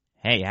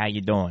Hey, how you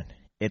doing?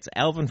 It's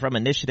Elvin from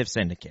Initiative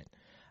Syndicate.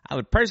 I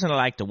would personally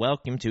like to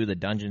welcome you to the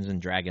Dungeons &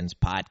 Dragons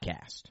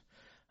podcast.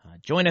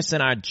 Join us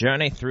in our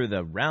journey through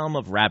the realm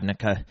of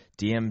Ravnica,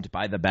 DM'd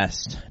by the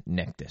best,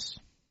 Nictuss.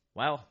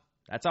 Well,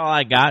 that's all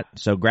I got,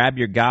 so grab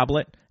your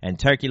goblet and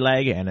turkey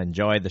leg and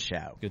enjoy the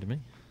show. Good to me.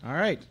 All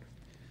right.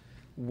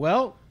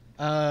 Well,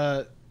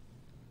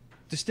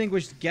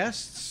 distinguished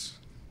guests,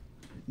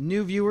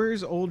 new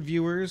viewers, old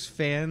viewers,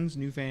 fans,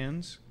 new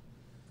fans,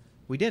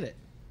 we did it.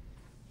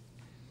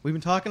 We've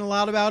been talking a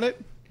lot about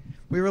it.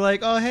 We were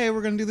like, oh, hey,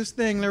 we're going to do this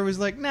thing. And everybody's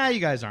like, nah, you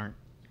guys aren't.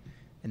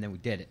 And then we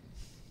did it.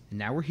 And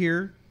now we're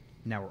here.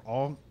 Now we're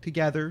all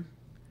together.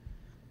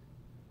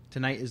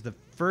 Tonight is the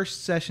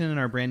first session in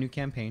our brand new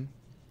campaign.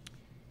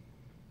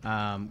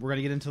 We're going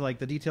to get into like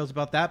the details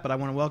about that, but I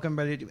want to welcome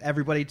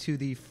everybody to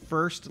the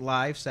first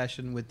live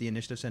session with the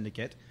Initiative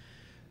Syndicate.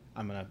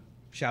 I'm going to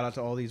shout out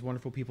to all these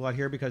wonderful people out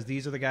here because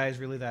these are the guys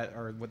really that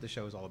are what the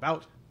show is all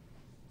about.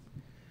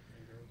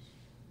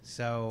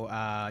 So,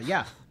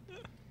 yeah.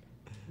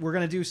 We're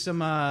going to do some...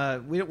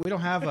 we don't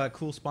have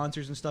cool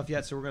sponsors and stuff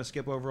yet, so we're going to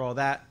skip over all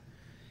that.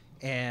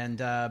 And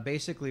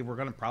basically, we're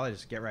going to probably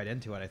just get right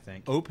into it, I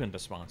think. Open to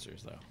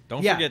sponsors, though.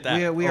 Don't forget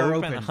that. We are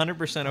open.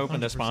 100% open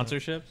to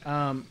sponsorship.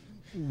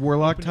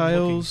 Warlock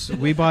Tiles,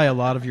 we buy a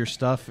lot of your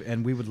stuff,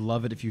 and we would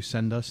love it if you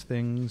send us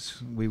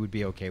things. We would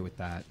be okay with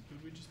that.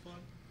 Could we just buy?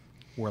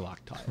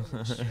 Warlock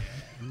Tiles.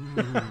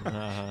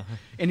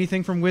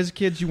 Anything from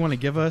WizKids you want to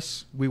give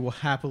us, we will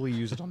happily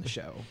use it on the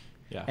show.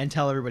 Yeah. And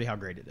tell everybody how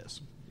great it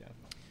is. Yeah.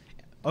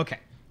 Okay,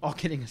 all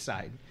kidding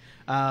aside.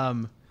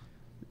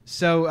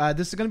 So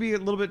this is going to be a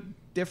little bit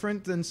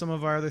different than some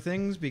of our other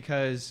things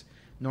because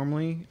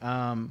normally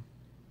I'm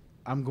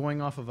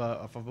going off of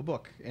a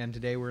book, and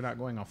today we're not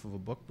going off of a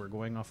book. We're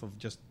going off of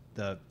just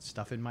the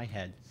stuff in my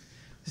head.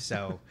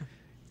 So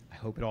I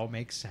hope it all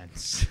makes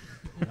sense.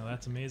 Now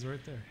that's a maze right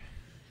there.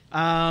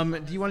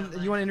 Do you want to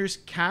introduce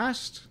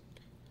cast?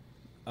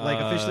 Like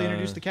officially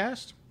introduce the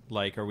cast?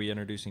 Like, are we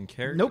introducing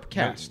characters? Nope,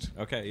 cast.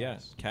 Okay, yeah.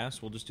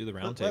 Cast, we'll just do the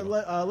round table.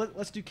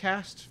 Let's do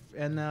cast,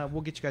 and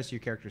we'll get you guys to your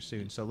characters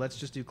soon. So let's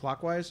just do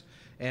clockwise,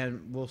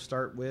 and we'll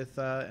start with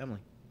Emily.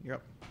 You're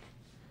up.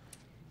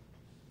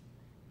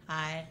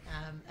 Hi,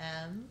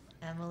 I'm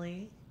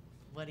Emily.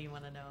 What do you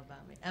want to know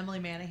about me? Emily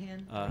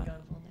Manahan. Full name?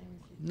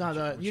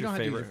 No, you don't have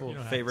to use your full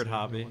name. Favorite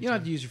hobby? You don't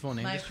have to use your full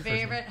name. My just your first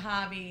favorite name.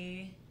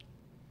 hobby.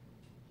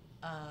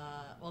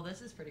 Well,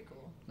 this is pretty cool.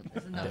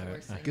 This is not the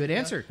worst thing. Good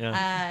answer.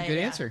 Yeah. Good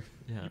answer.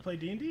 Yeah. You play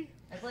D&D?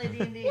 I play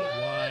D&D.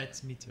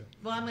 What? Me too.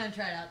 Well, I'm gonna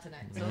try it out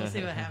tonight, so we'll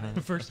see what happens.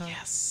 The first time?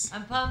 Yes.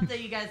 I'm pumped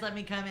that you guys let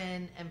me come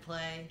in and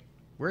play.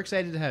 We're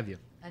excited to have you.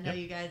 I know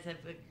you guys have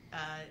a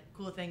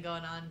cool thing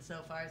going on so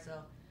far, so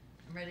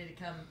I'm ready to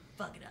come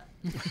fuck it up.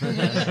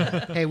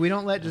 Hey, we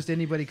don't let just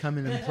anybody come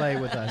in and play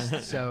with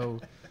us. So,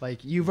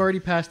 like, you've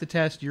already passed the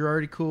test. You're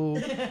already cool,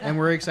 and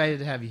we're excited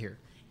to have you here.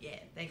 Yeah,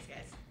 thanks,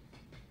 guys.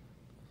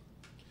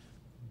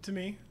 To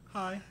me,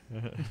 hi.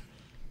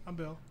 I'm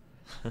Bill.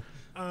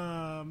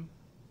 I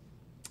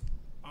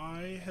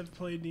have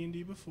played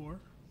D&D before,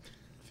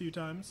 a few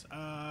times.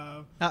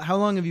 How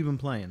long have you been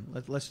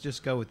playing? Let's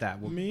just go with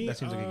that. Me? That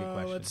seems like a good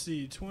question. Let's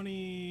see,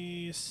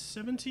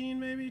 2017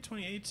 maybe,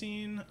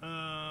 2018.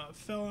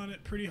 Fell on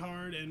it pretty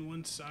hard, and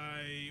once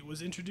I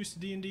was introduced to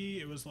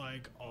D&D, it was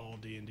like all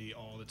D&D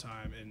all the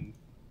time, and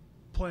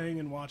playing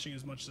and watching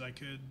as much as I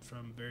could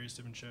from various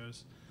different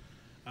shows.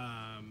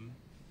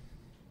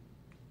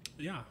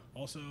 Yeah,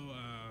 also,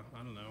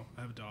 I don't know,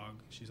 I have a dog.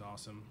 She's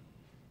awesome.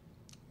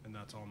 And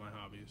that's all my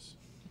hobbies.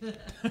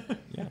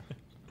 Yeah.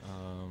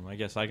 I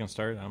guess I can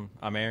start. I'm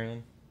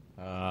Aaron.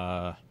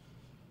 Yeah,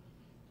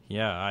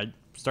 I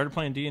started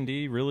playing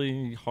D&D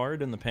really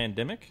hard in the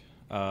pandemic.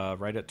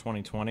 Right at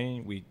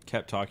 2020, we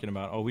kept talking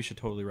about, we should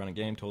totally run a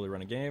game.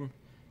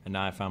 And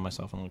now I found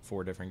myself in like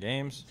 4 different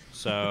games.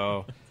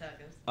 So,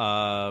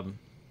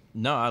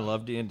 no, I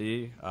love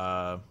D&D.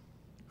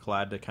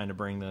 Glad to kind of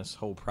bring this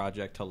whole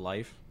project to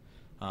life.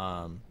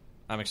 I'm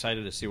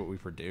excited to see what we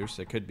produce.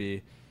 It's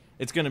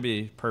going to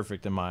be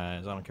perfect in my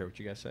eyes. I don't care what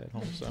you guys say at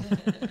home. So,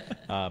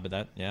 but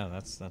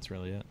that's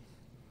really it.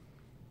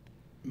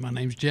 My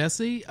name's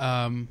Jesse.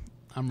 I'm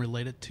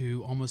related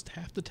to almost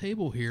half the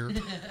table here,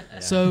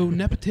 so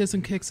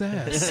nepotism kicks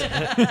ass.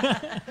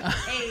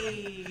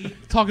 Hey.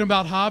 Talking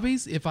about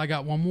hobbies, if I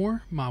got one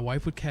more, my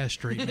wife would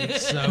castrate me.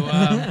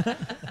 So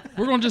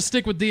we're going to just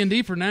stick with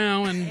D&D for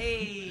now, and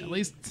at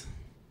least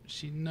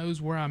she knows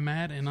where I'm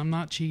at, and I'm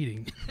not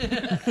cheating.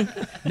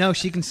 No,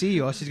 she can see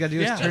you. All she's got to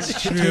do is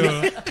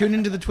tune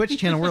into the Twitch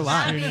channel. We're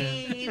live.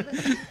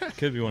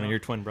 Could be one of your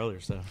twin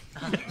brothers, though.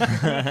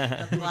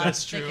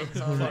 That's true.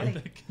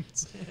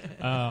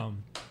 My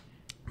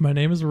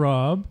name is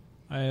Rob.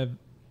 I have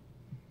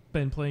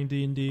been playing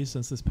D&D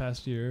since this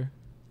past year,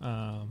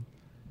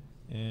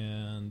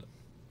 and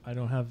I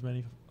don't have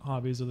many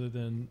hobbies other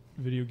than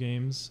video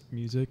games,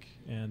 music,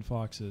 and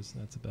foxes.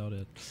 That's about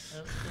it.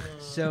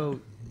 So,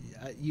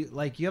 you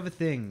have a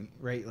thing,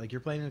 right? Like,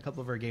 you're playing in a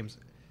couple of our games.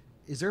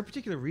 Is there a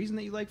particular reason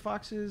that you like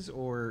foxes,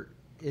 or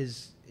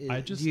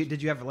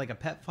did you have like a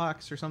pet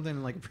fox or something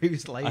in like a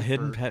previous life? A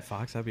hidden or- pet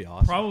fox, that'd be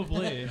awesome.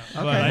 Probably,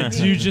 but I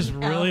do just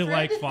really Alfred?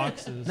 like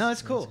foxes. No,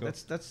 that's cool.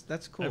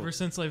 That's cool. Ever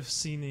since I've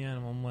seen the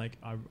animal, I'm like,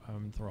 I'm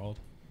enthralled.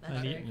 That's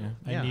I very need, cool.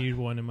 I Yeah. need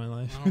one in my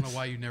life. I don't know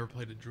why you never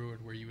played a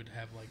druid where you would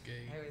have like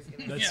I a. was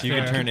gonna That's say. You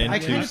fair. could turn into I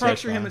kind of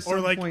picture him at Seth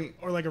some Or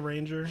point. like a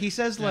ranger. He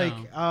says No. like,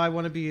 "Oh, I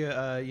want to be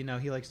a,"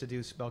 he likes to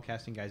do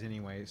spellcasting guys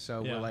anyway.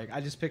 So Yeah. we're like,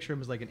 I just picture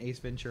him as like an Ace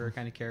Ventura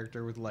kind of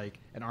character with like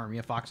an army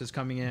of foxes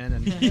coming in,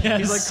 and Yes.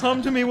 he's like,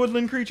 "Come to me,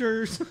 woodland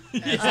creatures." As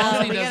long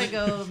as he We gotta doesn't.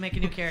 go make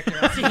a new character.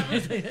 I'll see you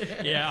guys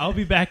later. Yeah, I'll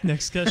be back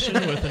next session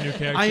with a new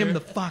character. I am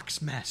the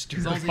fox master.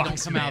 As long as he don't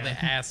Fox come out man. of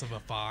the ass of a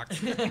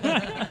fox.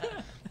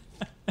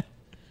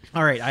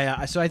 All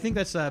right, so I think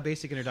that's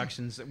basic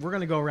introductions. We're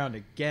going to go around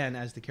again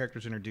as the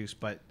characters are introduced,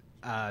 but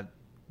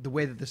the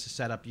way that this is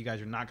set up, you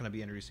guys are not going to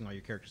be introducing all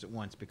your characters at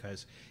once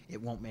because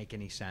it won't make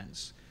any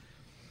sense.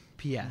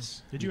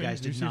 P.S. Did you you guys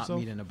did introduce not yourself?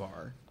 meet in a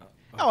bar.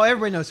 Oh,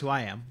 everybody knows who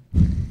I am.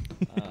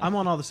 I'm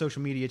on all the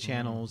social media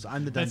channels.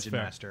 I'm the That's Dungeon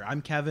fair. Master.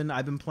 I'm Kevin.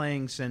 I've been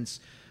playing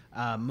since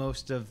not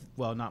most,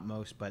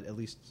 but at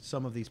least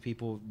some of these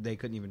people, they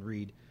couldn't even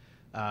read.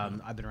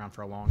 I've been around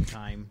for a long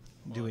time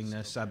doing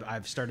this.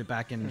 I've started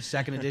back in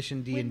 2nd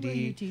edition When will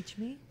you D&D. teach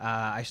me?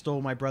 I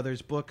stole my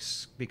brother's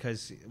books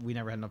because we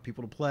never had enough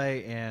people to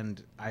play,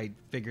 and I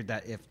figured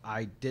that if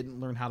I didn't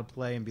learn how to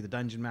play and be the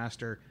Dungeon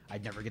Master,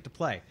 I'd never get to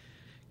play.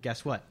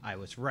 Guess what? I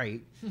was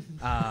right.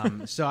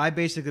 So I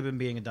basically been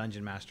being a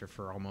Dungeon Master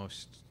for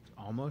almost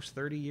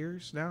 30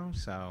 years now.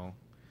 So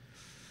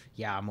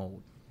yeah, I'm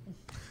old.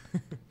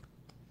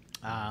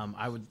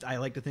 I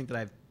like to think that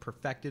I've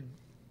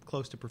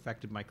close to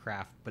perfected my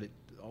craft, but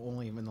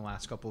only in the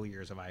last couple of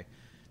years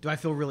do I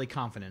feel really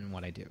confident in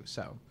what I do.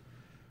 So,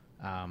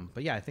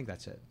 but yeah, I think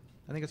that's it.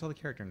 I think it's all the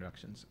character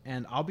introductions,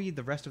 and I'll be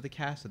the rest of the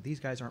cast that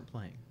these guys aren't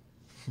playing.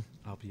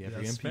 I'll be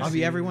every That's NPC. fair. I'll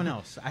be everyone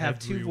else. I have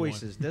two Everyone.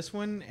 voices: this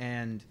one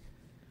and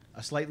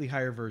a slightly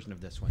higher version of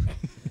this one.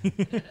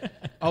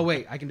 Oh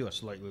wait, I can do a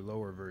slightly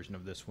lower version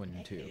of this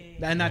one too,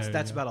 and There you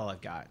that's go. about all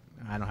I've got.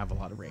 I don't have a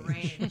lot of range.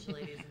 Range, ladies and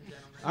gentlemen.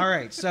 All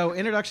right, so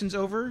introductions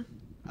over.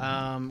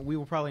 We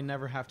will probably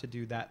never have to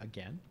do that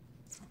again.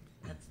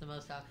 That's the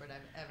most awkward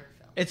I've ever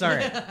felt. It's all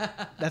right.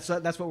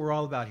 That's what we're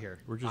all about here.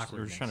 We're just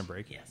Awkwardness. trying to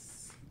break it.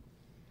 Yes.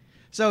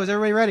 So is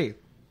everybody ready?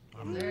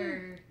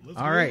 Sir. Let's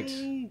All right.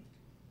 go.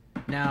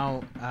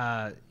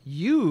 Now,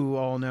 you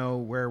all know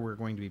where we're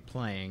going to be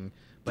playing,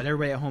 but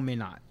everybody at home may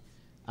not.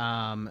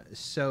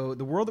 So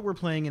the world that we're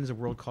playing in is a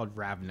world called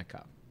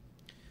Ravnica.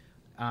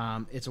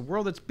 It's a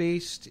world that's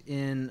based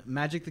in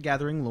Magic the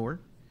Gathering lore.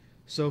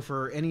 So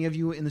for any of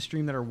you in the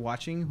stream that are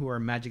watching who are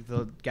Magic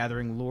the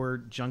Gathering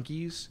lore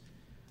junkies,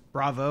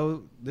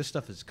 bravo. This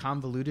stuff is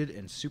convoluted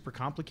and super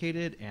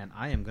complicated, and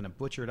I am going to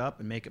butcher it up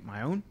and make it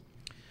my own.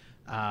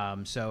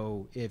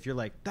 So if you're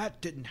like,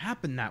 that didn't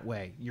happen that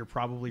way, you're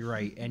probably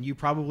right. And you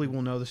probably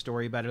will know the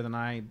story better than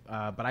I.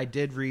 But I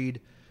did read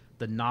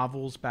the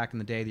novels back in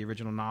the day, the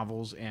original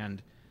novels,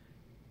 and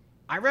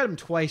I read them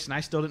twice and I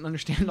still didn't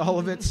understand all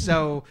of it.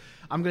 So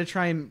I'm going to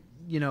try and,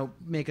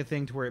 make a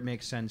thing to where it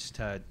makes sense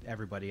to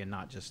everybody and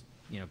not just,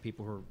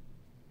 people who are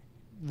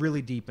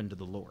really deep into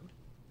the lore.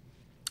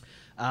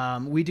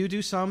 We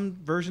do some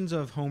versions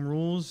of home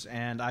rules,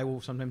 and I will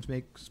sometimes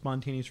make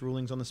spontaneous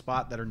rulings on the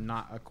spot that are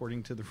not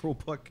according to the rule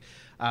book,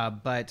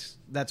 but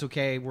that's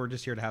okay. We're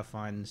just here to have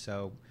fun,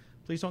 so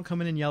please don't come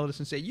in and yell at us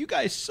and say, you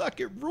guys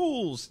suck at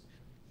rules.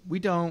 We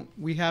don't.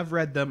 We have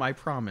read them, I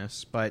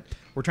promise, but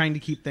we're trying to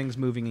keep things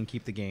moving and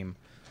keep the game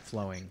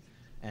flowing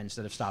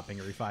instead of stopping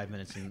every 5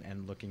 minutes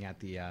and looking at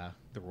the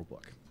rule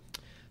book.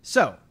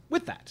 So,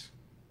 with that,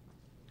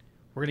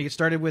 we're going to get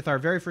started with our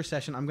very first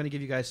session. I'm going to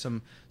give you guys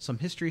some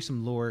history,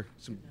 some lore,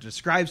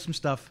 describe some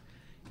stuff,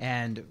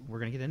 and we're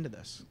going to get into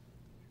this.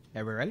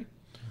 Everybody ready?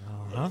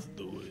 Uh-huh.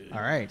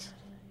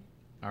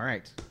 All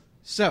right.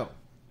 So,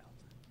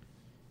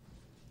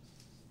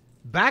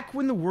 back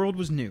when the world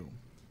was new,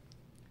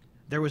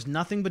 there was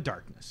nothing but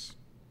darkness.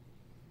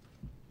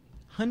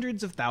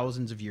 Hundreds of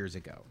thousands of years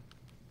ago.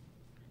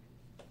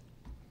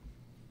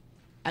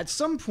 At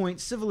some point,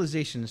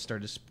 civilizations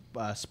started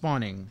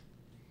spawning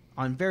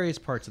on various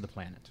parts of the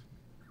planet.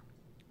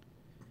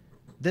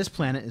 This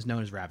planet is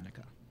known as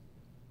Ravnica.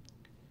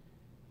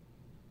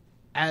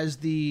 As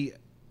the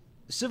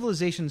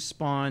civilizations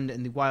spawned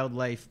and the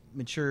wildlife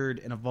matured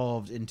and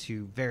evolved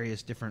into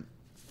various different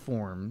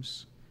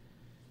forms,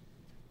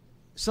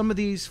 some of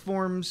these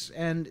forms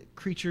and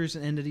creatures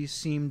and entities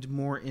seemed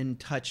more in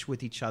touch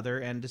with each other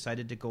and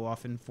decided to go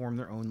off and form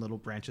their own little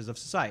branches of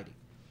society.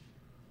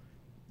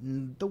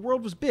 The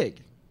world was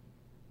big,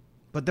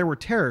 but there were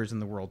terrors in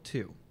the world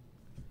too.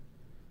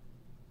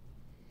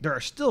 There are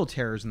still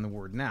terrors in the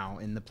world now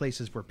in the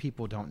places where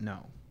people don't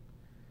know.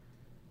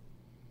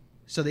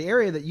 So the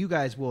area that you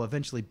guys will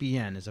eventually be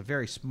in is a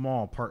very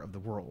small part of the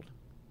world.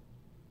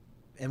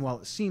 And while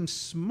it seems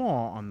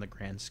small on the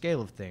grand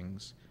scale of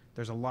things,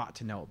 there's a lot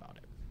to know about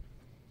it.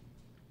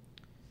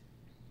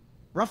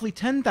 Roughly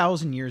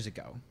 10,000 years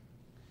ago,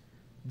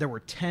 there were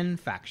 10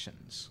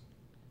 factions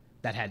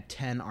that had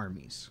 10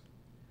 armies.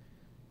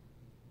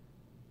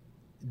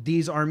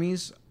 These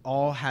armies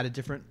all had a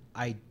different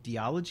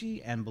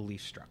ideology and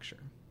belief structure.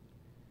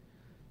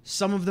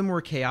 Some of them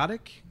were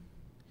chaotic.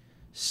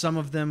 Some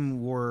of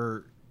them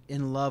were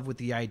in love with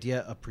the idea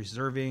of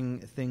preserving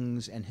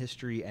things and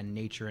history and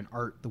nature and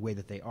art the way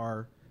that they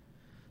are.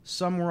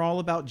 Some were all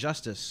about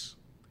justice.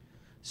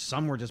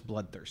 Some were just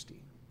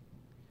bloodthirsty.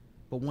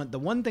 But the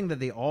one thing that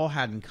they all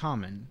had in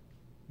common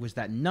was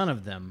that none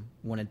of them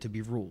wanted to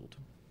be ruled.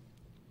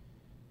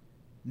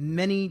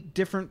 Many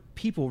different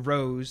people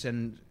rose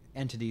and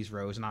entities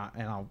rose, and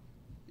I'll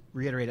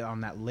reiterate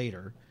on that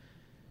later,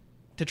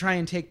 to try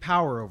and take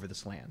power over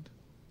this land.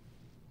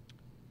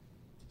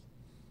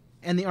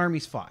 And the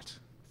armies fought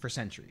for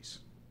centuries.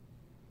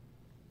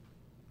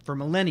 For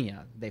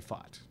millennia, they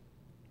fought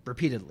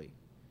repeatedly.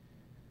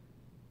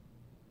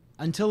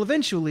 Until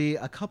eventually,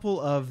 a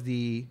couple of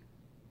the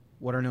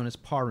what are known as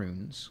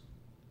Paruns,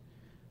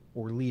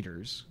 or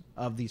leaders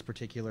of these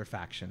particular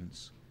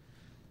factions,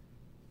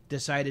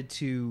 decided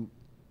to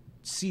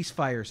cease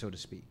fire, so to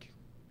speak,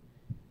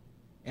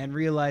 and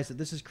realize that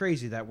this is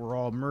crazy that we're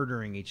all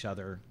murdering each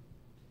other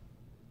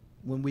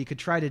when we could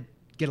try to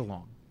get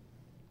along.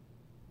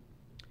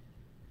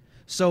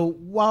 So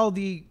while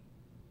the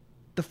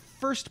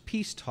first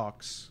peace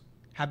talks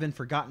have been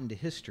forgotten to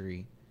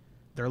history,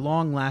 their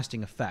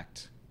long-lasting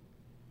effect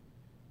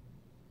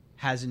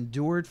has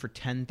endured for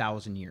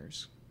 10,000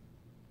 years.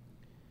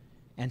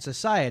 And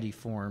society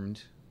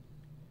formed,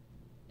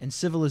 and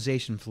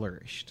civilization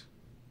flourished.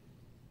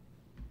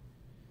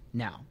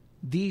 Now,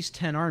 these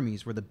 10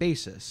 armies were the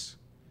basis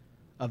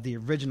of the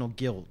original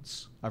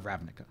guilds of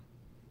Ravnica.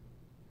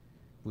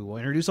 We will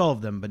introduce all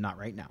of them, but not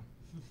right now.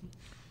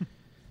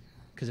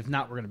 Because if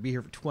not, we're going to be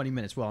here for 20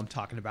 minutes while I'm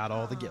talking about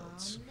all the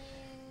guilds.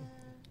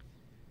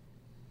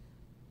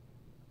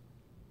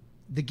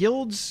 The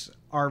guilds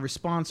are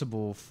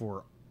responsible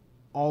for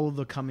all of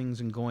the comings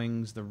and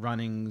goings, the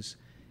runnings,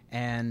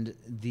 and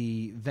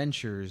the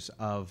ventures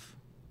of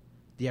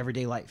the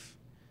everyday life.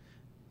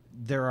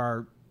 There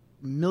are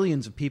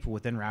millions of people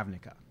within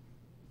Ravnica.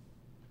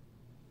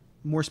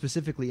 More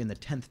specifically in the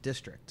 10th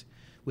district,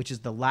 which is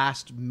the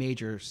last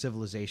major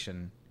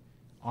civilization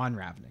on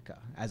Ravnica.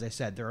 As I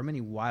said, there are many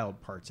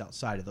wild parts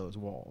outside of those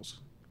walls.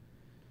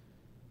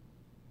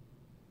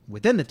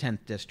 Within the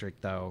 10th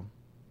district, though,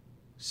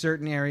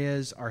 certain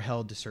areas are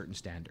held to certain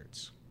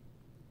standards.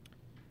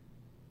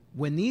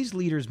 When these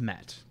leaders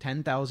met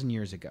 10,000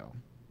 years ago,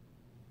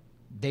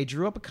 they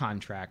drew up a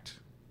contract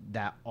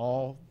that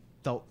all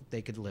felt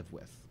they could live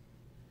with.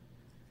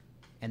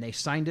 And they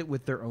signed it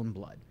with their own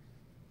blood.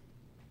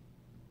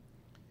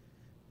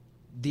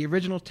 The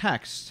original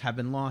texts have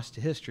been lost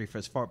to history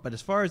but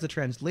as far as the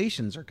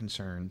translations are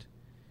concerned,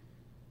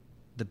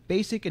 the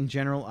basic and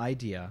general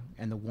idea,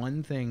 and the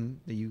one thing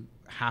that you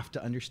have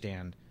to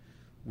understand,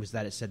 was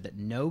that it said that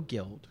no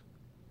guild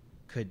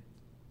could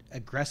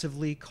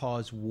aggressively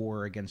cause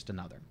war against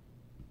another.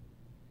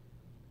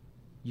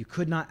 You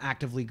could not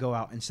actively go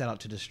out and set out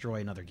to destroy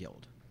another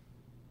guild.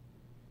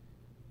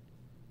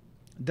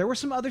 There were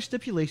some other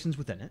stipulations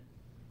within it,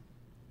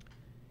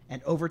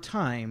 and over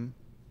time,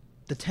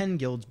 the 10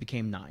 guilds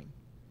became 9.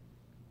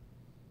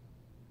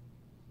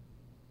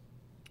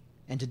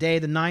 And today,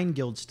 the 9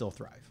 guilds still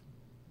thrive.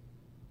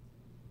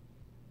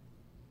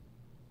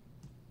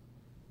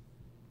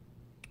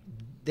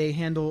 They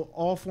handle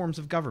all forms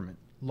of government,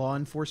 law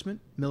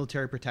enforcement,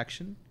 military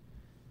protection.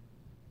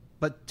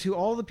 But to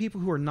all the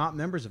people who are not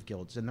members of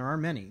guilds, and there are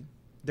many,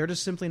 they're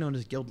just simply known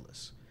as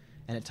guildless.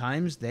 And at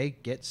times, they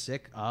get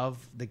sick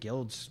of the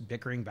guilds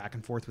bickering back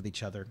and forth with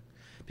each other.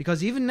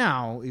 Because even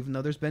now, even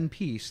though there's been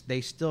peace,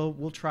 they still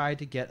will try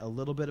to get a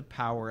little bit of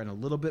power and a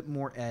little bit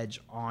more edge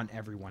on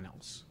everyone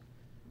else.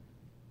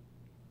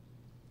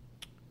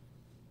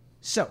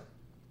 So,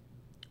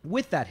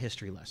 with that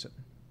history lesson,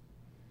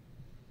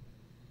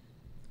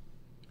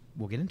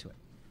 we'll get into it.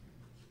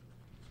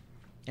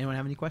 Anyone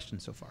have any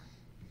questions so far?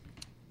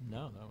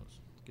 No, that was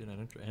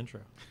good intro.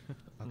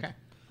 Okay.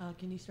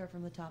 Can you start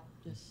from the top?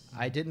 Just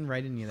I didn't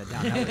write any of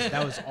that down.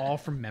 That was all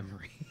from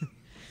memory.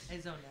 I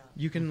zoned out.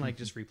 You can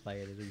just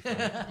replay it. It'll be fine.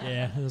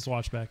 Yeah, just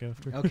watch back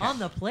after. Okay. On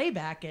the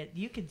playback,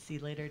 you can see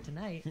later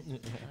tonight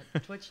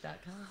at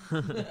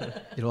twitch.com.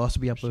 It'll also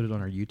be uploaded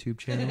on our YouTube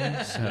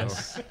channel.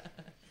 So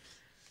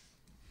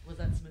Was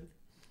that smooth?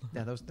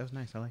 yeah, that was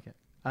nice. I like it.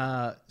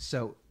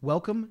 So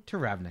welcome to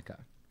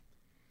Ravnica.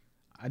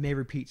 I may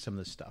repeat some of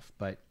this stuff,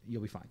 but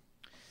you'll be fine.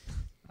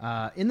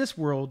 In this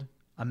world,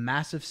 a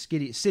massive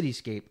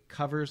cityscape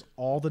covers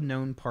all the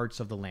known parts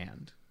of the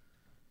land.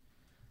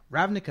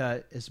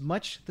 Ravnica is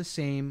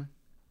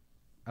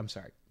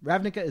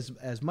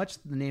as much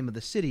the name of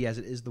the city as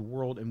it is the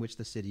world in which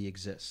the city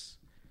exists.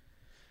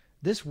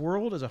 This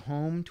world is a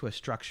home to a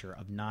structure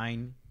of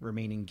 9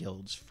 remaining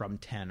guilds from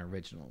 10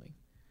 originally.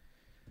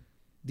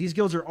 These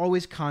guilds are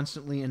always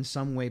constantly in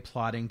some way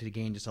plotting to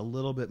gain just a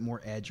little bit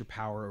more edge or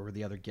power over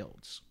the other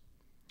guilds.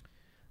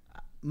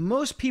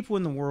 Most people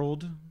in the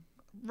world,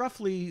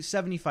 roughly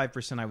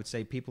 75%, I would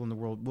say, people in the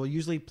world will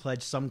usually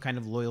pledge some kind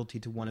of loyalty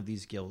to one of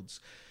these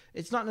guilds.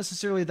 It's not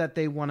necessarily that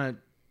they want to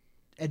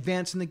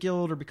advance in the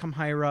guild or become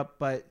higher up,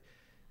 but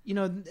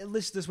at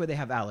least this way they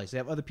have allies. They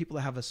have other people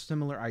that have a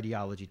similar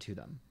ideology to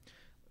them.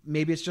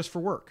 Maybe it's just for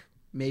work.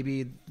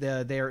 Maybe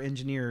they are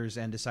engineers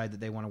and decide that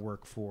they want to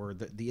work for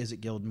the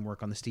Izzet Guild and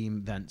work on the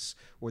steam vents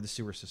or the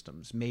sewer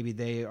systems. Maybe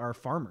they are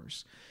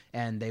farmers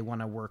and they want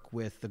to work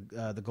with the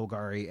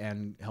Golgari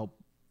and help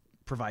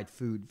provide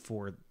food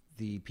for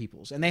the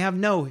peoples. And they have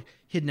no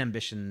hidden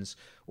ambitions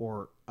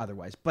or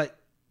otherwise. But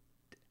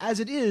as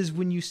it is,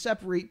 when you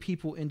separate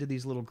people into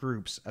these little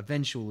groups,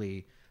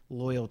 eventually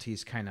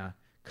loyalties kind of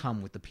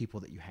come with the people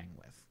that you hang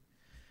with.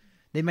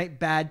 They might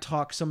bad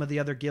talk some of the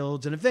other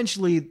guilds, and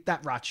eventually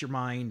that rots your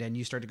mind, and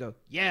you start to go,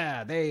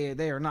 yeah,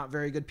 they are not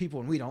very good people,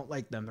 and we don't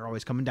like them. They're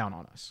always coming down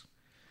on us.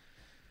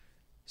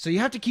 So you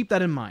have to keep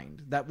that in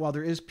mind, that while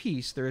there is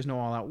peace, there is no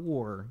all-out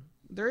war.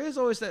 There is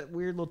always that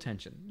weird little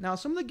tension. Now,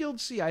 some of the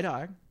guilds see eye to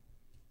eye.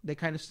 They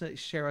kind of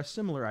share a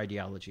similar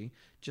ideology,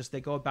 just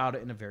they go about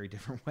it in a very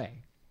different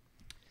way.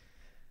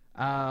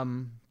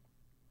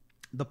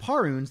 The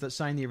Paruns that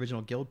signed the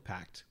original guild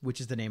pact, which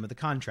is the name of the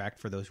contract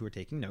for those who are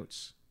taking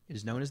notes, it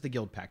is known as the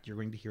Guild Pact. You're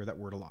going to hear that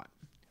word a lot.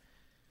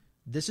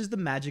 This is the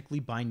magically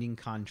binding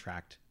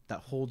contract that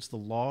holds the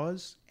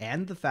laws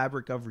and the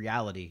fabric of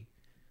reality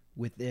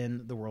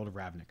within the world of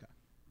Ravnica.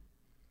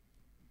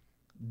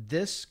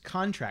 This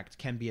contract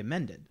can be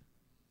amended,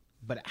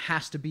 but it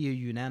has to be a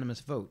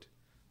unanimous vote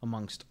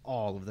amongst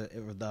all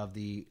of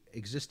the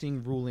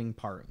existing ruling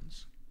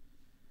Paruns.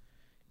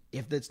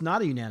 If it's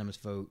not a unanimous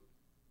vote,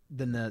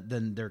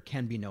 then there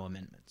can be no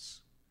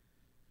amendments.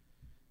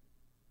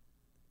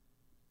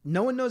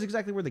 No one knows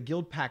exactly where the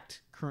Guild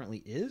Pact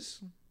currently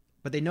is,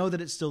 but they know that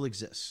it still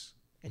exists.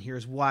 And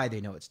here's why they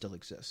know it still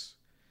exists.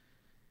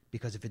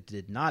 Because if it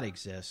did not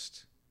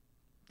exist,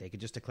 they could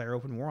just declare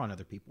open war on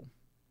other people.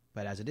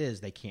 But as it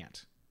is, they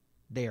can't.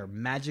 They are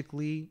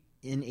magically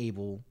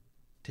unable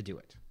to do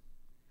it.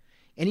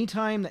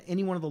 Anytime that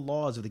any one of the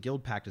laws of the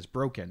Guild Pact is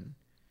broken,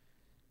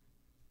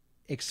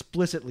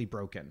 explicitly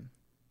broken,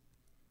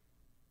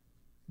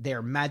 they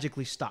are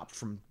magically stopped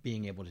from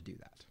being able to do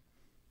that.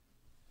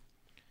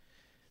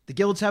 The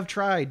guilds have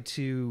tried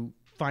to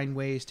find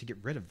ways to get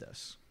rid of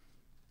this,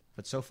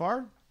 but so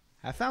far,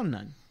 have found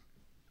none.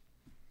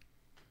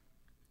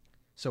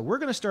 So we're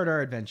going to start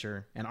our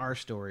adventure and our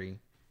story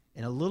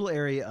in a little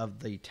area of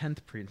the 10th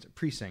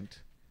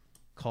precinct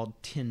called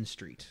Tin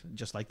Street,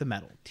 just like the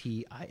metal,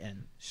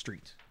 Tin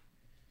Street.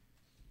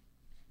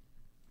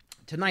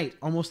 Tonight,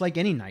 almost like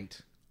any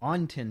night,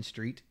 on Tin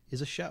Street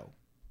is a show.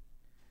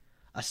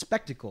 A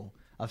spectacle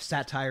of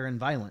satire and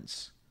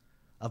violence,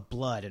 of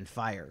blood and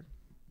fire.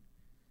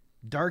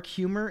 Dark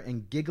humor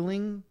and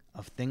giggling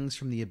of things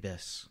from the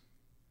abyss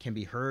can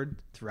be heard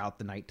throughout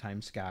the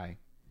nighttime sky.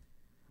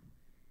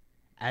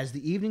 As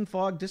the evening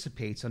fog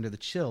dissipates under the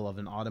chill of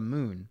an autumn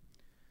moon,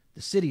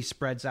 the city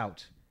spreads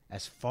out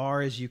as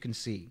far as you can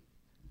see.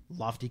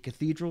 Lofty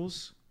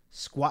cathedrals,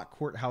 squat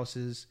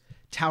courthouses,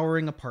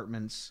 towering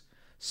apartments,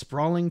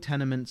 sprawling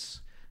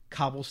tenements,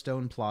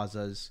 cobblestone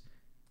plazas,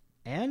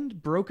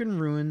 and broken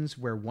ruins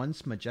where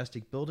once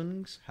majestic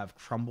buildings have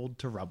crumbled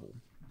to rubble.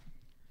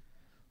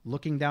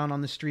 Looking down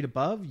on the street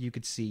above, you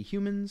could see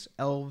humans,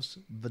 elves,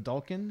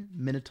 Vidalcan,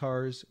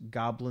 minotaurs,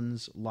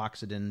 goblins,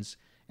 Loxodons,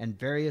 and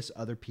various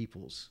other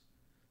peoples,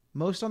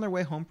 most on their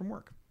way home from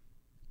work.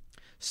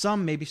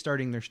 Some may be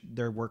starting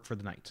their work for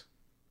the night.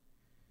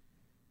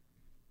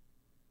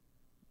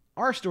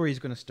 Our story is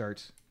going to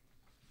start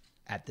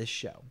at this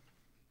show.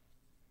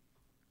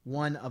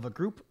 One of a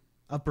group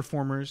of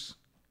performers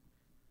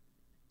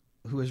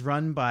who is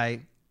run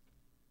by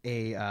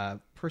a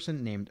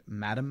person named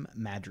Madame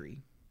Madry.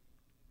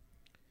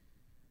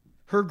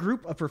 Her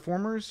group of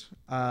performers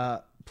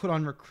put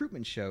on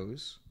recruitment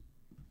shows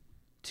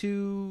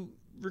to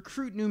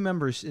recruit new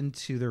members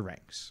into their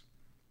ranks.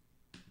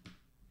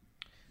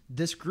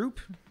 This group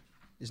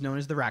is known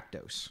as the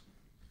Rakdos.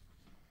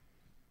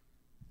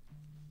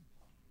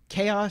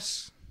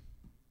 Chaos,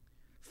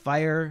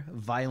 fire,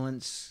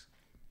 violence,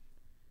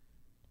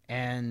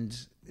 and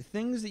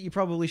things that you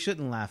probably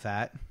shouldn't laugh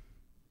at,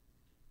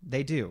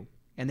 they do,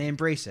 and they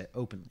embrace it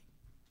openly.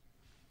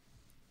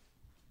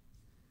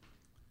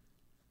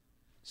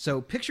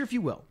 So picture, if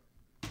you will,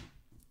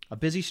 a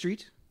busy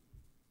street.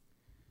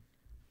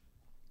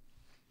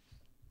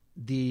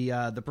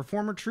 The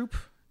performer troupe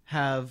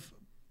have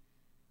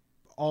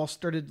all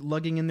started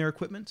lugging in their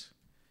equipment.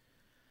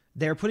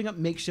 They're putting up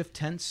makeshift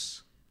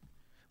tents,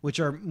 which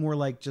are more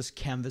like just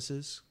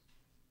canvases.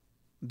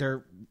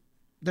 They're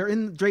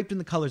draped in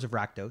the colors of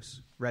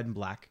Rakdos, red and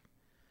black.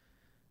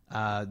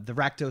 The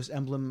Rakdos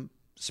emblem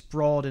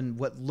sprawled in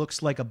what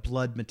looks like a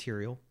blood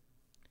material.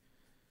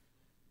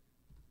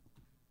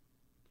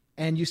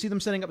 And you see them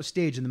setting up a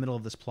stage in the middle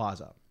of this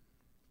plaza.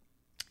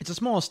 It's a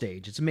small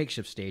stage. It's a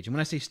makeshift stage. And when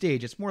I say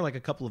stage, it's more like a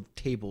couple of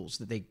tables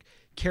that they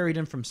carried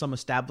in from some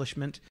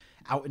establishment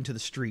out into the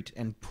street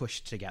and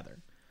pushed together.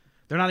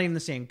 They're not even the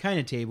same kind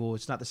of table.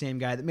 It's not the same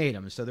guy that made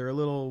them, so they're a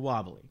little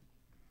wobbly.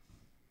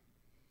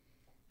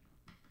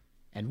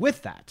 And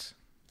with that,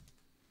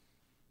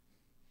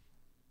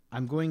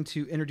 I'm going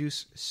to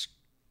introduce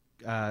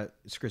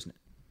Skriznet.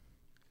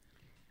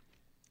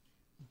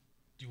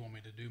 Do you want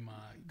me to do my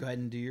Go ahead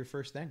and do your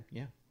first thing.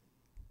 Yeah.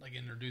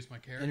 introduce my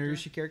character?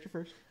 Introduce your character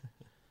first.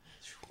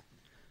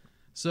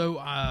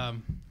 So,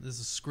 this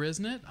is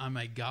Skriznet. I'm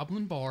a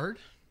goblin bard.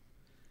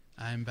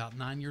 I'm about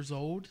 9 years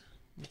old,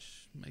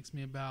 which makes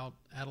me about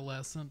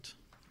adolescent,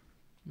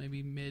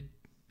 maybe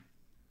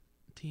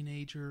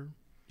mid-teenager,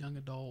 young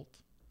adult.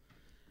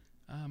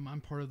 I'm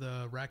part of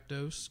the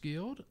Rakdos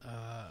Guild.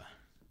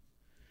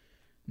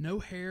 No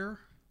hair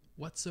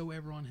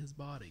whatsoever on his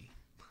body.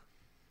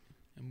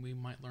 And we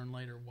might learn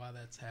later why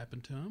that's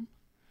happened to him.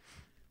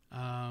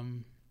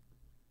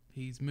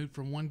 He's moved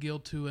from one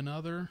guild to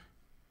another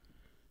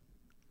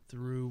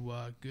through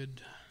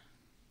good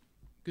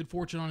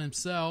fortune on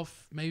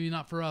himself, maybe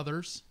not for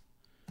others.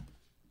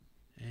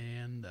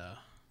 And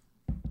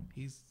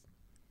he's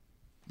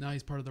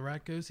part of the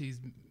Rakdos. He's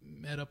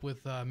met up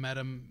with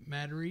Madame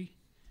Madry,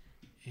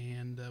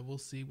 and we'll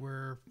see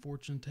where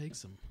fortune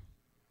takes him.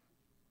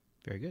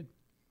 Very good.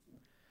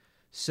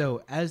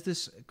 So, as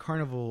this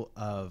carnival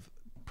of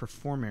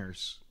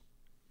performers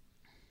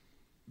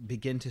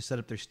begin to set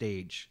up their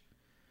stage,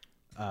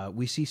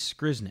 we see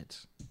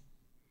Skriznet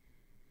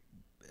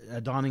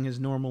donning his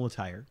normal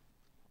attire.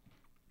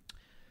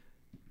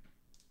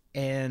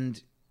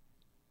 And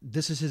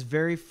this is his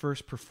very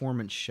first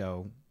performance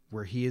show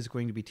where he is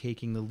going to be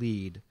taking the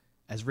lead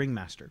as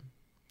ringmaster.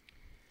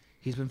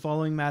 He's been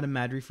following Madame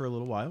Madry for a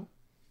little while.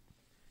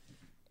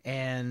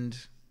 And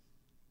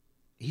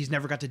he's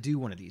never got to do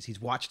one of these.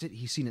 He's watched it,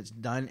 he's seen it's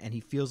done, and he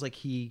feels like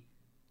he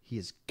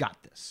has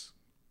got this.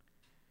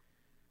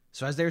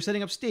 So as they're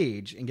setting up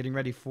stage and getting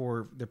ready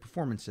for their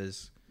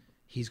performances,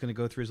 he's going to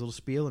go through his little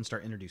spiel and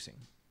start introducing.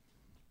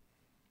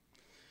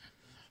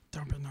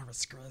 Don't be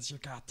nervous, Grizz. You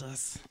got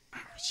this. Oh,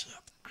 shit.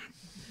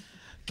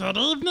 Good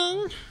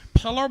evening,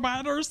 pillow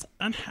biters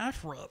and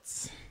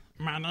half-wits.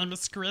 My name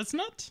is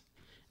Skriznet,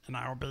 and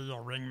I will be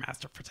your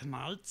ringmaster for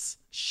tonight's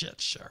shit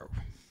show.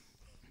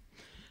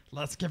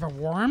 Let's give a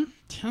warm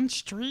 10th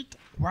Street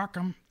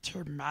welcome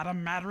to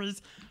Madame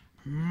Madry's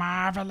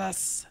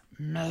Marvelous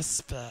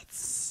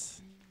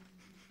Misfits.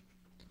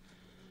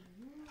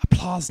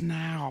 Applause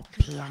now,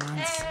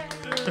 peons.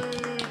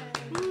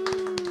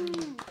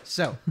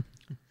 So,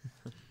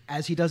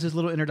 as he does his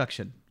little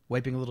introduction,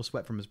 wiping a little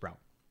sweat from his brow,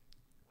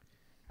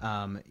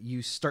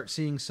 you start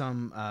seeing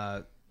some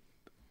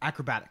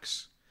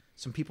acrobatics.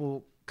 Some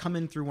people come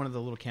in through one of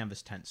the little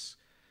canvas tents,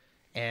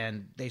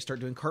 and they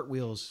start doing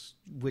cartwheels,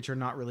 which are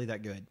not really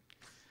that good.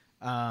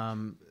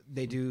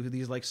 They do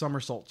these like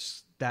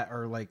somersaults that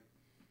are like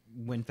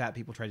when fat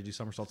people try to do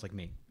somersaults like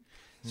me.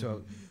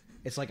 So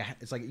it's like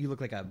you look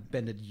like a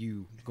bended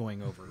U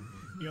going over.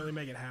 You only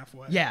make it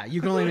halfway. Yeah, you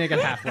can only make it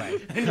halfway.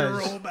 And you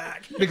roll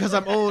back. Because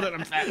I'm old and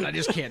I'm fat and I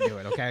just can't do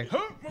it, okay?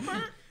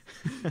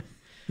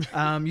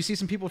 You see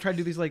some people try to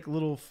do these like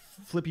little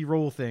flippy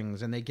roll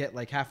things, and they get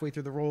like halfway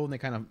through the roll and they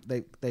kind of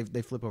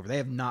they flip over. They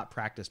have not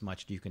practiced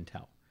much, you can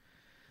tell.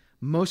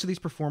 Most of these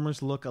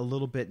performers look a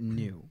little bit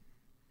new.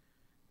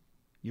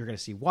 You're going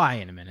to see why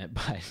in a minute,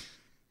 but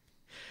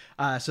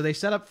so they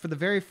set up for the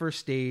very first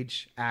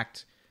stage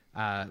act.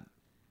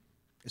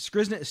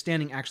 Skriznet is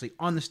standing actually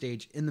on the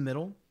stage in the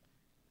middle.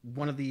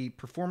 One of the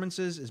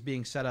performances is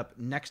being set up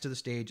next to the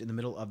stage in the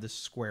middle of this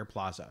square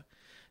plaza.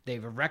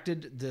 They've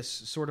erected this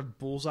sort of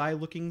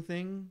bullseye-looking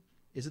thing.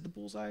 Is it the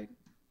bullseye?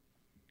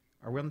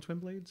 Are we on the Twin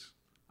Blades?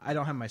 I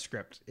don't have my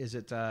script. Is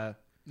it... The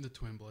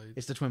Twin Blades.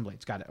 It's the Twin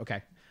Blades. Got it. Okay.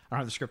 I don't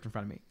have the script in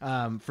front of me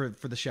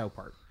for the show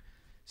part.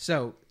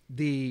 So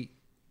the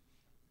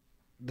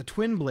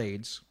Twin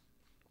Blades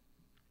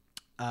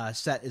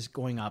set is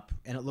going up,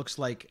 and it looks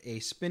like a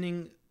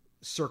spinning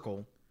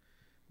circle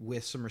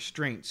with some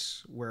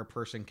restraints where a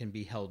person can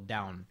be held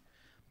down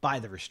by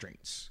the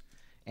restraints.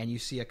 And you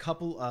see a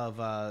couple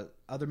of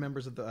other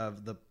members of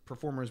the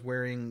performers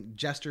wearing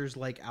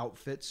jesters-like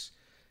outfits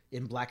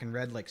in black and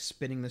red, like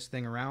spinning this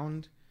thing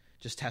around,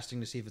 just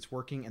testing to see if it's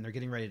working, and they're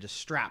getting ready to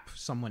strap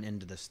someone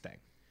into this thing.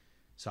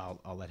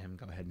 So I'll let him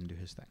go ahead and do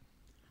his thing.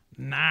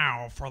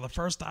 Now, for the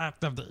first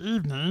act of the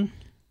evening,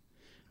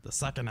 the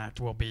second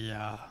act will be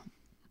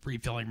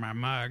refilling my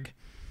mug.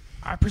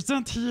 I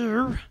present to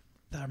you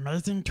the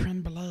amazing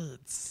Twin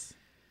Blades.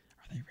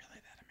 Are they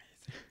really that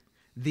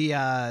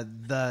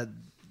amazing?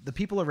 The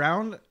people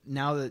around,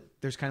 now that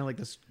there's kind of like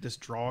this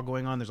draw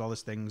going on, there's all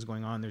these things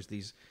going on, there's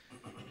these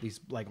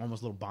like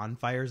almost little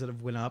bonfires that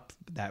have went up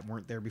that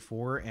weren't there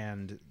before,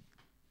 and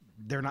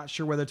they're not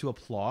sure whether to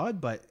applaud,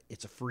 but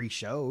it's a free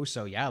show,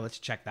 so yeah, let's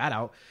check that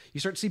out.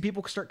 You start to see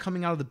people start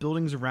coming out of the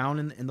buildings around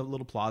in the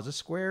little plaza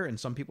square, and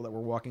some people that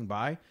were walking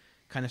by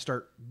kind of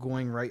start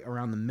going right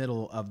around the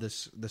middle of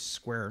this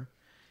square,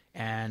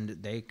 and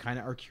they kind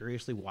of are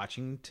curiously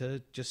watching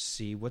to just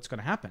see what's going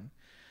to happen.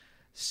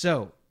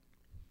 So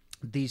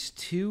these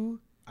two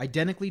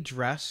identically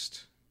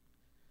dressed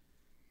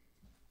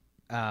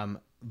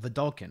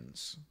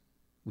Vidalkins,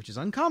 which is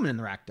uncommon in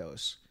the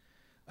Rakdos.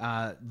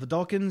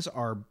 Vidalkins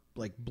are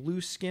like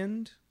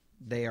blue-skinned.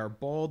 They are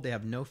bald. They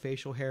have no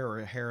facial hair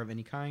or hair of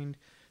any kind.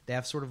 They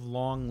have sort of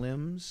long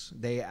limbs.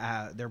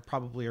 They're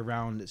probably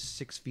around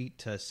 6 feet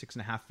to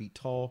 6.5 feet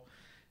tall.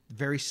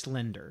 Very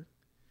slender.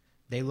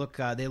 They look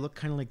kind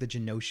of like the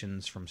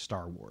Genosians from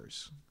Star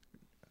Wars,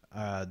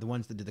 the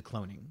ones that did the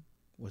cloning.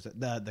 Was it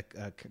the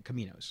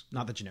Caminos,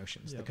 not the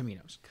Genosians, the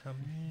Caminos.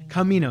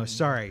 Caminos.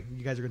 Sorry,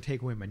 you guys are gonna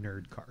take away my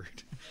nerd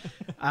card.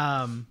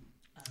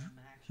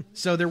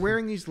 So they're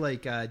wearing these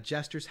like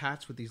jester's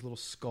hats with these little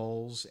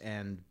skulls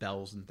and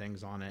bells and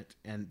things on it,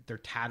 and they're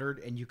tattered.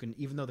 And you can,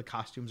 even though the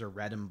costumes are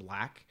red and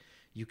black,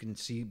 you can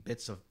see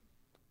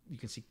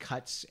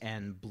cuts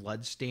and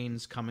blood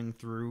stains coming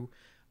through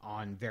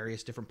on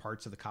various different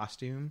parts of the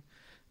costume,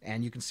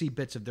 and you can see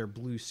bits of their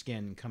blue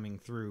skin coming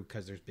through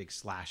because there's big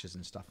slashes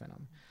and stuff in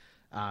them.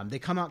 They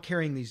come out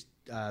carrying these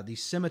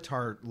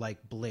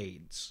scimitar-like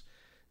blades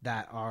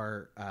that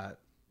are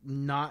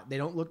they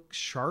don't look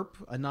sharp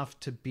enough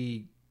to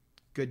be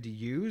good to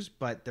use,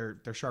 but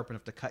they're sharp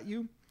enough to cut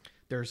you.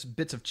 There's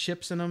bits of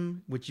chips in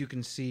them, which you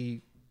can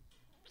see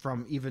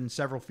from even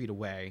several feet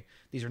away.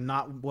 These are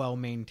not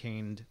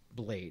well-maintained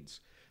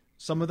blades.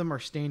 Some of them are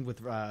stained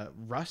with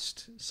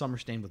rust. Some are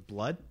stained with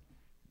blood.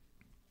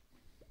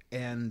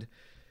 And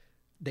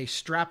they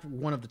strap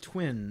one of the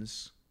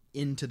twins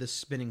into the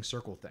spinning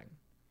circle thing.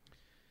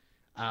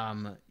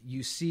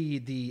 You see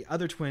the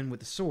other twin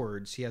with the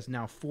swords. He has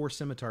now 4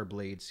 scimitar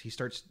blades. He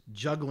starts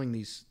juggling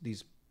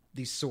these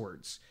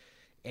swords,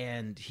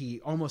 and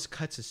he almost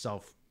cuts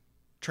himself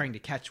trying to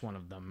catch one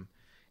of them,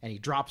 and he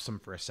drops them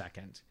for a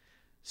second.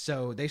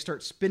 So they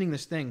start spinning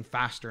this thing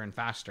faster and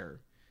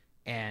faster,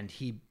 and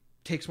he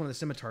takes one of the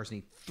scimitars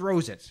and he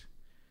throws it.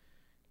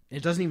 And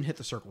it doesn't even hit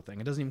the circle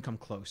thing. It doesn't even come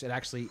close. It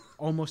actually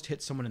almost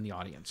hits someone in the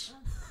audience.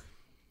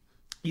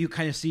 You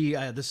kind of see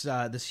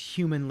this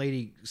human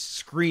lady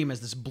scream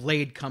as this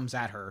blade comes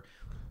at her,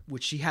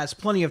 which she has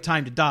plenty of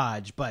time to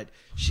dodge, but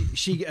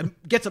she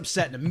gets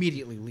upset and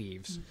immediately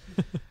leaves.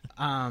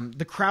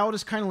 The crowd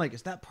is kind of like,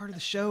 is that part of the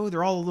show?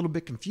 They're all a little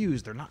bit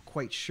confused. They're not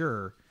quite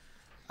sure.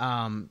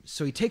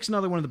 So he takes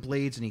another one of the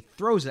blades and he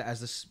throws it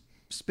as this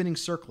spinning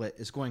circlet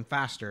is going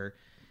faster,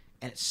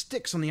 and it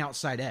sticks on the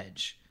outside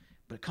edge,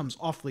 but it comes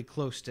awfully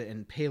close to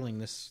impaling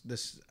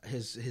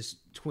his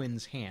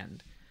twin's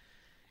hand.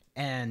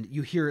 And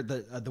you hear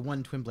the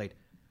one twin blade,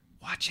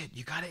 watch it,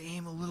 you got to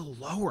aim a little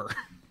lower.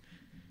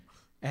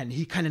 And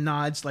he kind of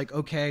nods like,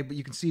 okay, but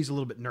you can see he's a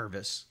little bit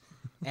nervous.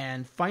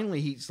 And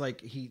finally he's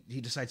like, he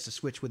decides to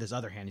switch with his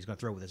other hand. He's going to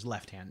throw with his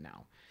left hand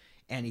now.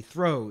 And he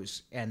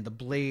throws, and the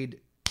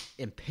blade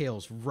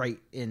impales right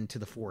into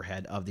the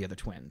forehead of the other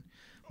twin.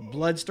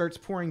 Blood starts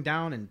pouring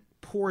down and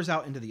pours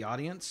out into the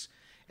audience,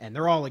 and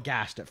they're all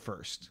aghast at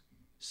first.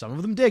 Some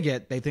of them dig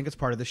it. They think it's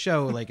part of the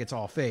show, like it's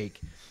all fake.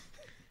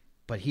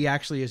 But he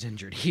actually is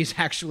injured. He's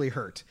actually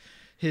hurt.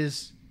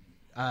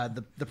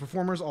 The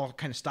performers all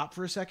kind of stop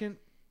for a second,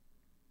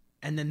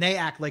 and then they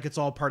act like it's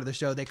all part of the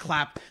show. They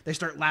clap, they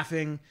start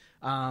laughing,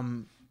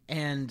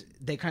 and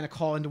they kind of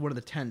call into one of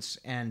the tents,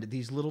 and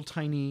these little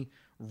tiny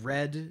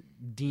red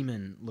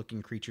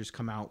demon-looking creatures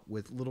come out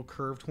with little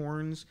curved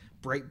horns,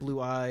 bright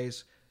blue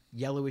eyes,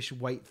 yellowish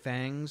white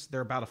fangs.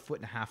 They're about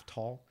 1.5 feet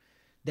tall.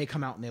 They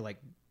come out and they like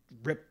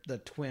rip the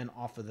twin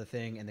off of the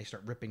thing, and they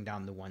start ripping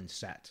down the one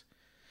set.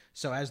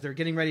 So as they're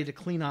getting ready to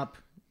clean up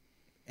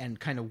and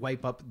kind of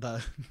wipe up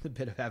the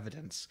bit of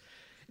evidence,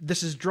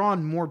 this has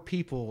drawn more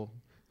people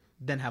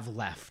than have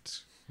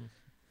left.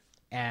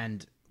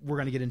 And we're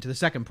going to get into the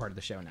second part of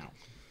the show now.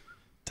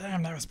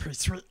 Damn, that was pretty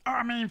sweet. Oh,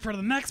 I mean, for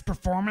the next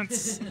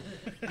performance,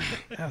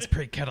 that was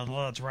pretty cutting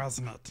edge,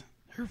 wasn't it?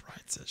 Who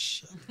writes this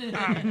shit?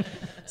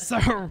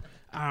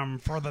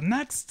 For the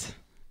next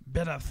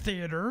bit of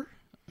theater,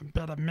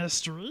 bit of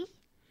mystery,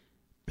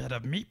 bit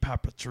of meat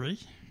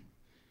puppetry,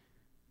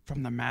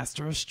 from the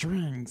master of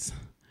strings,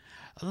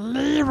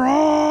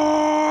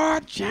 Leroy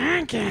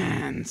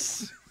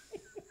Jenkins.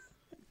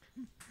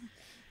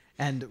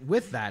 And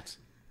with that,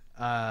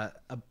 a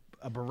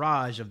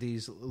barrage of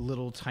these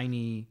little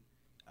tiny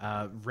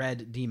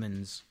red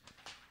demons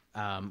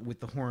with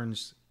the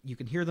horns, you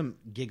can hear them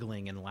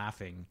giggling and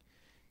laughing.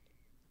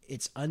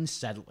 It's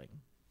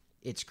unsettling.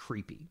 It's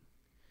creepy.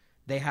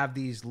 They have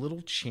these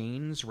little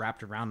chains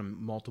wrapped around them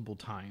multiple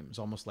times,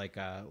 almost like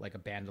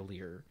a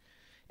bandolier.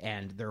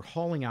 And they're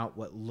hauling out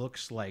what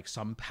looks like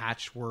some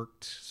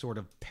patchworked sort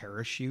of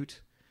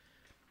parachute.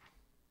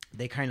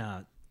 They kind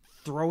of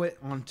throw it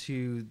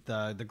onto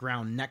the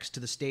ground next to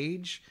the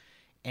stage,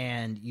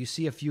 and you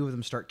see a few of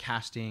them start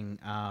casting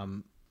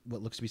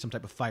what looks to be some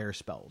type of fire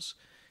spells.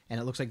 And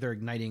it looks like they're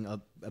igniting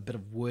a bit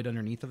of wood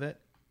underneath of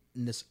it.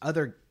 And this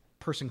other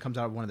person comes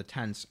out of one of the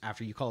tents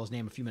after you call his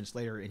name a few minutes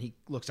later, and he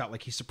looks out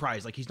like he's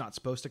surprised, like he's not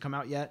supposed to come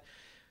out yet.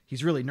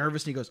 He's really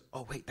nervous, and he goes,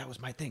 oh, wait, that was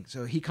my thing.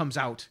 So he comes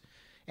out.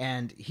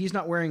 And he's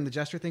not wearing the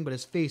jester thing, but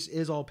his face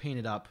is all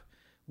painted up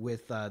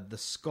with the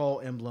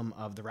skull emblem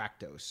of the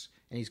Rakdos.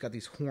 And he's got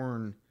this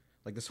horn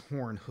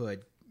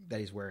hood that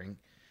he's wearing.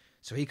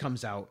 So he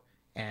comes out,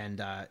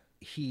 and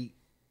he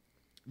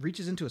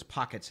reaches into his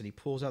pockets, and he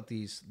pulls out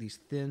these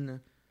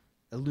thin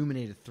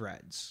illuminated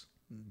threads.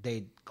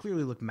 They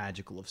clearly look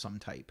magical of some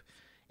type.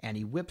 And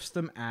he whips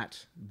them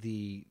at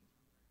the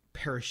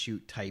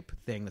parachute type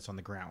thing that's on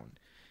the ground.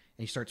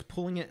 And he starts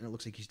pulling it, and it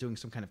looks like he's doing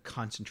some kind of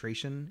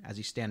concentration as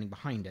he's standing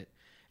behind it.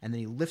 and then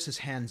he lifts his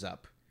hands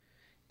up,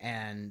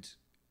 and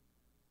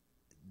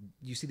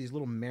you see these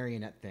little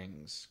marionette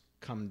things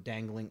come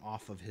dangling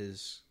off of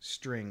his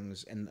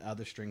strings and the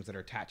other strings that are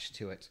attached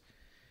to it,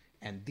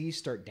 and these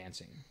start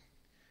dancing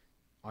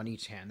on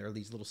each hand. There are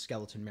these little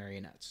skeleton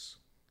marionettes,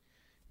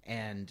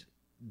 and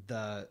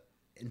the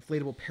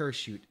inflatable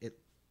parachute, it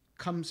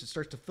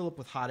starts to fill up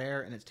with hot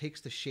air, and it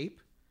takes the shape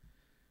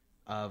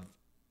of,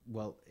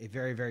 well, a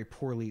very, very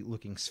poorly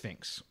looking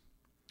sphinx.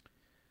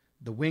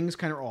 The wings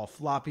kind of are all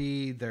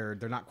floppy. They're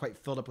not quite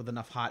filled up with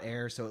enough hot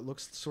air, so it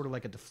looks sort of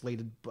like a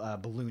deflated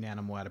balloon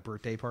animal at a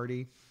birthday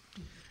party.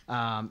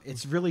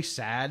 It's really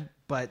sad,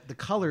 but the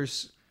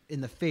colors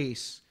in the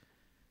face,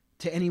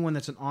 to anyone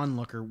that's an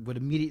onlooker, would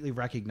immediately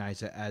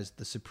recognize it as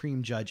the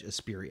Supreme Judge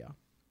Asperia.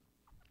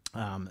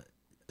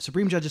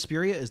 Supreme Judge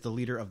Asperia is the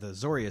leader of the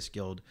Azorius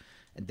Guild,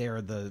 and they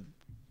are the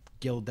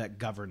guild that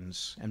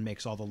governs and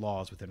makes all the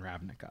laws within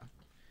Ravnica.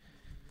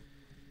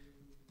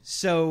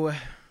 So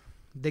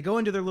they go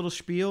into their little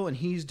spiel, and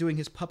he's doing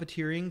his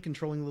puppeteering,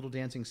 controlling little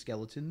dancing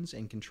skeletons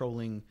and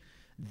controlling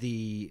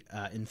the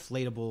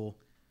inflatable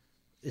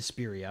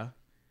Asperia.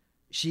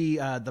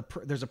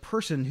 There's a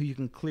person who you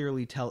can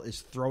clearly tell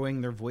is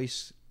throwing their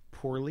voice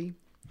poorly,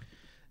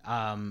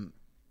 and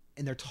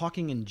they're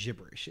talking in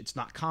gibberish. It's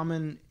not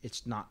common,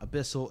 it's not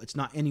abyssal, it's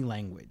not any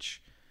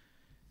language,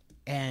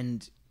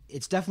 and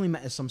it's definitely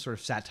meant as some sort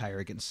of satire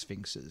against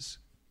sphinxes.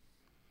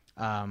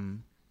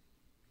 Some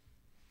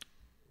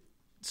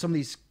of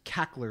these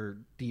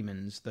cackler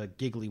demons, the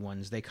giggly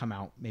ones, they come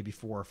out, maybe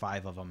 4 or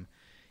 5 of them,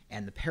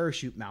 and the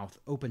parachute mouth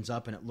opens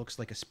up, and it looks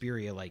like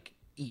Asperia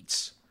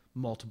eats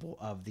multiple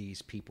of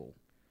these people.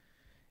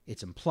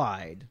 It's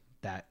implied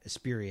that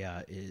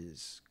Asperia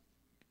is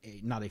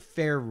not a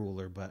fair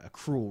ruler, but a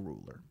cruel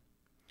ruler.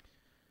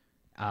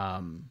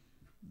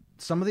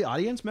 Some of the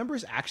audience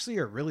members actually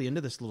are really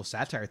into this little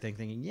satire thing,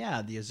 thinking,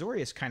 yeah, the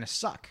Azorius kind of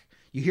suck.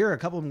 You hear a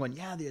couple of them going,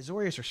 yeah, the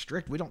Azorius are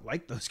strict. We don't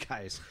like those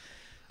guys.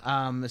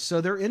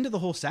 So they're into the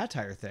whole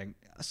satire thing.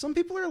 Some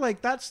people are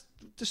like, that's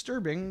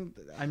disturbing.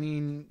 I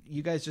mean,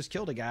 you guys just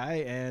killed a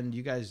guy, and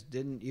you guys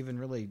didn't even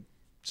really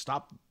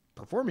stop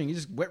performing. You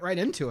just went right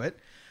into it.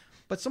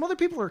 But some other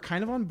people are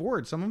kind of on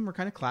board. Some of them are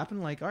kind of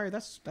clapping like, all right,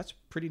 that's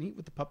pretty neat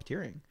with the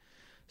puppeteering.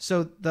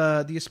 So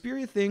the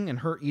Asperia thing and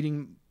her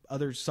eating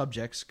other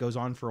subjects goes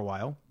on for a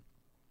while,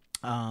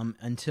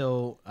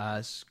 until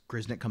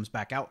Grisnik comes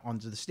back out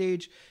onto the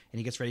stage, and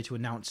he gets ready to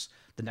announce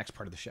the next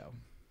part of the show.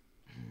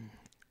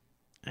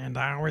 And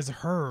I always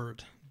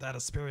heard that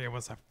Asperia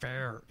was a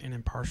fair and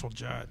impartial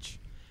judge.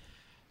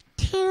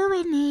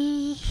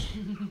 Tyranny!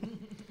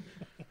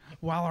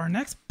 While our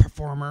next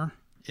performer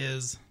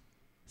is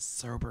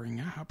sobering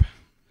up,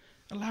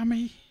 allow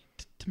me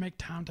to make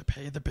time to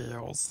pay the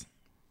bills.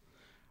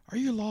 Are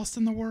you lost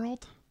in the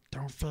world?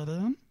 Don't fit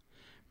in?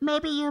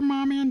 Maybe your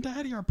mommy and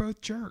daddy are both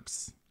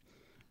jerks.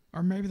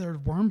 Or maybe they're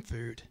worm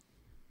food.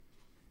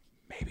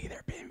 Maybe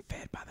they're being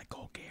fed by the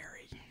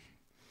Golgari.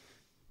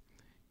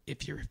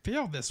 If you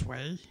feel this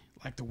way,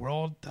 like the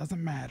world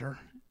doesn't matter,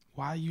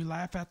 while you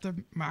laugh at the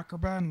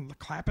macabre and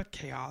clap at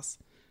chaos,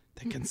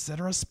 then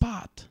consider a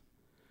spot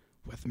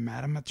with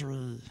Madame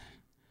Madrid.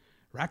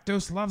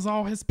 Rakdos loves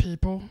all his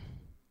people.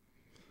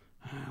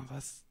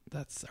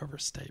 That's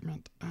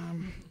overstatement.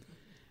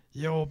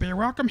 You'll be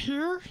welcome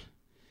here,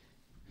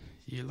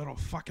 you little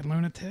fucking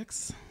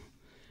lunatics.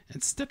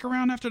 And stick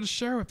around after the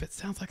show if it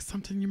sounds like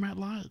something you might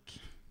like.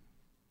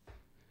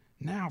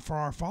 Now for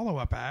our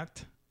follow-up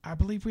act, I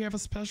believe we have a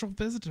special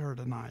visitor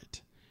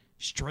tonight.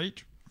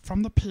 Straight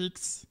from the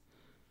peaks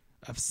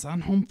of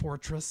Sunhome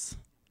Fortress,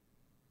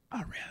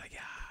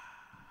 Aurelia.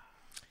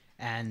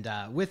 And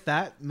with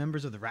that,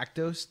 members of the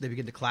Rakdos, they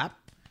begin to clap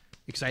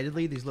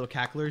excitedly. These little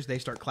cacklers, they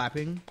start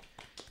clapping.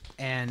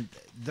 And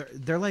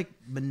they're like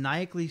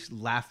maniacally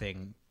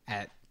laughing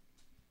at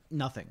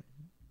nothing.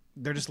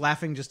 They're just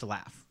laughing just to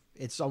laugh.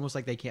 It's almost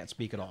like they can't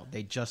speak at all.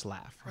 They just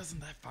laugh. Wasn't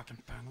that fucking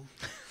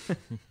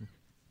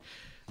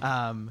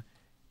funny?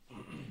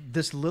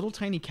 This little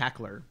tiny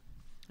cackler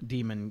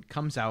demon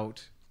comes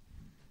out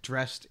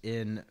dressed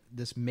in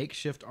this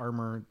makeshift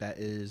armor that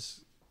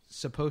is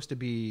supposed to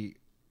be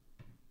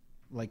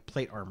like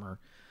plate armor.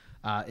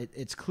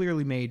 It's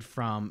clearly made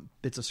from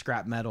bits of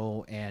scrap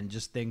metal and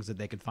just things that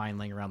they could find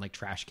laying around, like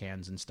trash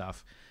cans and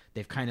stuff.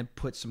 They've kind of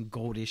put some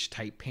goldish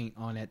type paint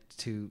on it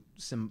to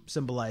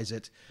symbolize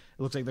it.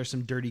 It looks like there's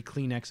some dirty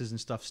Kleenexes and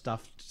stuff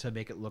stuffed to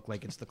make it look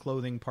like it's the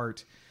clothing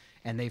part.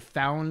 And they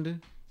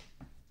found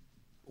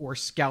or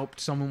scalped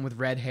someone with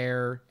red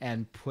hair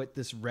and put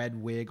this red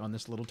wig on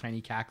this little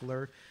tiny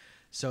cackler.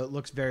 So it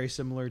looks very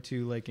similar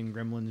to like in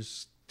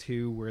Gremlins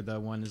 2, where the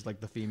one is like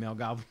the female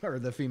goblin or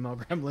the female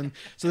gremlin.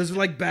 So this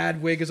like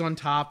bad wig is on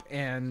top,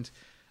 and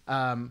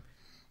the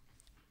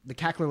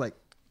cackler like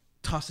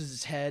tosses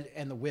his head,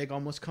 and the wig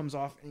almost comes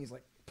off, and he's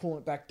like pulling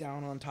it back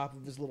down on top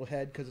of his little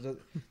head because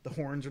the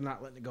horns are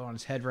not letting it go on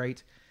his head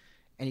right.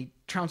 And he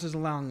trounces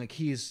along like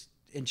he's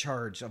in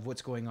charge of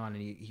what's going on,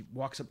 and he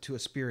walks up to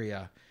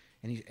Asperia,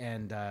 and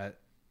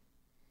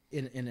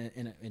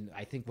in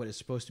I think what is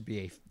supposed to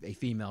be a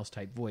female's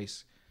type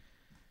voice.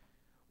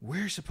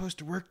 we're supposed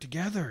to work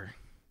together.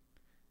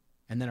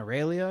 And then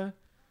Aurelia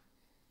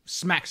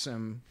smacks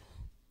him.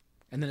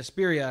 And then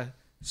Asperia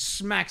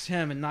smacks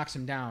him and knocks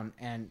him down,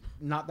 and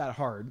not that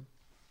hard.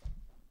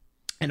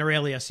 And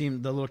Aurelia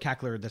seemed, the little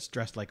cackler that's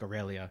dressed like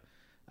Aurelia,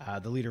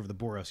 the leader of the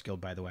Boros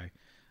Guild, by the way,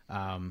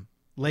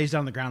 lays down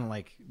on the ground and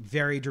like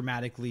very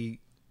dramatically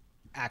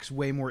acts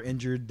way more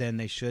injured than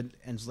they should,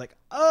 and is like,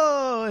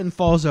 oh, and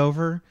falls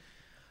over,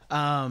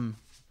 playing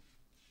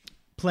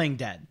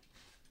dead.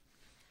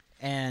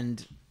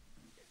 And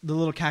the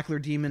little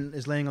cackler demon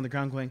is laying on the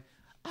ground going,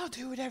 I'll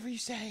do whatever you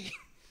say.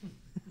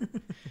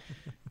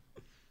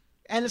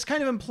 And it's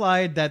kind of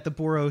implied that the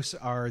Boros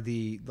are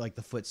the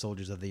foot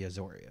soldiers of the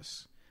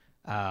Azorius.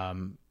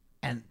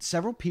 And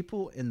several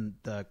people in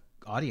the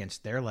audience,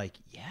 they're like,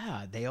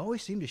 yeah, they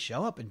always seem to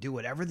show up and do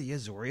whatever the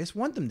Azorius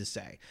want them to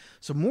say.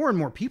 So more and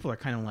more people are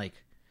kind of like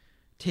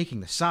taking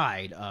the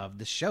side of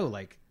the show.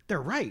 Like, they're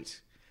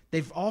right.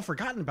 They've all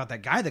forgotten about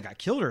that guy that got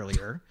killed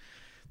earlier.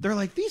 They're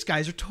like, these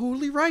guys are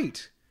totally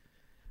right.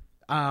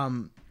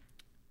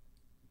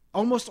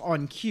 Almost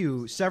on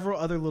cue, several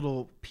other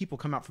little people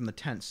come out from the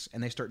tents,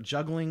 and they start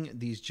juggling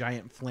these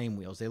giant flame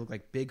wheels. They look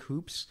like big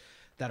hoops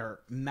that are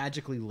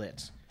magically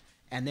lit,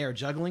 and they are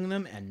juggling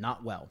them, and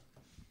not well.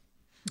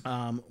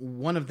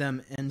 One of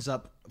them ends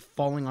up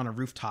falling on a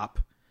rooftop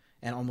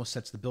and almost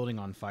sets the building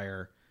on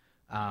fire.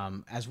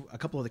 As a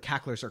couple of the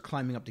cacklers are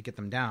climbing up to get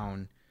them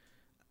down,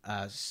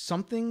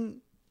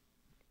 something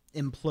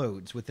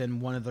implodes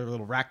within one of their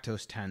little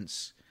Rakdos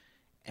tents,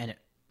 and it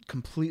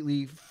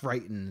completely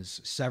frightens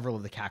several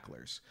of the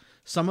cacklers.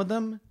 Some of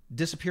them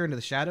disappear into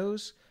the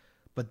shadows,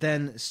 but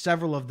then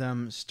several of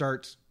them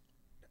start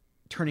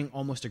turning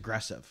almost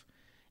aggressive,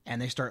 and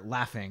they start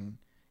laughing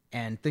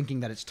and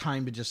thinking that it's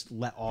time to just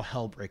let all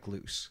hell break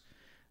loose.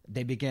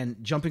 They begin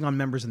jumping on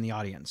members in the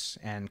audience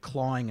and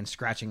clawing and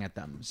scratching at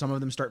them. Some of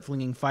them start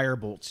flinging fire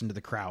bolts into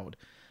the crowd.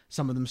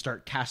 Some of them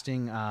start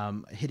casting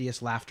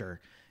hideous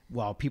laughter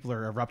while people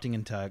are erupting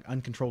into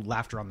uncontrolled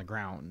laughter on the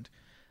ground.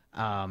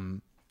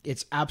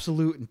 It's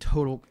absolute and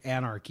total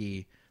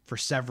anarchy for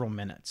several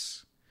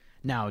minutes.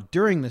 Now,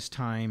 during this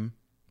time,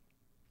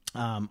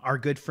 our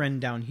good friend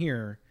down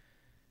here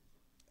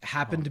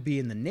happened to be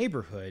in the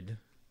neighborhood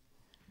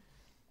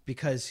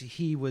because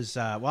he was...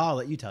 well, I'll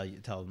let you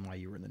tell them why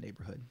you were in the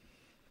neighborhood.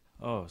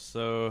 Oh,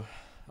 so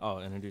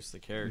I'll introduce the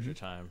character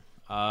time.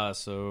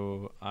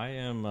 So I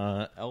am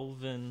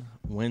Elvin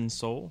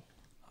Windsoul.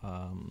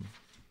 I'm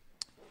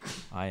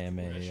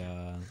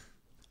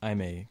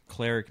a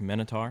cleric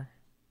minotaur.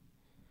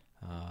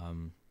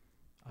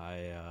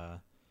 I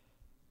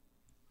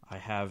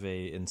have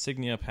a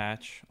insignia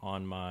patch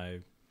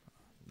on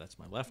that's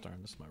my left arm.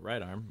 This is my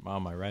right arm.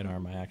 On my right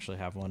arm, I actually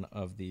have one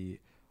of the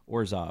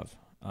Orzhov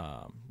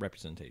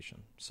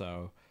representation.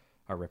 So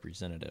our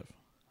representative.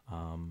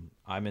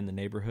 I'm in the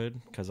neighborhood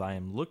because I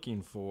am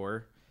looking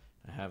for,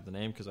 I have the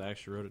name because I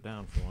actually wrote it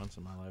down for once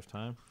in my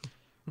lifetime,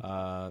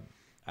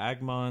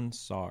 Agmon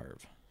Sarv.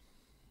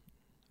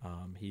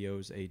 He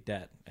owes a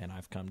debt, and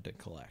I've come to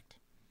collect.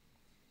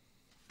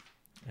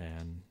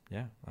 And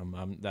yeah,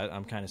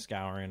 I'm kind of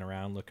scouring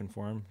around looking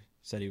for him.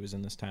 Said he was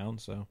in this town,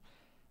 so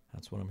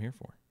that's what I'm here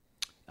for.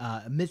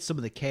 Amidst some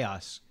of the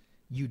chaos,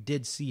 you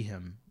did see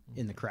him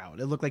in the crowd.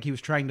 It looked like he was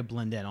trying to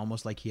blend in,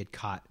 almost like he had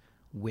caught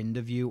wind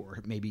of you, or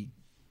maybe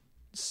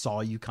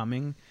saw you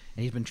coming,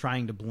 and he's been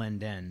trying to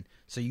blend in.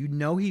 So you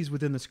know he's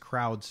within this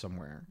crowd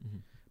somewhere,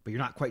 but you're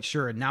not quite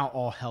sure. And now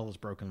all hell is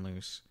broken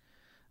loose.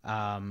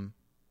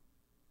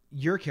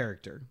 Your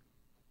character,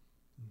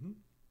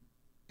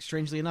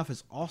 strangely enough,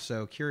 is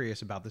also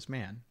curious about this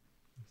man.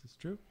 This is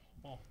true.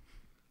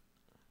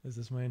 Is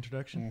this my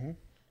introduction?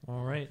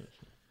 All right.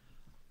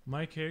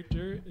 My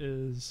character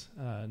is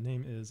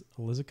name is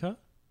Elizaka,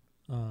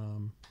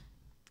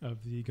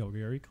 of the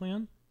Golgari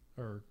clan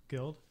or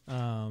guild.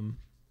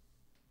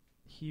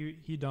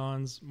 He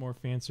dons more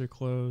fancier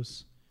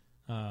clothes.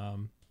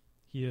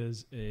 He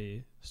is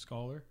a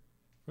scholar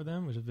for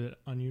them, which is a bit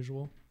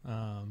unusual.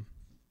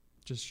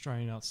 Just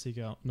trying out, seek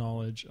out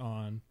knowledge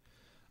on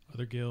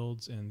other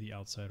guilds and the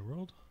outside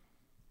world.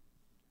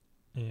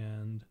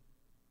 And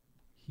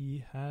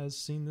he has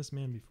seen this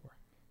man before.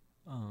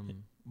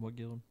 What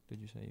guild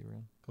did you say you were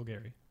in?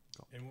 Golgari.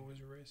 And what was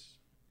your race?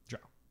 Drow.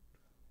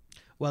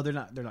 Well, they're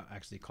not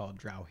actually called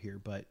drow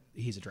here, but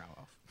he's a drow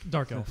elf.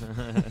 Dark elf.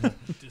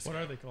 What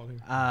are they called here?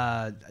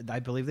 I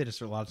believe they just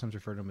a lot of times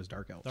refer to him as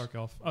dark elves. Dark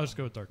elf. I'll just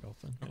go with dark elf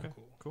then. Okay, Yeah.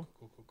 cool.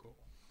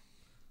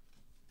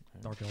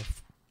 Dark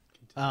elf.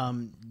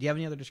 Do you have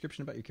any other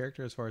description about your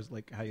character as far as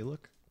like how you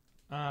look?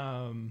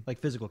 Like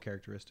physical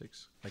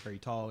characteristics. Like, are you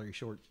tall? Are you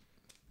short?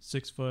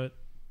 6 foot.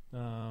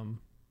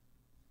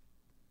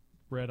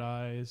 Red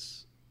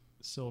eyes,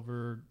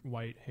 silver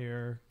white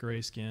hair,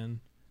 gray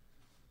skin.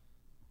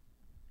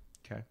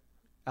 Okay.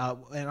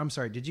 And I'm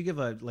sorry, did you give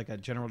a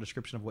general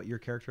description of what your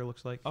character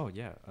looks like? Oh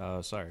yeah.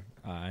 Sorry.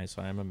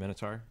 So I'm a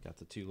minotaur. Got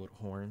the 2 little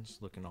horns,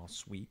 looking all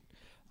sweet.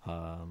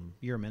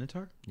 You're a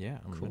minotaur? Yeah,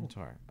 I'm Cool. a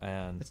minotaur,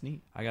 and That's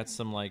neat. I got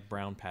some like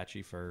brown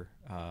patchy fur.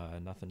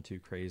 Nothing too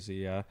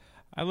crazy. I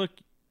look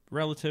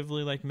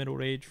relatively like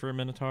middle age for a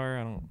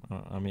Minotaur.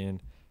 I mean,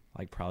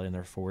 like probably in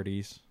their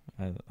 40s.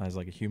 I was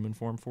like a human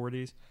form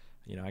 40s.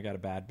 You know, I got a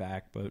bad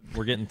back, but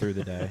we're getting through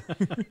the day.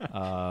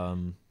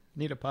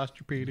 Need a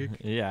posturepedic.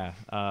 Yeah.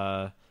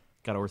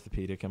 Got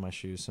orthopedic in my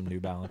shoes, some New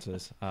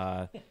Balances.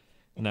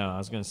 No, I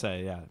was going to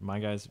say, yeah, my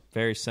guy's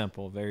very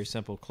simple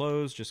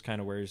clothes, just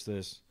kind of wears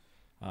this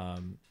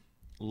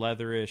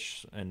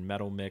leatherish and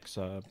metal mix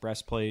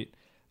breastplate,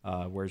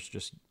 wears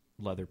just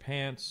leather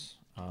pants,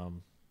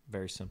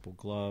 very simple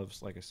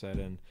gloves, like I said,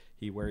 and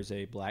he wears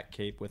a black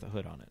cape with a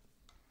hood on it.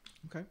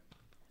 Okay.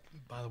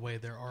 By the way,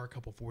 there are a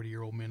couple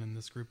 40-year-old men in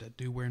this group that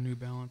do wear New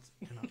Balance,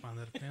 and I find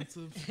that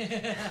offensive.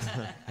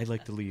 I'd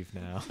like to leave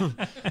now.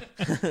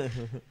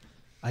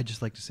 I'd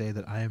just like to say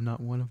that I am not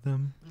one of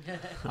them.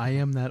 I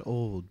am that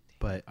old,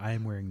 but I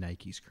am wearing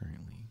Nikes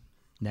currently.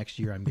 Next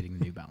year, I'm getting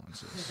the New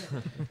Balances.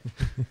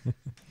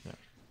 Yeah.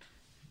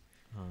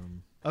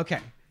 Okay.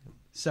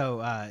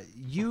 So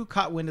you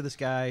caught wind of this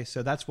guy,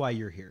 so that's why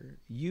you're here.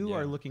 You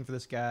are looking for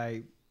this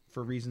guy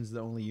for reasons that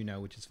only you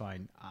know, which is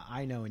fine.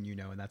 I know and you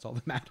know, and that's all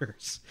that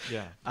matters.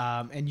 Yeah.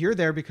 And you're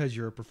there because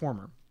you're a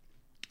performer.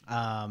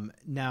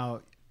 Now,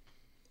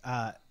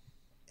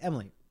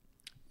 Emily,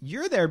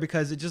 you're there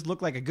because it just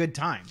looked like a good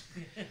time.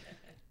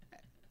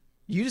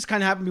 You just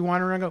kind of happen to be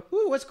wandering around and go,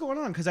 ooh, what's going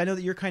on? Because I know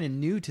that you're kind of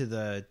new to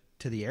the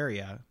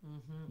area.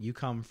 Mm-hmm. You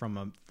come from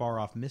a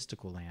far-off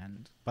mystical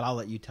land. But I'll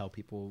let you tell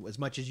people as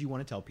much as you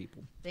want to tell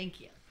people.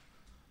 Thank you.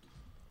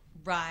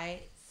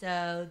 Right.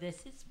 So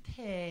this is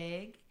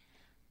Pig.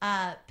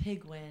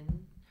 Pigwin.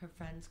 Her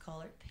friends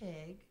call her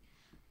Pig.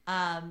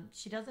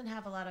 She doesn't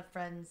have a lot of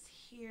friends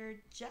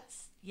here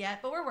just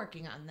yet, but we're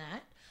working on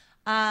that.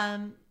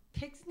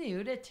 Pig's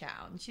new to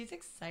town. She's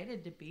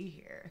excited to be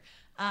here.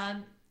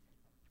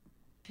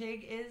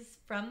 Pig is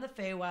from the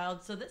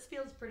Feywild, so this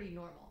feels pretty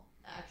normal,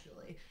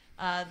 actually.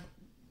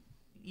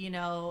 You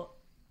know,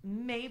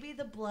 maybe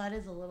the blood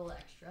is a little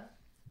extra.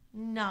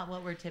 Not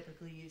what we're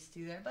typically used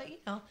to there, but, you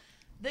know,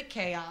 the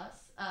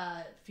chaos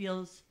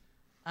feels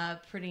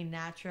pretty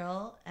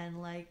natural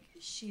and like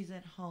she's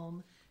at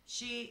home.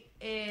 She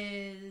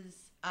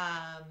is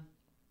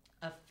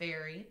a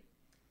fairy,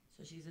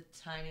 so she's a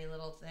tiny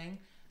little thing.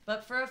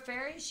 But for a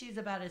fairy, she's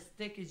about as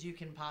thick as you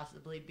can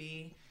possibly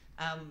be.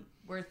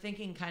 We're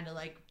thinking kind of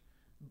like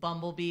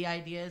bumblebee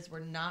ideas. We're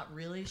not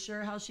really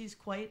sure how she's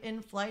quite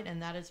in flight,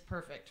 and that is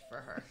perfect for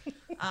her.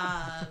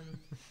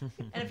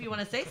 And if you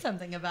want to say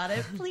something about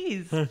it,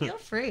 please feel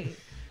free.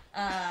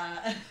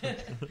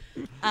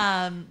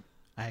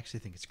 I actually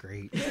think it's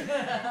great.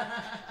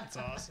 That's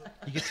awesome.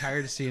 You get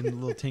tired of seeing the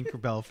little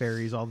Tinkerbell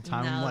fairies all the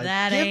time. No, I'm like,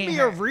 that give ain't me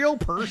her. a real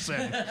person.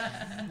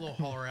 A little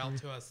holler out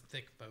to us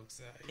thick folks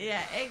out here.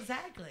 Yeah,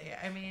 exactly.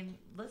 I mean,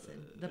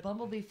 listen, the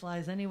bumblebee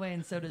flies anyway,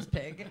 and so does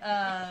Pig.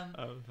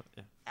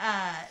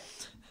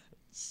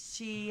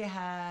 She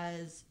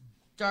has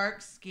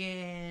dark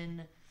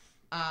skin,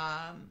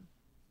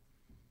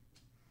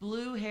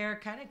 blue hair,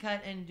 kind of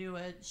cut into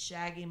a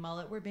shaggy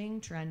mullet. We're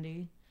being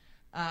trendy.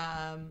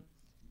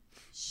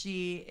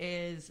 She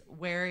is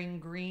wearing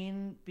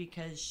green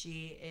because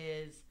she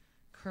is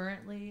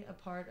currently a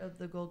part of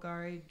the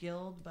Golgari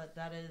Guild, but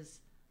that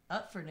is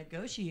up for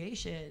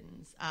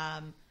negotiations.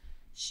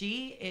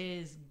 She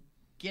is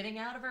getting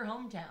out of her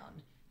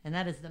hometown, and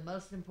that is the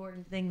most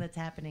important thing that's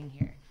happening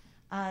here.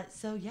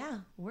 So yeah,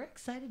 we're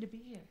excited to be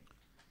here.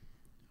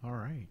 All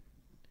right.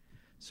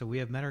 So we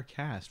have met our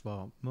cast.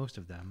 Well, most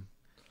of them.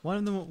 One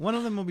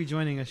of them will be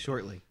joining us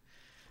shortly.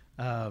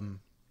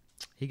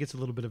 He gets a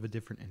little bit of a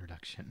different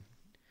introduction.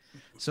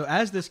 So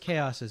as this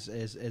chaos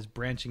is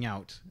branching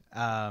out,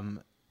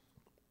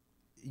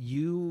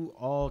 you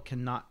all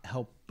cannot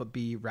help but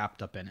be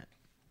wrapped up in it.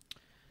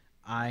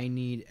 I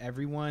need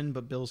everyone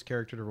but Bill's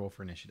character to roll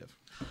for initiative.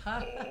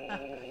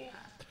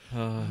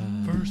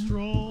 First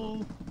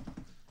roll.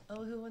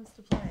 Oh, who wants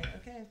to play?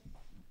 Okay.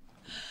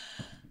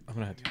 I'm going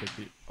to have to pick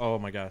the... Oh,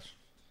 my gosh.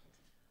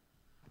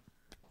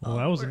 Well,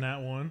 that was a nat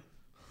one.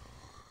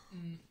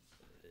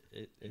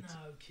 It's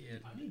No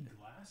kid. I need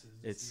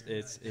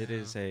glasses. it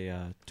is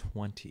a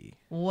 20.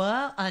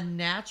 What? A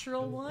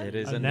natural one? It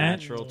is a nat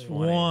natural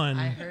 20. one.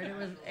 I heard it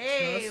was.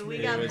 Hey, Trust we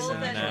me, got it was both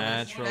a ends of the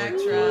natural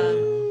spectrum. 20.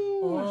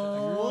 Oh.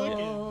 Look at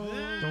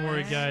that. Don't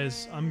worry,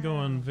 guys. I'm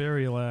going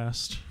very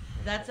last.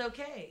 That's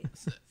okay.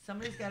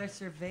 Somebody's got to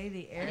survey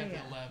the I got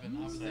area. the 11.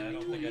 I was I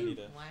don't think I need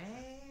to... Wow.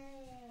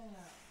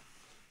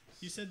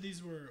 You said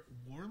these were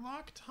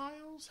warlock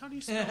tiles? How do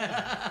you spell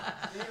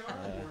that?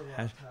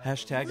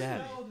 Hashtag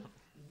Addy.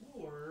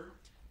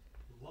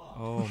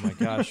 Oh, my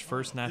gosh.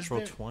 First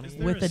natural Is there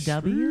 20. With a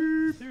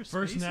W?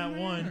 First nat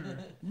one.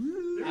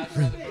 I'd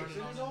rather burn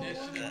it on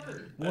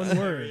initiative. One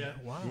word.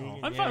 Wow.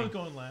 I'm fine with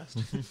going last.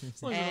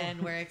 As long as I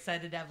And we're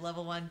excited to have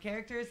level 1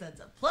 characters. That's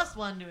a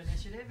 +1 to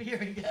initiative. Here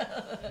we go.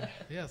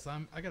 Yes,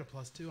 I got a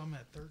 +2. I'm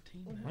at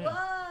 13 now.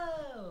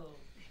 Whoa.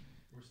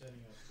 We're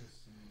setting up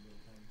some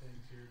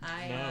things here.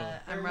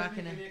 I'm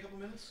rocking Give me a couple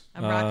minutes.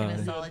 I'm rocking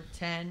a solid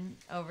 10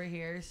 over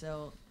here.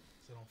 So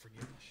So don't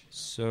forget my shit.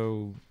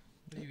 So,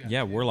 What do you got?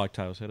 Yeah, Warlock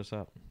Tiles, hit us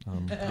up.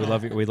 We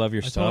love your I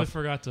totally stuff.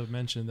 forgot to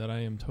mention that I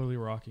am totally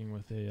rocking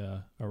with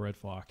a red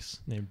fox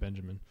named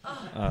Benjamin.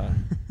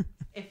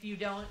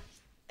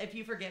 If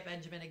you forget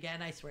Benjamin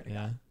again, I swear to Yeah.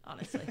 God,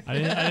 honestly. I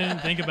didn't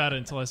think about it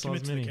until I saw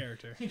Commit his to the mini.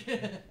 character.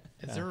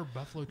 Is there a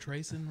Buffalo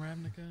Trace in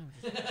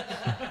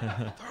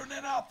Ravnica? Throwing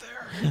it out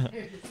there.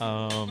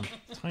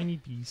 Tiny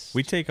beast.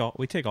 We take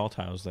all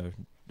tiles though.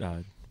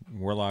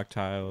 Warlock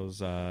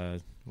tiles.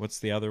 What's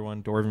the other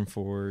one? Dwarven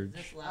Forge. Is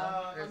this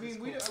loud? or I is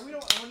mean, this cool? we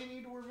don't own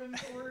any Dwarven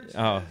Forge.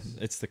 Oh,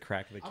 it's the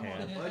crack of the I'm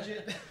on a can.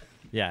 budget,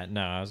 Yeah,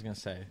 no, I was gonna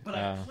say. but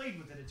I played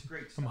with it. It's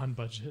great I'm stuff. on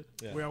budget.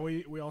 Yeah.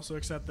 We also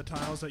accept the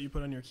tiles that you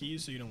put on your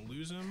keys so you don't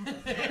lose them.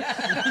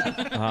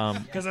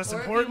 Um, Because that's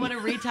Or if you important. want to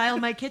retile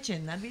my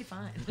kitchen, that'd be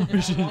fine.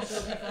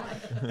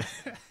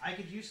 I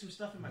could use some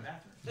stuff in my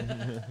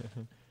bathroom.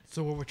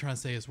 So what we're trying to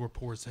say is we're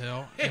poor as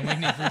hell, and we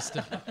need free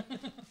stuff.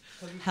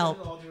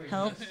 Help.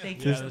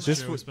 Thank you. Yeah, that's this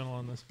true. would- We spent a lot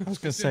on this. I was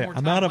gonna Spend say more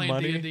I'm time out of playing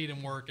money. D&D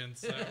than working.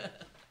 So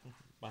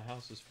My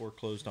house is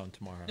foreclosed on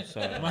tomorrow, so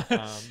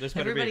this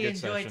better Everybody be a good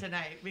enjoy session.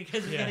 tonight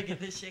because we Yeah. gotta get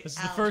this shit This is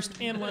out. the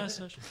first and last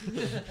session.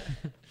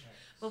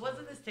 But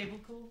wasn't this table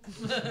cool?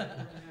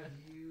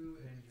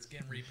 it's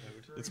getting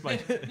repoed. It's my.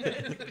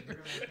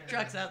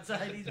 Truck's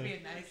outside. He's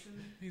being nice.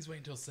 He's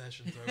waiting until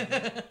session's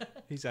over.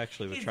 He's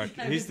actually the He's truck.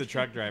 the- He's the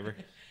truck driver.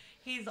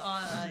 He's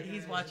on.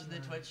 He's watching the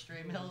Twitch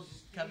stream. He'll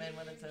come in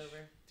when it's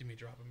over. Do me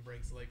dropping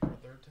brakes leg for a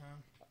third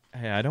time?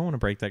 Hey, I don't want to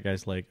break that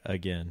guy's leg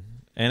again,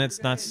 and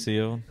it's not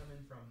sealed.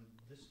 Coming from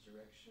this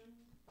direction.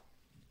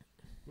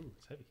 Ooh,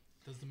 it's heavy.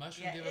 Does the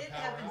mushroom Yeah, give it a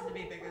power happens up? to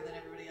be bigger than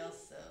everybody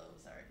else. So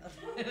sorry about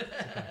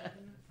that.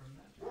 From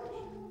that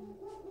direction.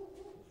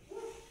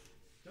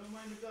 Don't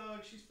mind the dog.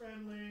 She's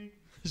friendly.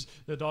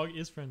 The dog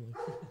is friendly.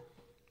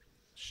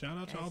 Shout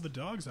out to all the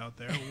dogs out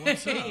there.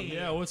 What's up? Hey.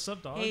 Yeah, what's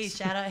up, dogs? Hey,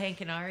 shout out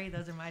Hank and Ari.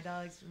 Those are my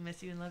dogs.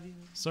 Miss you and love you.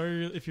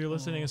 Sorry if you're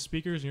listening as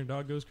speakers and your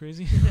dog goes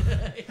crazy.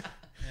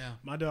 Yeah.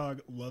 My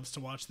dog loves to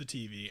watch the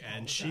TV,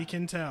 and she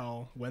can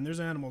tell when there's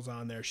animals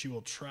on there. She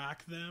will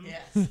track them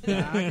Yes,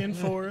 back and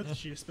forth.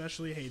 She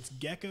especially hates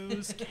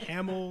geckos,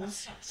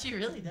 camels. she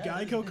really does.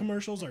 Geico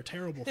commercials are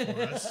terrible for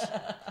us.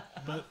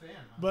 Not a fan,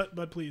 huh?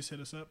 But please hit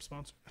us up,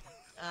 sponsor.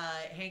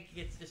 Hank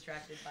gets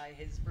distracted by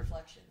his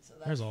reflection. So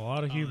that's There's a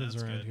lot of Oh, humans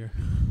that's around good. here.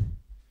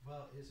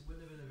 Well, it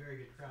wouldn't have been a very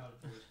good crowd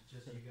if it was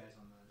just you guys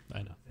on the.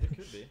 I know. It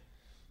could be.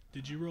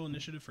 Did you roll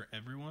initiative for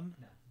everyone?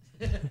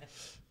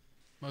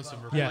 Most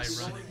of them are Yes.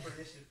 probably rolling running. for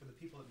initiative for the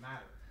people that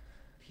matter.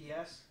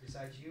 P.S.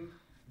 Besides you,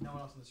 no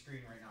one else on the screen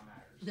right now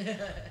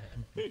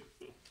matters.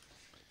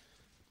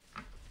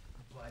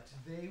 But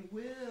they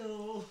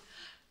will. Oh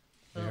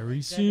my Very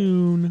goodness.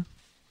 soon.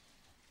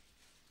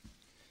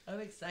 I'm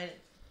excited.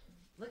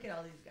 Look at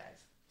all these guys.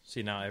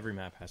 See, now every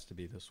map has to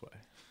be this way.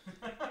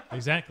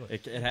 Exactly.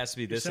 It has to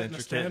be this setting the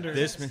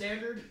intricate. standard.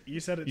 Standard. You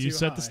said it You too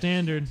set high. the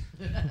standard.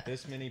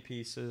 This many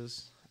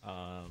pieces.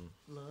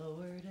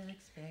 Lowered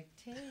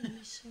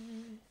expectations.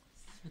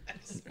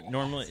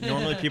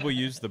 Normally people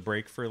use the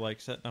break for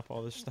like setting up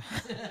all this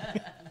stuff.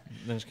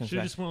 Then it comes Should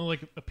back. just want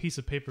like a piece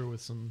of paper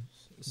with some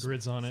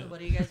grids on it. So what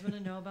do you guys want to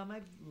know about my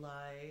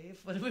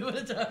life? What do we want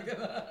to talk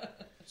about?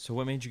 So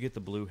what made you get the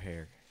blue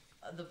hair?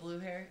 The blue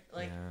hair?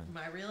 Like Yeah.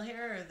 my real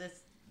hair or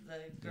this the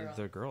girl?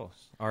 The girls.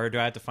 Or do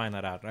I have to find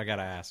that out? I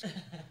gotta ask.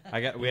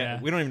 We Yeah.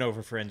 don't even know if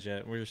we're friends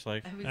yet. We're just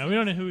like I was Now, we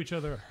don't know who each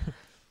other are.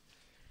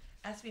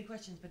 ask me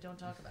questions, but don't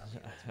talk about me.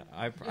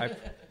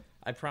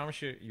 I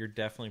promise you, you're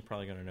definitely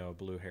probably gonna know a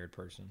blue-haired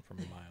person from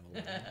a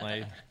mile away.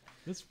 Like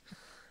It's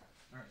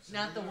All right, so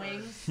Not the we are-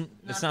 wings.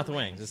 it's not the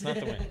wings. It's not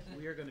the wings.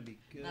 We are going to be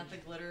good. Not the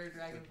glitter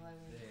dragonfly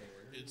wings.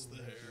 It's the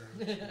hair.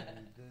 Let's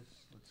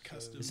go.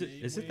 Custom Is it-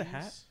 made is it the wings.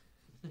 hat?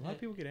 A lot of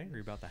people get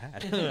angry about the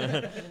hat. I don't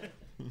like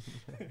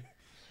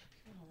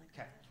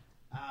Okay.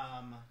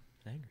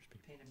 Angers people.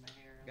 painted my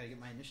hair. Gotta get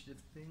my initiative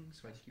thing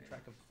so I can keep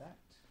track of that.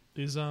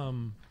 is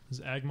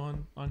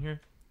Agmon on here?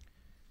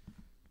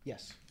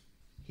 Yes.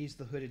 He's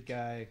the hooded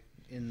guy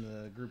in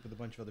the group with a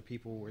bunch of other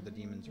people where the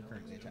demons are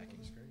currently attacking.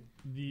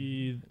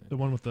 The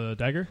one with the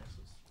dagger?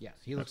 Yes,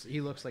 he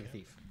looks like a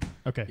thief.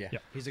 Okay. Yeah. Yeah.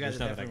 He's the guy There's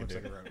that nothing I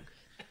definitely can looks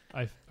like a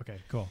rogue. Okay.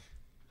 Cool.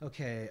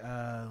 Okay,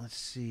 let's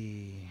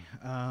see.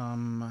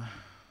 I'm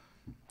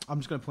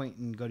just gonna point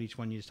and go to each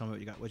one. You just tell me what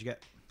you got. What'd you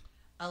get?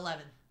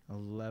 11.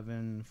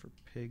 11 for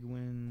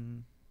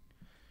Pigwin.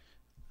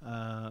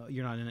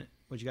 You're not in it.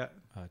 What'd you got?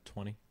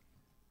 20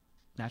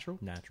 Natural?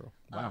 natural.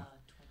 Wow. 20.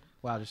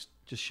 Wow,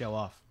 just show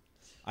off.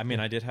 I mean,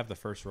 I did have the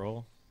first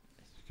roll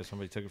because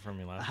somebody took it from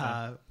me last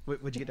time.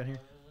 What'd you get down here?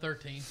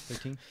 13.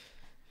 13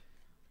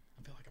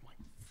 I feel like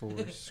I'm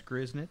like for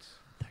Skriznitz.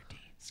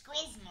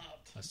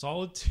 Skriznut. A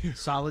solid 2.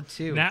 Solid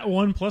 2. Nat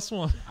 1 plus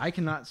 1. I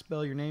cannot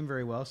spell your name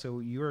very well, so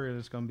you are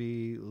just going to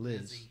be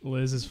Liz. Lizzie.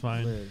 Liz is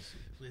fine. Liz.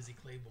 Lizzie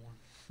Claiborne.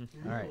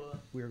 All right,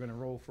 we are going to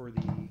roll for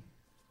the.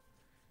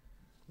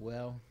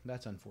 Well,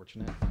 that's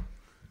unfortunate.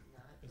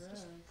 Is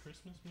this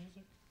Christmas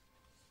music?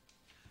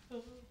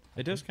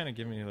 It does kind of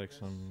give me like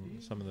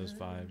some of those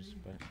vibes,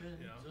 but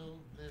Yeah. I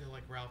feel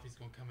like Ralphie's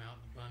gonna come out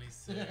in the bunny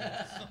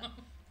suit.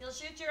 He'll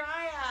shoot your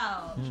eye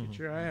out. Shoot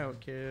your eye out,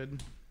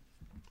 kid.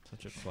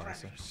 Such a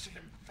classic.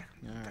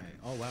 All right.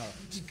 Oh wow.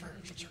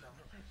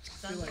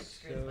 Sounds like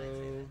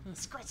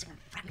Skriz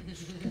might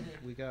say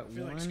that. We got I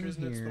feel one like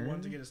Skriznet's here. the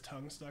one to get his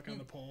tongue stuck on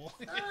the pole.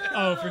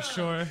 Oh, for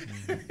sure.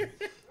 That's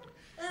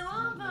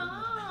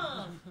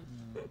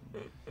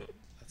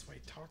why he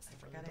talks the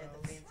Gotta have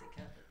the fancy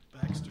cup.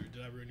 Baxter,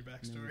 did I ruin your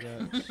backstory?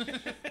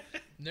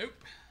 Nope.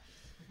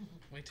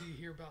 Wait till you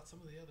hear about some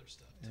of the other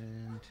stuff.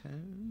 And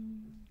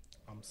 10.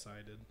 I'm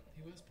cited.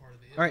 He was part of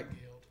the All right.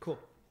 Guild. Cool.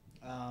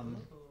 Oh,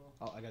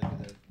 I gotta do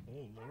the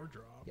Oh, lore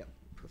drop. yep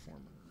performer.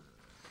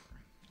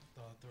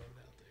 Thought I'd throw it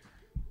out there.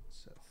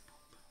 So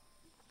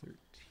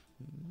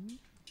 13.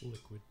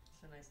 Liquid.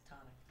 It's a nice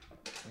tonic.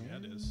 Yeah,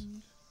 it is.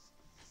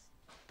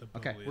 The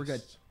Okay, we're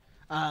good.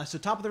 bubbliest. So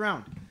top of the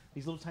round,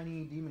 these little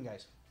tiny demon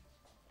guys.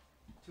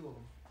 2 of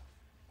them.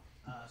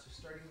 So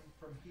starting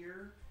from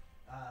here,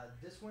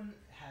 this one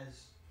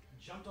has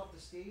jumped off the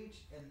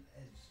stage and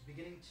is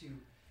beginning to.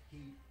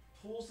 He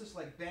pulls this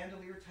like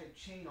bandolier type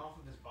chain off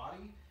of his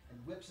body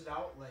and whips it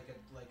out like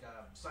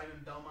a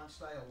Simon Belmont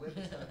style whip.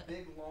 It's got a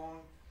big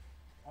long,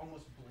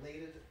 almost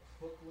bladed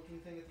hook looking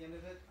thing at the end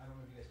of it. I don't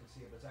know if you guys can see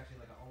it, but it's actually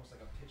like almost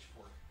like a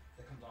pitchfork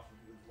that comes off with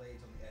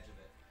blades on the edge of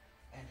it.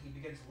 And he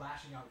begins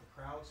lashing out at the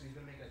crowd, so he's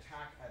going to make an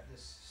attack at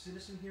this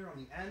citizen here on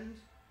the end.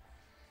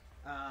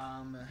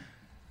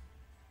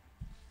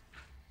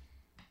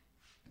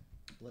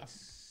 Let's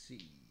see.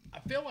 I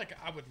feel like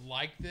I would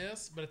like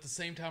this, but at the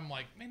same time, I'm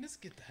like, man, this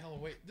get the hell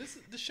away.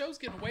 The show's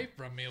getting away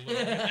from me a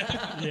little bit.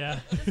 Yeah.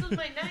 This was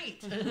my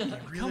night.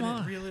 Come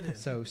on. Reel it in.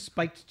 So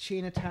spiked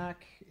chain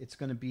attack. It's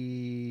going to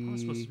be. I'm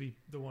supposed to be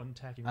the one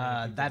attacking.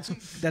 random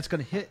people. That's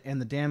going to hit,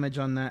 and the damage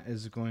on that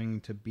is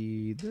going to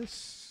be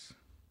this.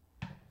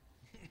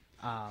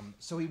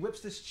 So he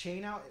whips this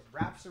chain out. It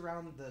wraps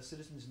around the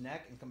citizen's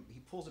neck, and he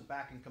pulls it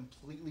back and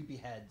completely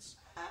beheads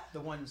the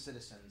one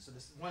citizen. So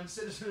this one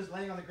citizen is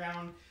laying on the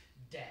ground,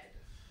 dead.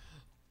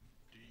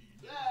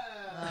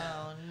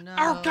 Oh no.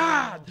 Oh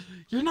God!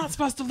 You're not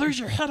supposed to lose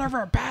your head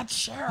over a bad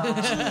show.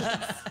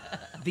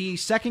 The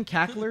second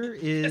cackler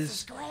This is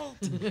is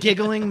great.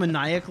 giggling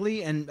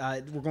maniacally, and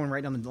we're going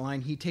right down the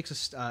line. He takes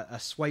a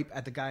swipe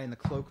at the guy in the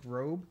cloaked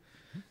robe.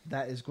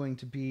 That is going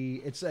to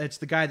be it's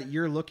the guy that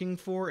you're looking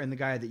for and the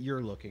guy that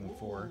you're looking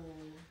for.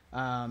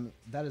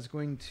 That is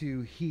going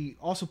to. He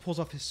also pulls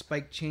off his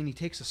spiked chain. He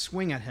takes a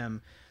swing at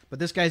him, but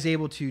this guy's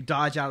able to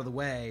dodge out of the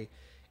way,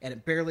 and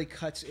it barely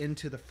cuts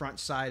into the front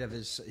side of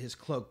his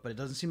cloak. But it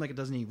doesn't seem like it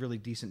does any really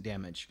decent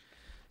damage.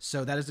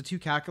 So that is the 2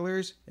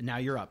 cacklers, and now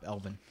you're up,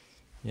 Elvin.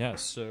 Yeah,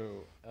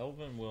 so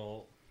Elvin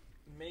will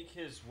make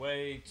his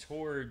way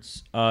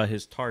towards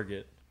his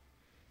target.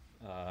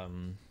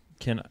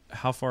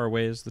 How far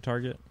away is the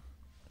target?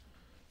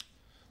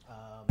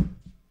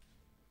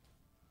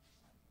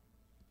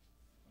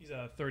 He's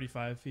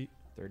 35 feet.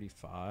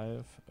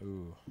 35.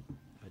 Ooh,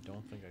 I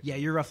don't think I. Yeah,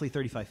 you're roughly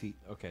 35 feet.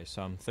 Okay,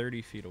 so I'm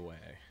 30 feet away.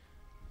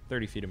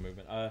 30 feet of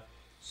movement.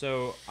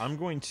 So I'm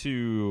going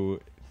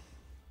to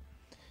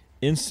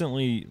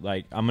instantly,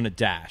 I'm going to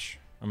dash.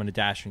 I'm going to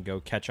dash and go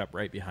catch up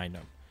right behind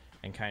him,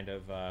 and kind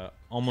of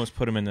almost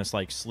put him in this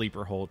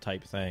sleeper hold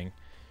type thing.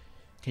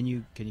 Can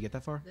you get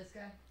that far? This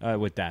guy?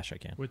 With dash, I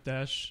can. With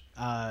dash.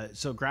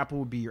 So grapple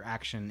would be your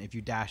action. If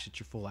you dash,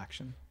 it's your full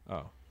action.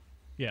 Oh,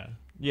 Yeah.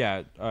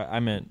 yeah. I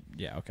meant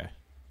okay.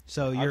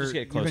 So I'll you're just get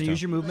you're close going to to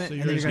use him. your movement, So and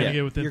you're then just you're gonna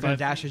going get within to 5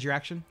 dash as your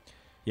action.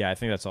 Yeah, I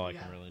think that's all I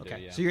can really Okay,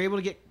 do. Yeah. so you're able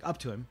to get up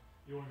to him.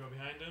 You want to go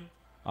behind him?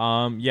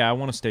 Yeah, I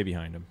want to stay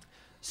behind him.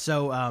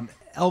 So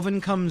Elvin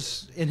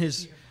comes in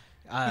his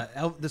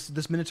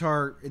this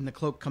Minotaur in the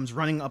cloak comes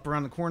running up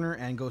around the corner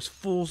and goes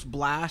full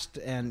blast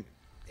and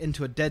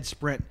into a dead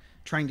sprint,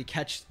 trying to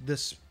catch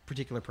this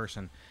particular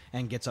person,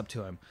 and gets up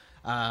to him.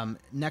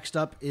 Next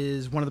up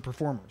is one of the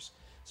performers.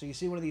 So you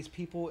see one of these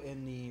people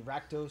in the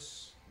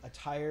Rakdos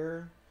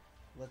attire.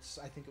 I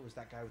think it was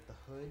that guy with the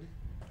hood.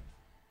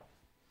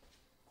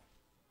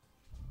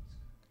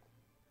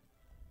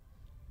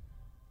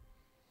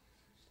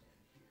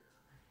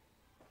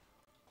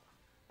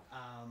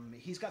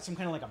 He's got some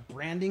kind of a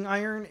branding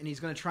iron, and he's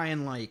going to try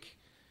and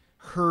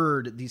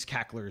herd these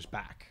cacklers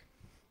back.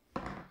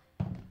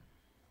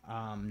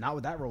 Not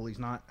with that roll, he's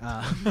not.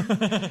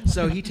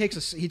 So he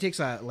takes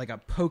a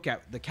poke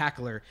at the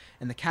cackler,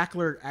 and the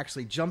cackler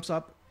actually jumps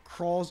up,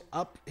 crawls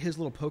up his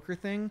little poker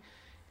thing,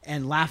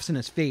 and laughs in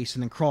his face,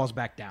 and then crawls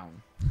back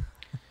down.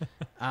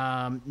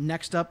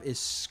 Next up is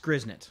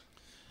Skriznet.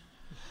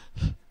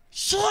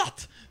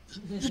 Shit!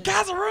 You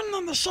guys are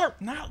ruining the show.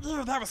 Not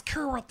you. That was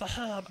cool with the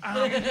head.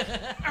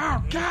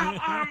 Oh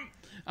God.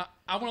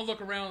 I want to look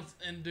around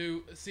and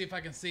see if I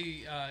can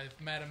see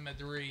if Madame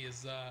Madri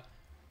is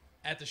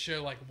at the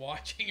show,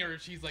 watching, or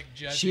if she's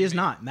judging. She is me.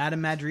 not. Madame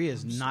Madri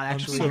is not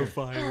actually I'm so here.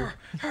 fired.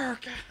 Oh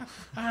God.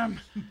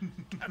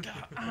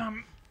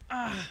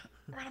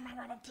 What am I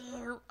gonna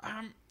do?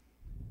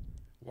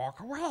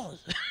 Walk away.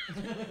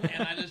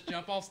 And I just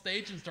jump off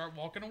stage and start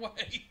walking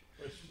away.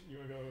 You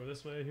want to go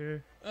this way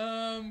here?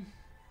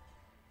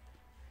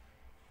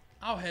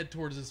 I'll head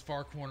towards this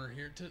far corner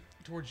here,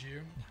 towards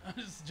you. I'll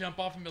just jump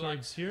off and be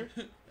Towards here?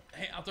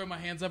 I'll throw my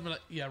hands up and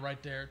yeah,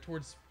 right there,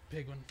 towards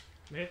Pigwin.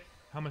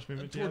 How much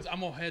movement do you have? I'm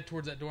gonna head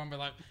towards that door and be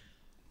like,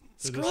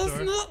 To this door?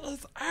 Scriznut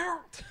is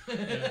out.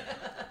 Yeah.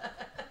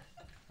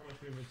 How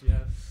much movement do you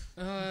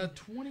have?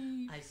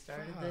 20. I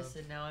started this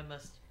and now I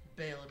must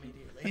bail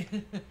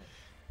immediately.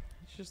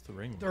 It's just the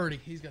ring. 30.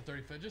 He's got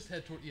 30 foot. Just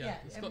head toward. Yeah. Yeah,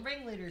 let's and go.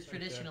 ringleaders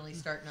traditionally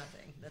start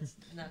nothing. That's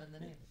not in the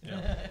name.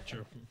 Yeah,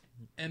 true.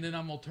 And then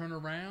I'm gonna turn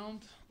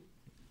around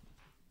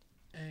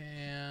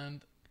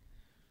and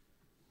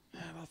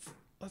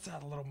Let's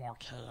add a little more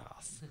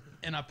chaos.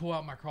 I pull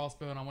out my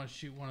crossbow and I want to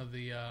shoot one of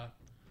the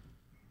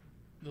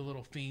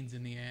little fiends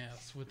in the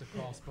ass with the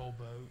crossbow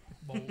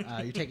bolt.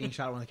 You're taking a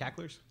shot at one of the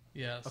cacklers?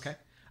 Yes. Okay.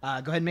 Go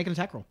ahead and make an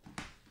attack roll.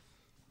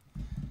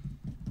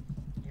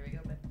 Here we go,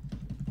 babe.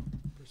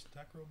 First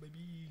attack roll,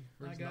 baby.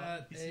 I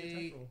got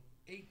a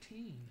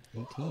 18.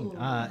 18.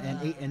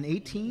 An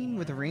 18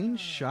 with a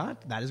ranged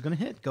shot. That is going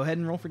to hit. Go ahead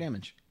and roll for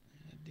damage.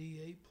 A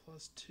D8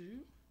 plus 2.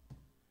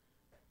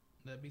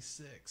 That'd be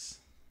 6.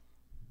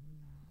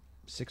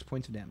 6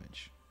 points of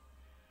damage.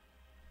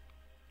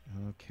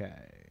 Okay.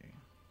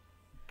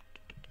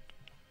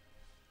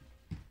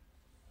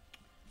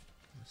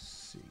 Let's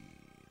see.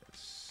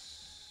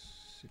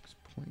 That's 6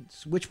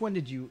 points. Which one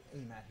did you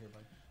aim at here,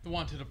 bud? The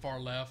one to the far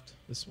left.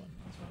 This one.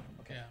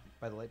 Okay. Yeah.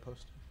 By the light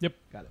post? Yep.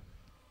 Got it.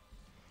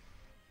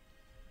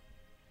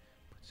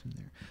 Put some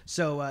there.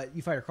 So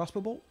you fire a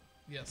crossbow bolt?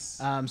 Yes.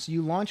 So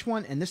you launch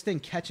one, and this thing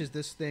catches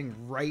this thing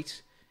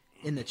right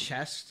in the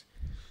chest.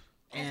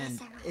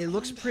 And it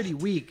looks pretty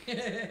weak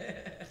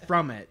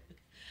from it.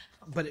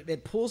 But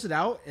it pulls it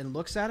out and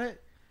looks at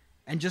it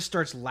and just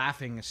starts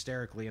laughing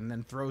hysterically and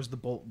then throws the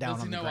bolt down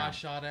Does he on the know ground. I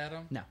shot at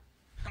him? No.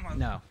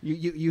 No.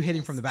 You hit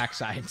him from the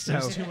backside. So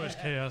There's too much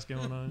chaos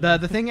going on.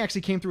 the thing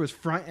actually came through his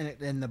front,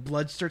 and the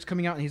blood starts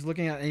coming out, and he's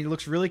looking at it, and he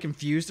looks really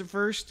confused at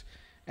first.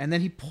 And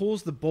then he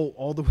pulls the bolt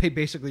all the way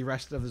basically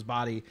rest of his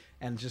body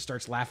and just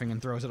starts laughing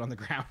and throws it on the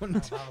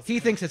ground.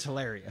 He thinks it's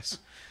hilarious.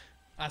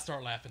 I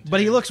start laughing too. But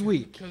he looks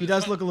weak. 'Cause He it's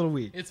does fun- look a little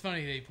weak. It's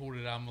funny that he pulled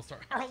it out. I'm going to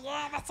start. Oh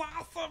yeah, that's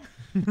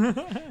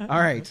awesome. All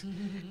right.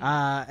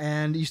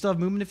 And you still have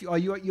movement if you... Oh,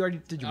 you already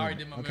did your I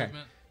already movement. did my Okay.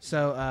 movement.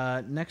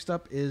 So next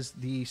up is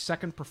the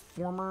second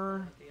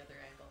performer. The other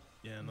angle.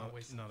 Yeah, not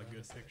wasting not a time good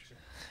on this picture.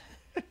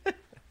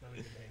 Not a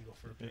good angle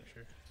for a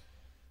picture.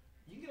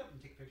 You can get up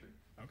and take a picture.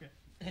 Okay.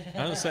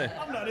 I was say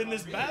I'm not in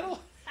this battle.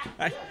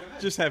 I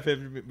just have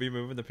him be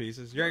moving the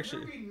pieces. You're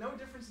actually There would be no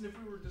difference than if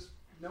we were just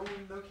no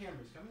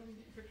cameras. Come in and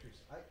get your pictures.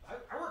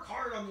 I work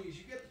hard on these.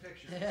 You get the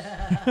pictures.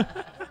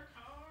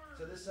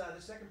 So this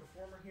second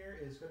performer here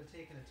is going to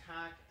take an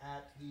attack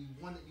at the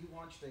one that you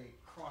launched a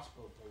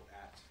crossbow bolt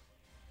at.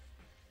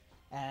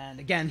 And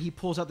again, he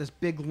pulls out this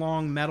big,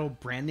 long metal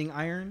branding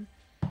iron.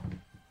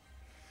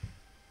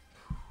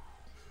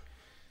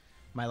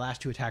 My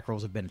last 2 attack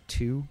rolls have been a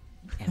 2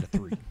 and a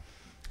 3.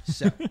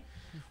 So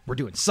we're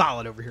doing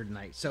solid over here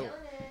tonight. So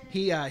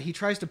he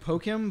tries to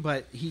poke him,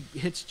 but he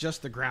hits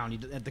just the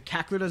ground. The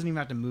cackler doesn't even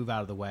have to move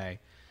out of the way.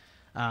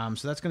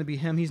 So that's going to be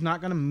him. He's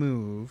not going to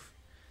move.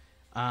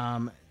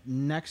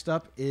 Next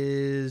up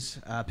is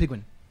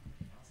Pigwin.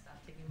 I'll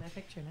stop taking my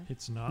picture now.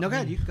 It's not. No, go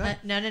ahead. me. You go ahead.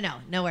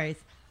 No worries.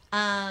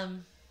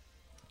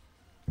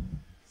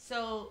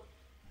 So,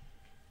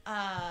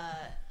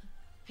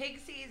 Pig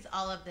sees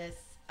all of this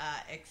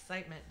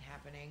excitement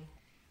happening,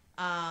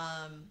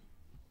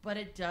 but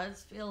it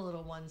does feel a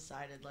little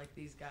one-sided. Like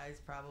these guys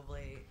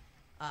probably,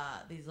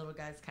 these little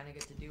guys kind of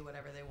get to do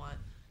whatever they want.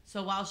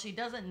 So while she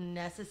doesn't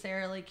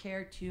necessarily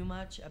care too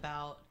much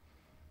about,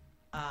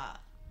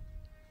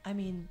 I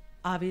mean,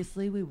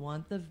 obviously we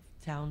want the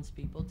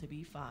townspeople to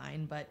be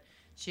fine, but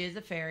she is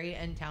a fairy,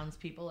 and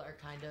townspeople are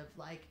kind of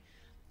like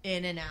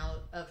in and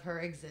out of her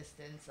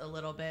existence a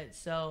little bit.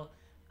 So,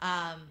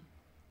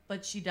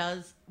 but she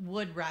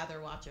would rather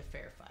watch a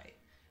fair fight.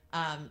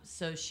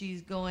 So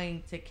she's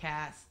going to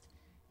cast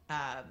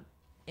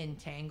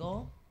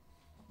Entangle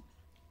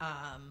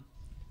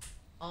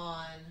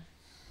on.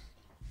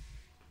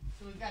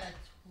 So we've got a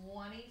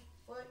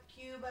 20-foot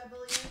cube, I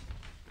believe,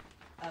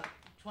 a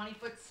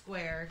 20-foot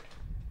square.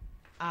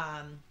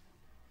 And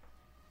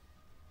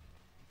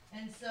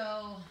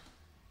so,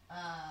 what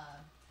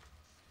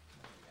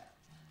do we got?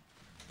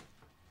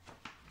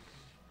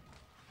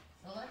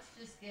 So let's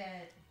just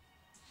get,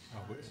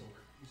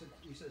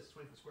 You said it's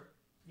 20 foot square?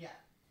 yeah.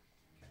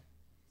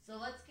 So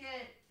let's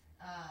get,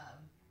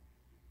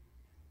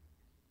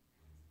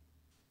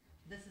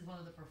 this is one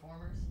of the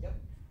performers? Yep.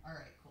 All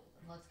right, cool.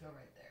 Then let's go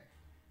right there.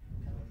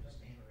 Come with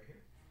me. Right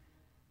here.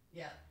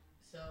 Yeah.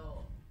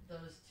 So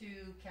those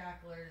 2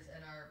 cacklers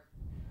and our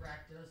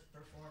Rakdos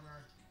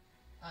performer.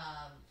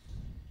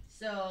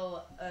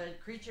 So a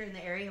creature in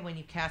the area, when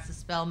you cast a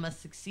spell,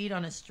 must succeed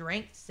on a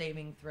strength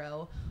saving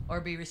throw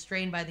or be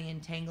restrained by the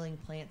entangling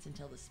plants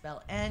until the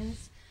spell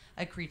ends.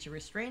 A creature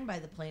restrained by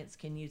the plants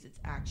can use its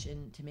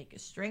action to make a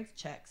strength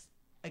check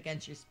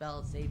against your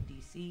spell save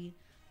DC.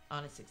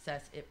 On a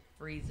success, it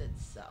frees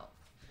itself.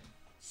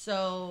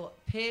 So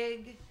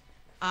Pig,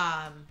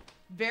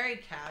 very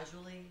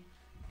casually,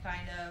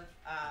 kind of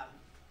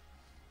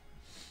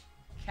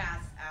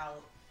casts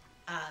out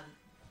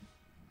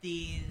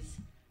these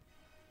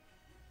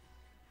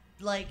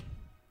like,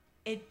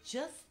 it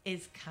just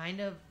is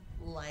kind of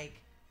like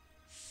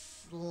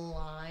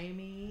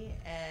slimy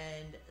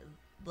and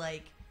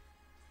like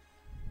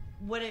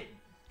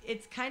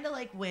it's kind of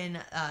like when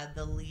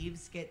the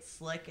leaves get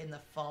slick in the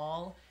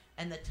fall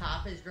and the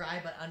top is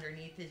dry but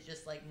underneath is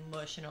just like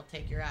mush and it'll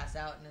take your ass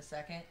out in a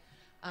second.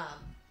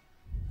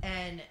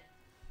 And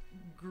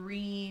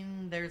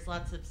green, there's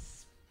lots of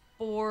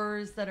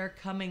spores that are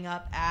coming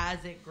up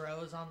as it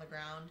grows on the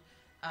ground,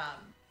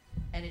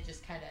 and it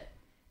just kind of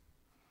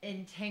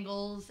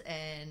entangles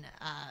and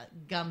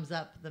gums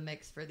up the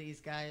mix for these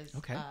guys.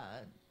 Okay.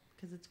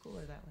 Because it's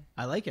cooler that way.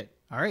 I like it.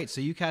 All right,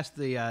 so you cast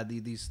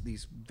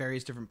these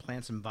various different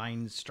plants and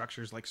vine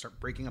structures like start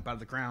breaking up out of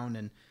the ground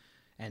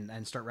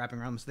and start wrapping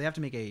around them. So they have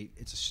to make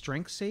it's a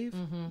strength save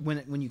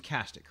when you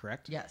cast it,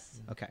 correct? Yes.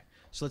 Okay,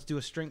 so let's do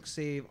a strength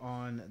save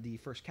on the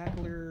first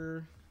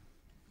cackler.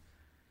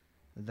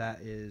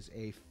 That is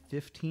a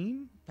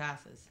 15.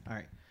 Passes. All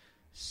right.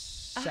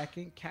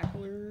 Second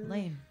cackler.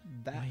 Lame.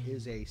 That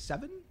is a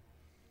 7.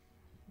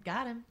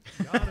 Got him.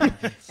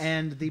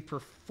 And the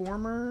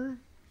performer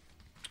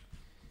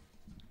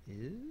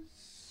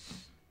is...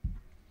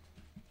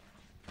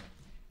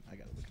 I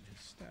gotta look at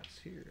his stats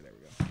here. There we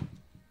go.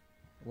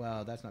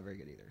 Well, that's not very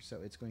good either. So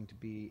it's going to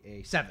be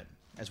a 7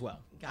 as well.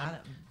 Got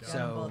him. Got 'em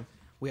So both.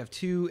 we have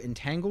 2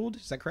 entangled.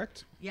 Is that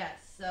correct? Yes.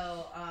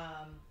 So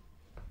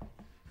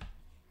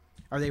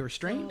Are they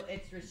restrained? So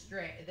it's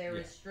restrained. They're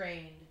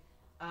restrained.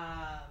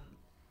 And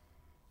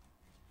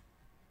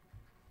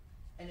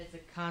it's a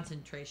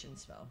concentration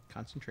spell.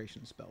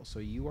 Concentration spell. So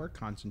you are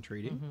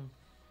concentrating. Mm-hmm.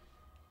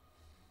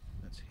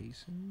 That's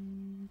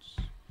hastened.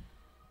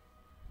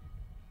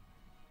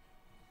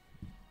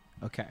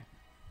 Okay.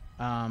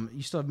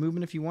 You still have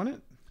movement if you want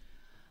it?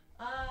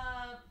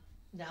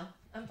 No,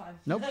 I'm fine.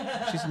 Nope.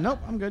 She said, nope,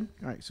 I'm good.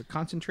 All right, so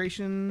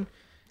concentration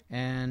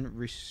and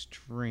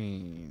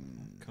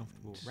restrain.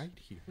 Comfortable right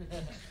here.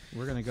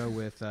 We're going to go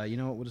with, you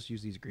know what, we'll just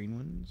use these green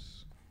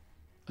ones.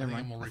 I Never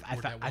think mind. I'm gonna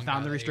report that I one found guy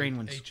the to restrained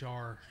ones.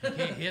 HR. He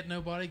can't hit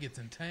nobody, gets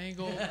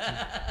entangled.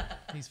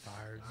 He's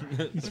fired.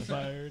 He's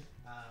fired.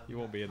 You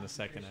won't be in the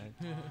second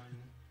act.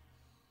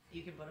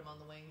 You can put them on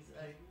the wings.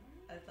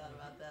 I thought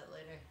about that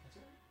later.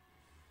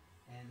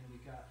 And then we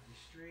got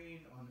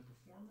restrained on the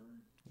performer.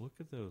 Look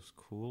at those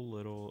cool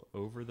little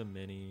over the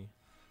mini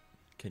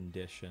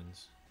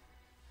conditions.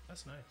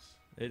 That's nice.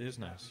 It is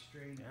nice.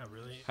 Restrained. Yeah,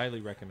 really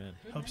Highly recommend.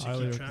 helps I you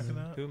would keep track of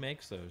recommend. that. Who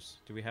makes those?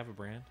 Do we have a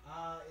brand?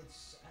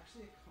 It's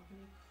actually a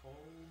company called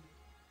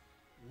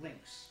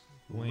Lynx.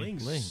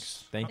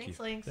 Lynx. Thank Thanks,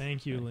 you. Lynx.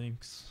 Thank you,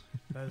 Lynx.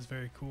 That is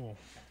very cool.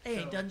 They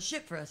ain't done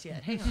shit for us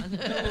yet. Hang on. They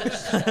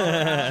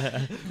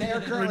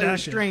are currently Redacted.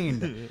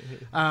 restrained.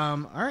 All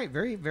right,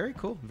 very, very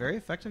cool. Very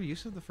effective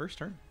use of the first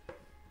turn.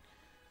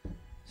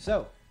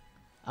 So,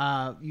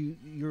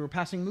 you're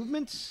passing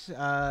movements.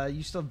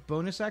 You still have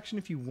bonus action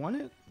if you want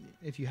it.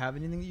 If you have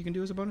anything that you can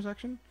do as a bonus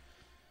action.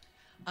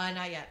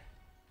 Not yet.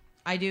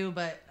 I do,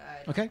 but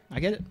Okay, I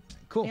get it.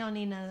 Cool. we don't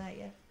need none of that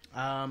yet.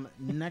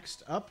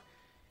 Next up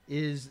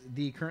is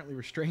the currently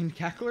restrained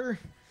cackler.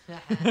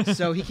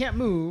 So he can't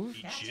move.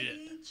 Shit.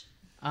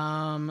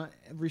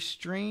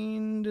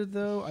 Restrained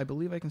though, I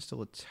believe I can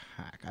still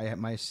attack. I have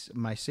my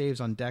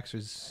saves on Dex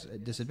is a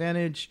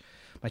disadvantage.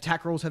 My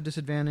attack rolls have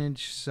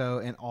disadvantage. So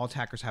and all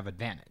attackers have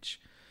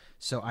advantage.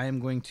 So I am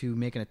going to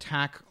make an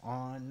attack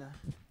on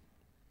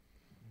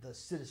the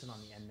citizen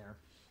on the end there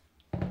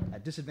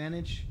at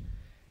disadvantage.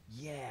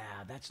 Yeah,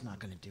 that's not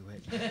going to do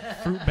it.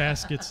 Fruit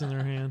baskets in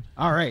their hand.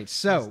 All right.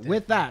 So He's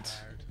with that,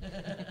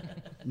 definitely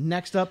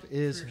next up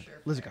is For sure.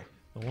 Lizica.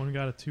 The one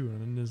got a 2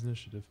 on his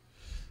initiative.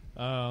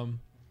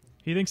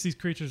 He thinks these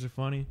creatures are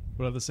funny,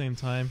 but at the same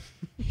time,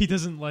 he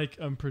doesn't like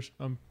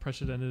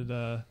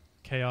unprecedented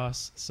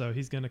chaos, so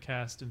he's going to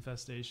cast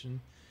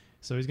Infestation.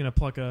 So he's going to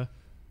pluck a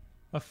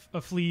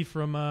flea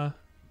from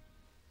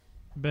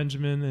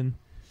Benjamin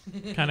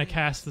and kind of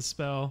cast the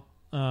spell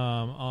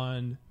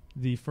on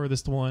the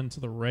furthest one to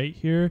the right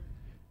here,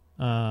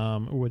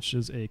 which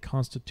is a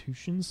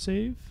Constitution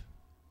save.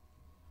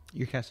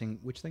 You're casting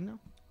which thing now?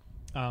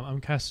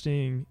 I'm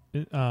casting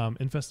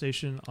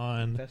Infestation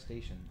on...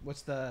 Infestation.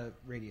 What's the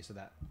radius of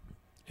that?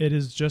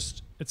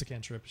 It's a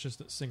cantrip. It's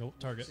just a single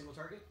target. Single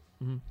target?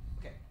 hmm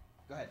Okay,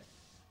 go ahead.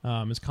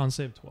 It's con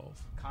save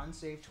 12. Con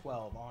save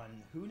 12 on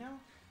who now?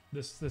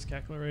 This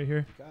cackler right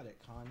here. Got it.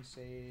 Con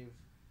save.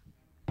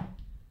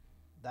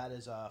 That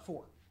is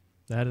 4.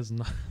 That is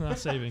not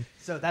saving.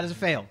 So that is a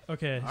fail.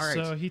 Okay, All right.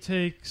 so he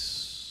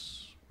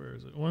takes... Where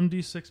is it?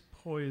 1d6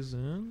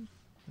 poison.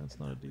 That's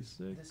not a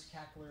d6. This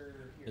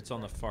cackler. Here, It's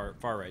on the far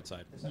right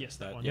side. This side? Yes,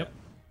 that one. Yeah. Yep.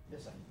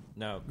 This side.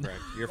 No, correct.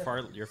 You're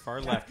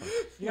far left.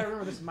 You gotta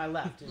remember this is my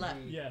left. Left.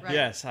 Yeah. Right.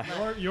 Yes.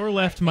 Left. Your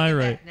left, my Take it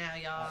right.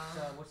 back now,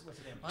 y'all. What's the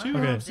damage? Two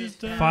Okay. houses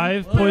down.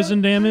 5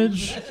 poison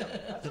damage.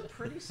 That's a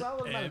pretty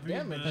solid amount of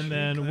damage. Everybody. And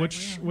then Okay.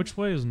 which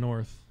way is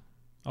north?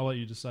 I'll let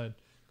you decide.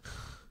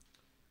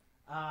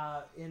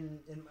 On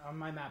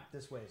my map,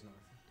 this way is north.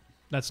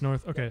 That's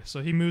north. Okay,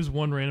 so he moves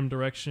one random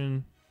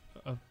direction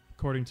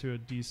according to a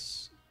D4.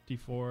 Is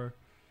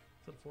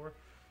that 4?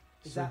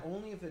 Is that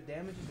only if it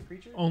damages the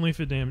creature? Only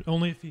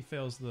if he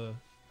fails the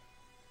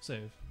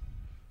save.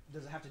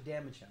 Does it have to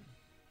damage him?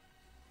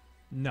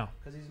 No.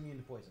 Because he's immune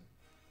to poison.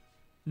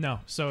 No.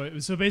 So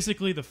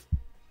basically the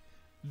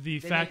They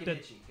fact make that him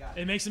itchy. Got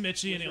it makes him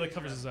itchy and Which it way like is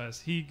covers it? his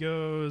eyes. He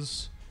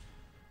goes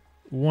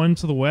one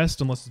to the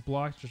west unless it's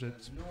blocked. So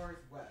it's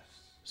northwest.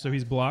 So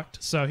he's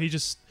blocked. So he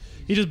just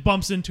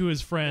bumps into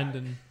his friend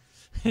and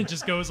it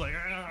just goes like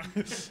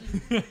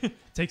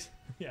takes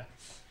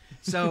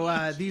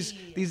So these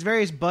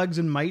various bugs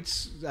and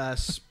mites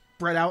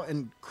spread out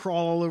and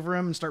crawl all over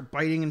him and start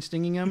biting and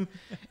stinging him,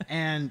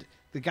 and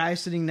the guy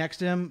sitting next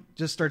to him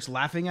just starts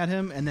laughing at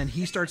him, and then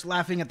he starts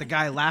laughing at the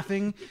guy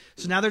laughing.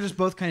 So now they're just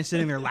both kind of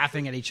sitting there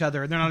laughing at each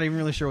other, and they're not even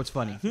really sure what's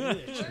funny. We're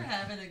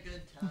having a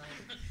good time.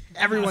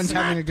 Everyone's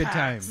having a good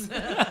time.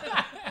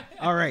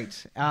 All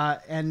right,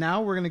 and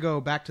now we're going to go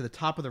back to the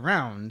top of the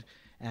round,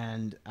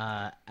 and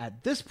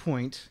at this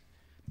point,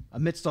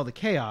 amidst all the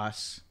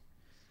chaos,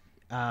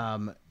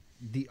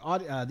 the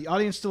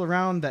audience still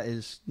around that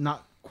is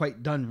not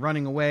quite done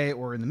running away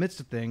or in the midst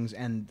of things,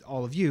 and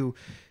all of you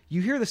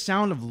hear the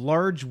sound of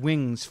large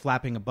wings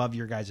flapping above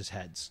your guys'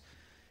 heads.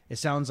 It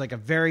sounds like a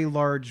very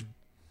large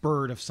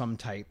bird of some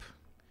type.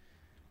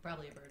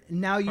 Probably a bird.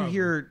 Now you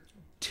hear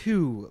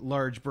two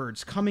large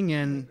birds coming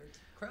in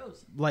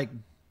Crows. like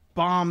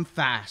bomb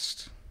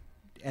fast,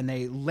 and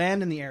they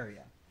land in the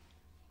area.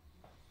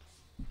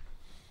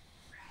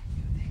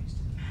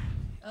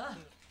 Ugh.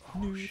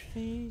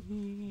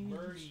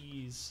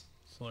 birdies.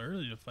 It's a little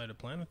early to fight a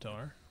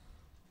Planetar.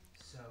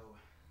 So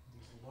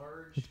these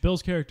large It's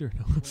Bill's character.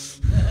 It's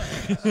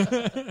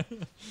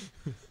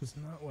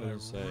not what I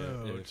Let's say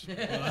wrote.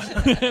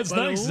 It's But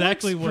not it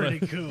exactly looks what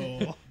pretty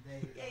cool.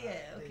 They, Yeah,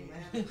 they okay.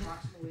 land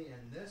approximately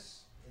in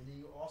this, and then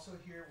you also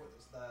hear what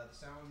is the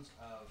sounds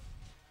of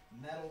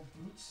metal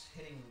boots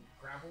hitting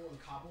gravel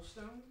and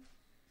cobblestone,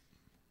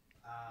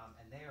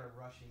 and they are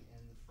rushing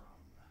in from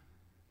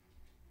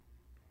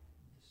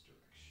this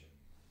direction.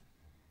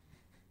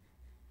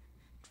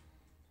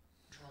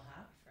 Well,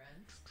 hi,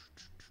 friend.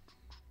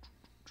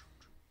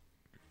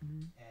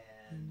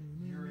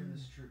 And you're in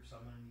this troop, so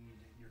I'm going to need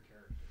your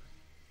character.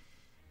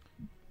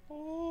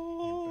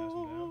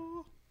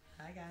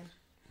 Hi, guys.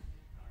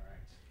 All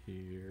right.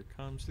 Here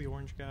comes the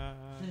orange guy.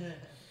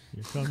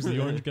 Here comes the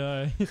orange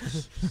guy.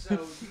 So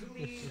you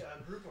lead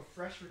a group of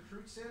fresh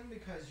recruits in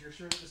because you're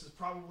sure that this is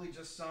probably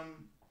just some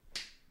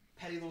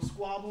petty little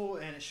squabble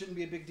and it shouldn't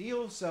be a big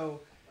deal. So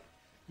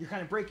you're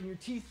kind of breaking your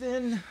teeth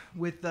in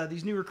with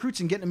these new recruits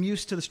and getting them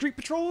used to the street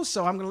patrols.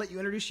 So I'm going to let you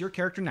introduce your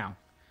character now.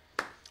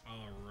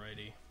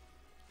 Alrighty.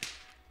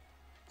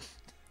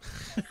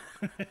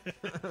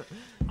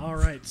 All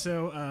right,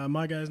 so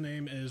my guy's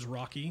name is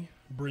Rocky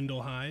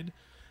Brindlehyde.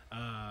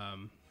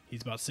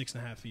 He's about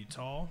 6.5 feet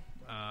tall.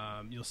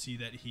 You'll see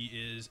that he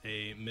is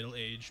a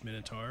middle-aged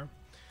Minotaur.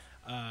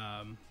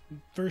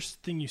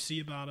 First thing you see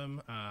about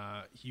him,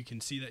 you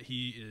can see that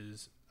he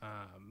is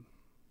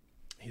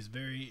he's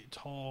very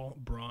tall,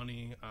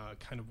 brawny,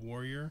 kind of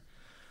warrior,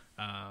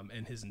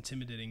 and his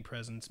intimidating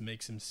presence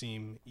makes him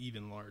seem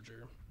even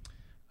larger.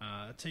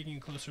 Taking a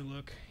closer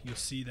look, you'll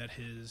see that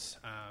his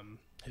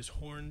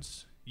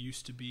horns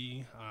used to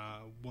be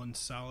one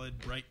solid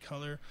bright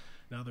color.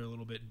 Now they're a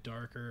little bit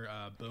darker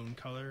bone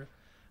color,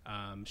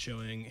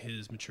 showing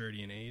his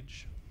maturity and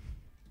age.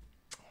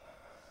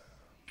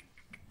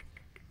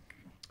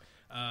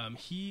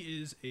 He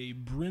is a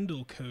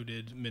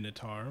brindle-coated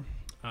Minotaur,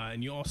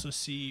 and you also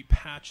see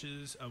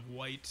patches of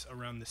white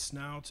around the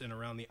snout and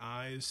around the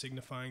eyes,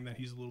 signifying that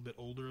he's a little bit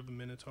older of a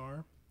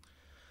Minotaur.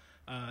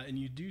 And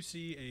you do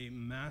see a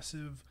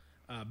massive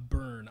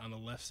burn on the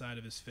left side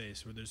of his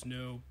face, where there's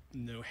no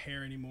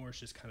hair anymore. It's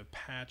just kind of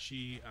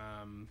patchy,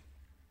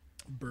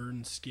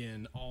 burned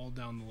skin all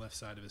down the left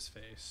side of his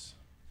face.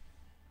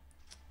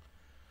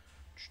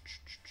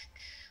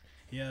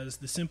 He has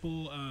the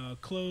simple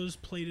clothes,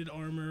 plated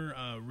armor,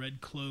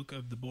 red cloak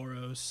of the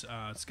Boros.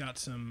 It's got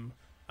some.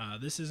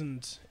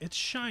 It's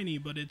shiny,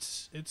 but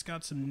it's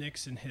got some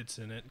nicks and hits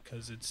in it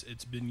because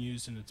it's been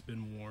used and it's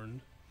been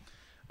worn.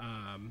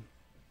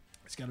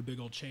 He's got a big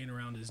old chain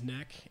around his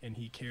neck, and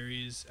he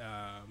carries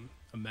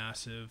a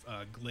massive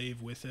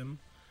glaive with him.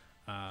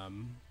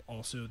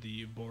 Also,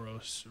 the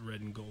Boros red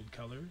and gold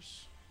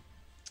colors.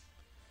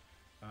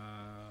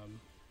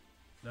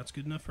 That's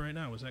good enough for right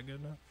now. Was that good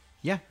enough?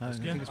 Yeah, I'm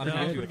pretty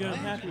happy good. with it. I'm I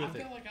happy with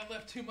it. feel like I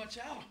left too much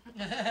out.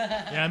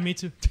 Yeah, me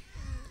too.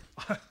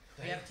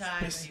 We have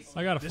time, people.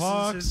 I got a This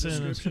fox is his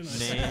and description. I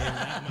said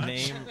that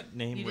much.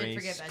 Name, You did race,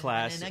 forget Benjamin,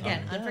 class. and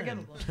again, I'm done.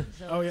 unforgivable.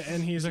 So Oh yeah,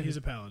 and he's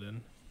a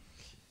paladin.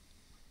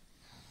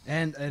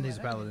 and he's a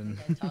I don't paladin.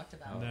 think I talked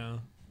about no,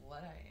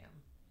 what I am.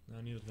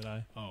 no, neither did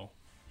I. Oh,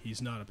 he's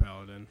not a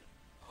paladin.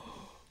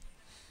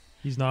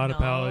 He's not a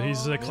paladin.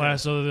 He's a No.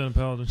 class other than a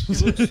paladin.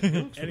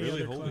 Any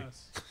really other holy.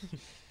 class?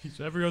 He's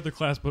every other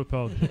class but a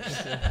paladin.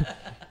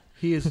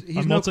 He's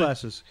I'm no multi-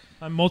 classes.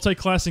 I'm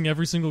multi-classing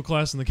every single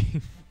class in the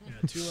game. Yeah,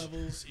 2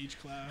 levels each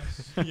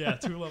class. Yeah,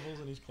 2 levels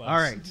in each class. All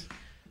right.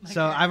 My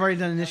So I've already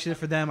done character's initiative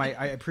for them.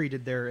 I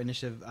pre-did their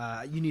initiative.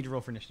 You need to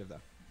roll for initiative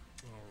though.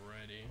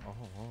 Alrighty.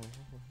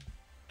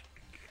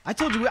 I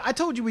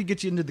told you we'd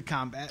get you into the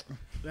combat.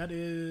 That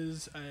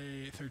is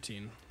a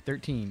 13.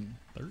 13.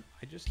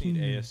 I just need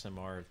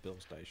ASMR of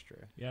Bill's dice tray.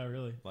 Yeah,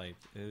 really. Like,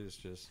 it is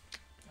just...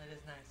 That is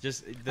nice.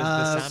 Just the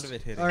sound of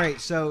it hitting. All right,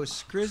 so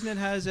Skriznet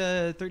has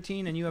a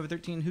 13 and you have a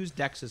 13. Whose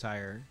dex is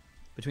higher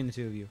between the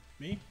two of you?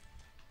 Me?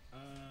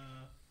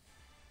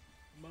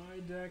 My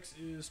dex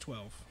is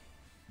 12.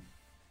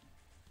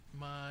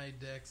 My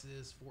dex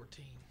is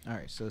 14. All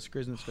right, so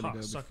Skriznet's going to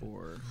go suck it.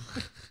 before.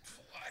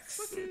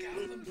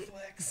 Goblin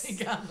flex.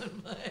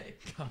 Goblin play.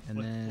 And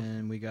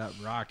then we got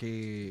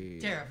Rocky.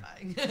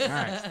 Terrifying. All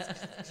right.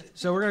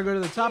 So we're going to go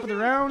to the top of the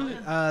round.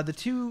 The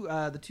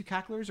two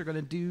cacklers are going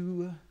to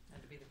do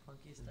Had to be the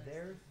clunkiest dice.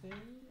 their thing.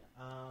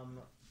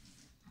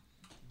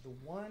 The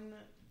one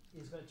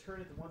is going to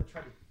turn at the one that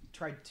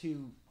tried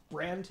to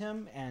brand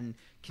him and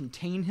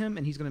contain him,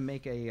 and he's going to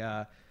make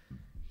a.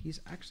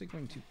 He's actually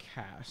going to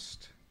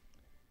cast.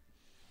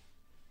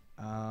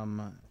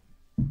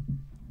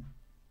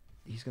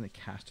 He's going to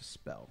cast a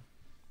spell.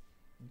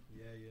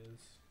 Yeah, he is.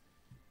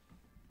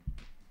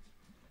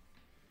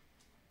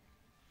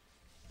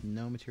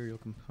 No material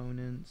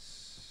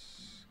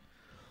components.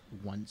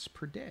 Once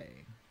per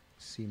day.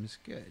 Seems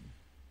good.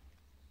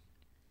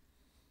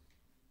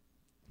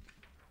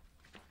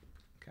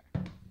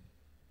 Okay.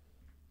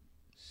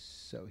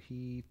 So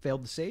he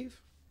failed to save.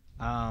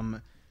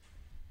 The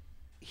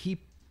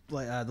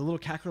little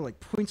cackler like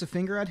points a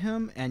finger at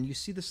him, and you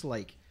see this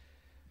like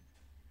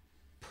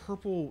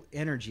purple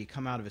energy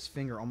come out of his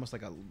finger, almost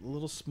like a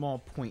little small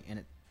point, and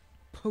it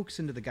pokes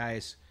into the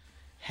guy's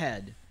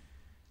head,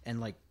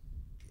 and like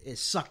is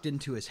sucked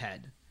into his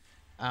head.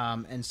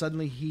 And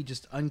suddenly he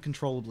just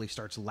uncontrollably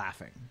starts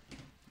laughing.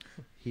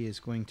 He is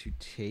going to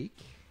take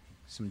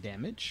some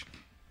damage.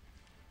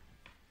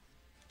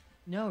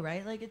 No,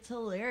 right? Like, it's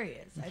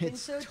hilarious. I think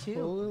It's so, too.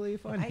 totally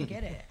funny. I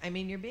get it. I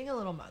mean, you're being a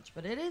little much,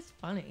 but it is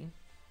funny.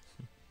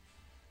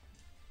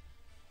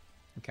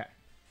 Okay.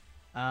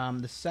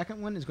 The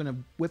second one is going to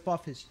whip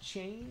off his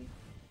chain,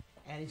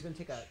 and he's going to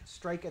take a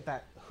strike at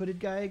that hooded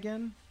guy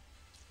again.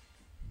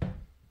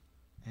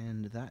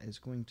 And that is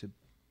going to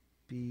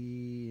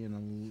be...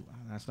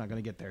 that's not going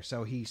to get there.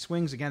 So he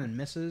swings again and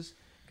misses.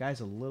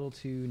 Guy's a little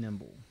too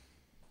nimble.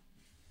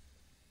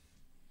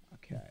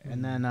 Okay.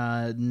 And then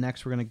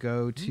next we're going to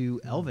go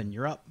to Elvin.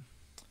 You're up.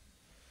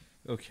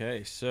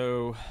 Okay,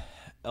 so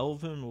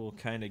Elvin will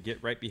kind of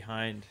get right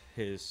behind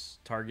his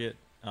target,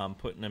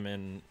 putting him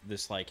in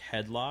this like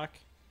headlock.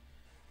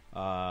 So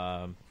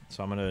I'm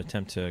going to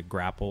attempt to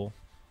grapple.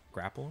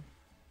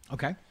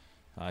 Okay.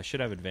 I should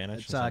have advantage.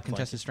 It's since I'm a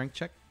contested strength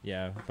check.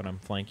 Yeah, but I'm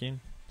flanking,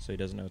 so he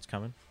doesn't know it's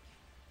coming.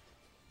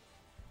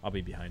 I'll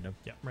be behind him.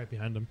 Yeah, right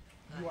behind him.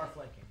 You are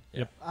flanking.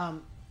 Yep.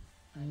 I'm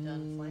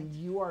done flanked.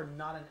 You are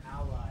not an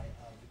ally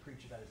of the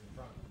creature that is in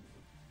front of him,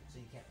 so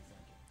you can't be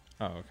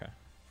flanking. Oh, okay.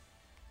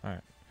 All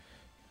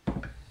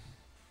right.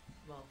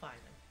 Well, fine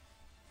then.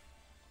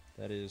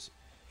 That is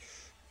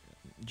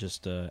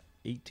just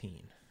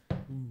 18.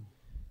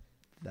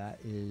 That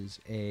is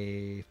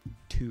a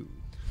 2.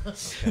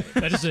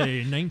 That is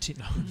a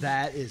 19.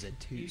 That is a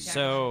 2. You got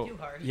So too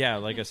hard. yeah,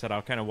 like I said,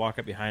 I'll kind of walk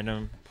up behind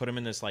him, put him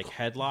in this like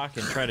headlock,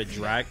 and try to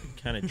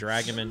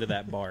drag him into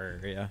that bar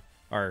area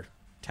or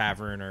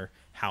tavern or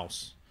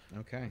house,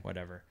 Okay.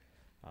 whatever.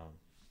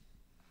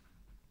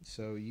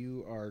 So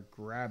you are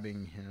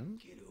grabbing him.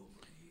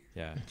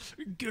 Yeah,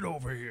 Get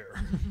over here.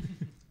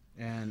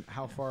 And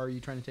how far are you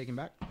trying to take him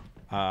back?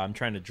 I'm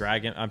trying to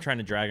drag him. I'm trying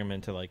to drag him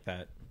into like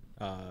that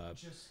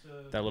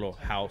that little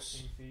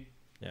house.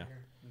 Yeah.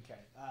 Okay.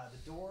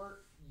 The door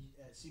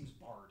seems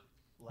barred.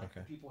 Like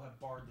Okay. people have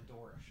barred the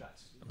door shut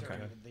Okay.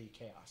 during the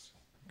chaos.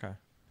 Okay.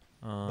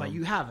 But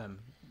you have him.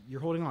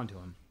 You're holding on to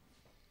him.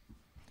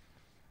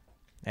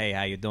 Hey,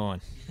 how you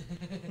doing?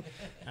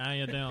 How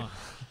you doing?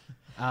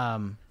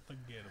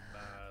 Forget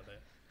about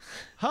it.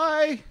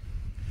 Hi.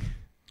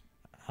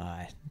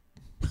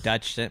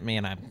 Dutch sent me,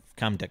 and I've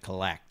come to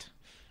collect.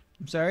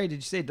 I'm sorry. Did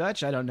you say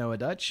Dutch? I don't know a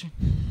Dutch.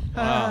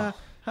 Wow.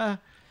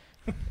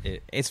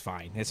 It's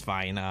fine. It's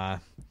fine. I'm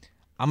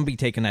gonna be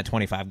taking that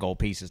 25 gold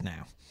pieces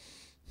now.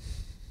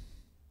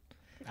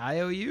 I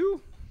owe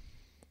you.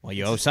 Well,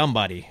 you owe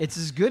somebody. It's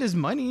as good as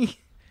money.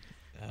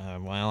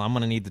 Well, I'm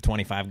gonna need the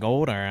 25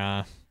 gold, or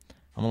I'm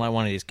gonna let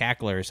one of these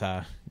cacklers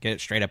get it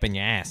straight up in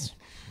your ass.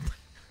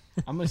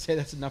 I'm going to say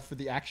that's enough for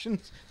the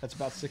actions. That's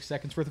about 6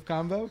 seconds worth of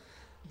combo.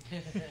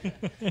 Like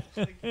halfway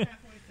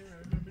through, I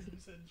remember you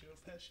said Joe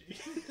Pesci.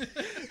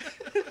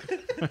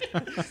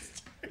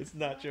 It's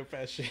not Joe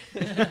Pesci.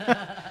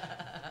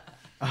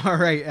 All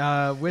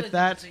right. With It's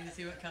that, interesting to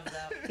see what comes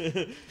out.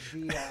 the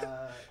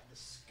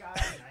Sky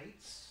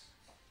Knights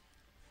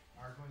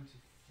are going to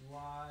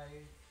fly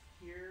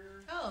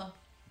here. Oh.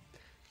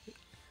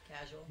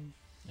 Casual.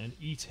 And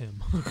eat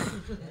him. And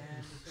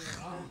he's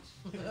going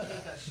to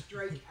take a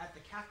strike at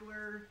the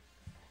cackler.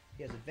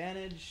 He has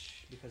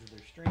advantage because of their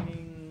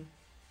straining.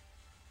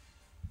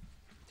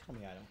 Tell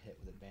me I don't hit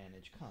with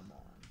advantage. Come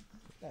on.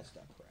 That's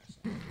not press.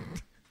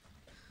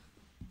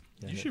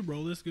 You should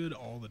roll this good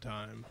all the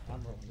time.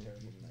 I'm rolling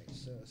terrible tonight,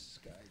 so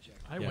sky jack.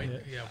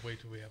 Wait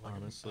till we have like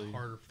Honestly. a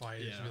harder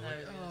fight. It should be I like,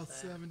 was oh, gonna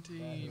say.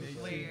 17,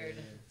 18. Weird.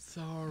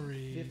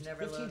 Sorry. Never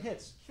 15 looked.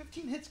 hits.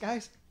 15 hits,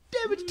 guys.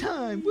 Damage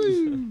time.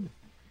 Woo!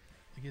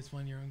 I guess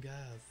one of your own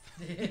guys.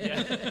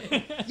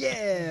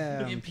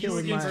 Yeah. I'm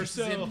killing my,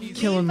 NPCs.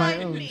 killing my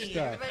Find own me.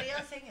 stuff. Everybody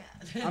else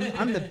hang out.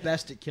 I'm the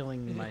best at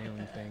killing my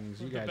own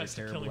things. You The guys best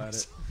are at terrible killing at it.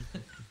 us.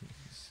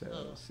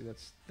 So, see,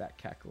 that's that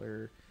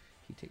cackler.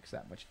 He takes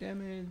that much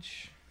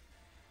damage.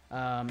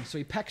 So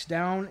he pecks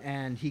down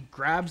and he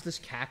grabs this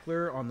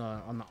cackler on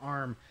the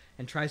arm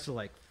and tries to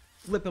like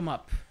flip him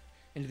up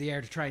into the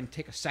air to try and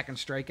take a second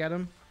strike at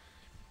him.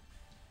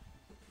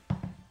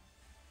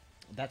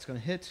 That's going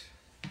to hit.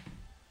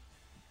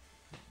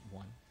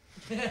 1.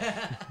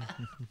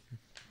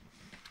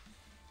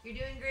 You're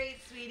doing great,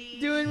 sweetie.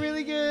 Doing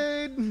really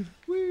good.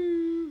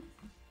 Woo.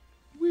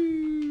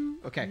 Woo.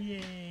 Okay.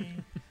 Yay.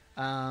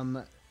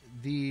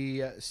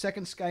 The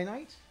second Sky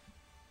Knight.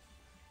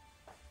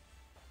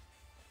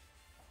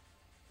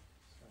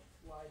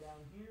 Fly down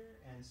here,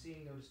 and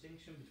seeing no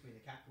distinction between the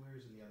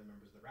cacklers and the other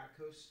members of the Rat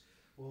Coast,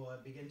 will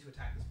begin to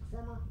attack this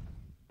performer.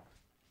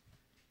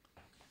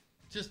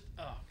 Just,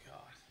 oh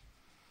god.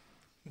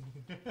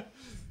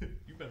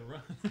 You better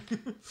run.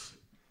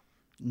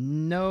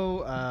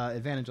 No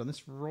advantage on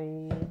this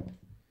roll.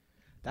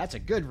 That's a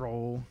good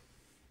roll.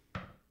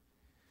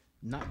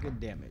 Not good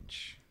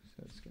damage.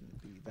 So it's going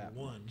to be that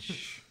One.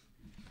 much.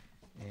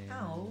 And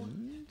Ow.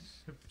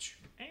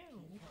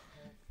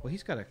 well,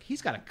 he's got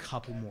a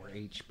couple more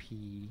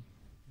HP.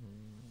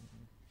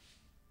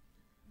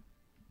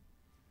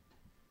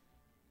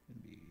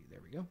 There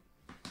we go.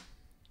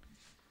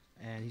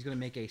 And he's going to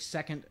make a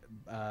second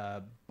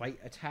bite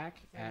attack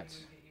at.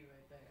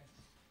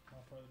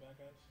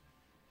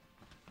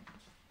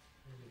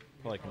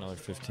 Like another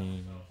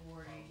 15.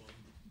 40.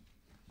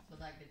 So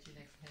that gets you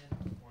next to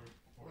him.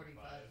 45.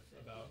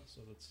 About,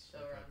 so that's So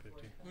around 50.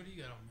 45. What do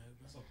you got on that?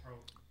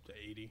 To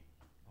 80.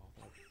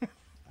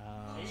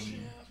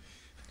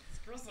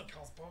 Grizzly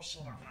calls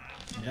bullshit on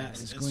that. That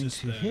is It's going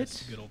just to the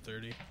hit. Good old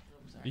 30.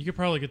 You could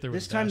probably get there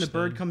with This time the dash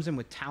bird then. comes in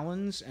with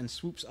talons and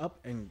swoops up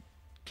and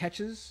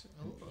catches.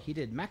 He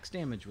did max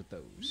damage with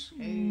those,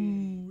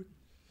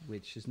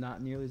 which is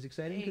not nearly as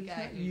exciting Hey, because it's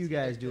guy not who's you either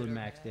guys good doing or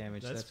max bad.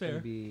 damage. That's Going to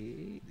fair.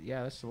 be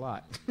that's a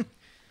lot.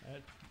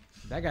 That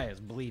That guy is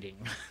bleeding.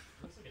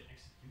 looks like an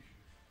execution.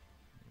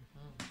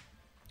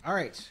 All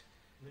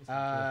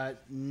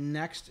right.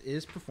 Next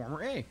is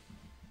Performer A,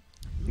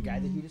 the guy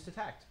that he just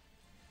attacked.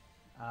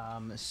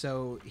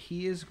 So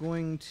he is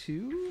going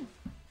to.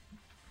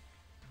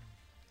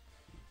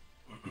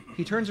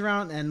 He turns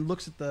around and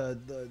looks at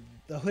the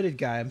hooded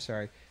guy. I'm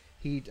sorry.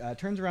 He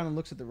turns around and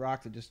looks at the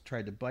rock that just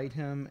tried to bite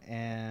him,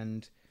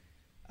 and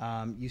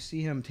you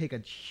see him take a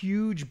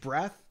huge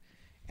breath,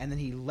 and then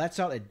he lets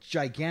out a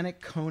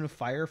gigantic cone of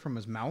fire from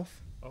his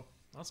mouth. Oh,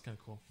 that's kind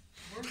of cool.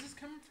 Where's this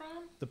coming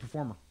from? The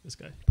performer. This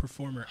guy.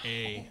 Performer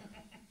A.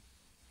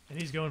 And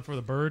he's going for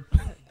the bird.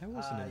 That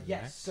wasn't a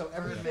Yes. So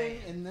everything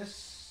Birdman. in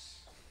this,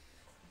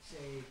 it's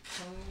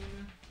a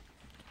cone.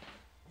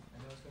 I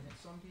know it's going to hit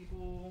some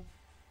people.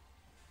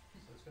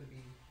 So it's going to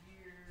be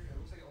here. It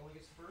looks like it only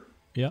gets the bird.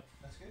 Yep.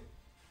 That's good.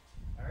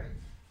 All right.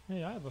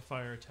 Hey, I have a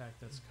fire attack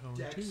that's cone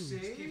Dex too.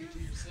 save. Just keep it to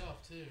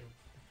yourself, too.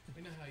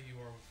 We know how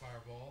you are with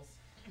fireballs.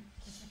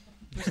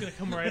 I'm just gonna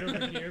come right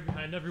over here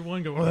behind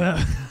everyone. Go.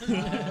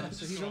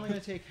 So he's only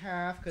going to take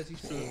half because he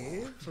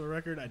saved. For the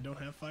record, I don't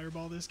have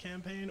Fireball this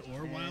campaign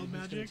or And Wild he's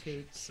gonna Magic,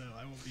 take- so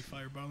I won't be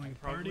fireballing the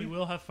Probably party.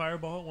 will have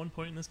fireball at one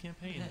point in this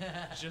campaign.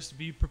 Just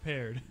be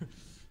prepared.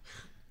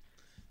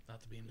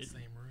 Not to be in the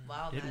same room.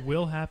 Wow, It magic.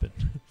 will happen.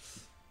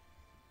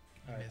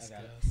 All right, Missed I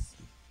got it. us.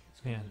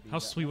 It's going Man, to be how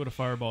that sweet would a much.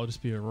 fireball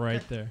just be right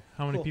Okay, there?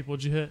 How many cool. people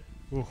did you hit?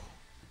 Ooh.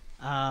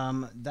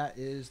 That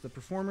is the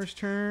performer's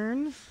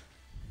turn.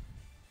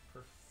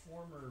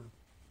 Performer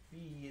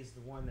B is the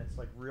one that's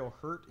like real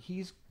hurt.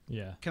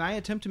 Yeah. Can I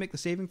attempt to make the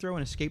saving throw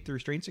and escape the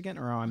restraints again,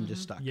 or I'm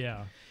just stuck?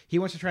 Yeah. He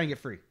wants to try and get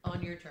free.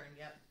 On your turn,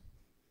 yep.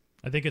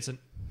 I think it's an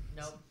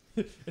Nope.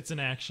 it's an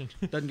action.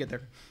 Doesn't get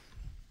there.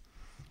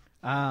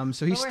 So But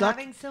he's we're stuck.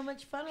 having so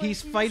much fun. Why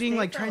He's don't you just fighting, stay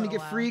like for a trying to little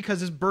get while? free because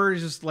his bird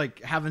is just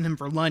like having him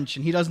for lunch,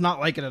 and he does not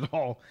like it at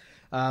all.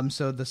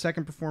 So the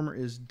second performer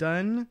is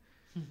done.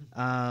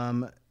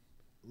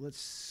 Let's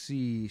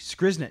see,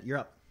 Skriznet, you're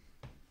up.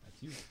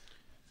 That's you.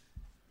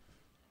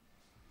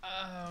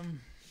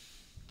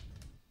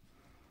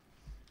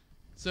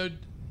 So,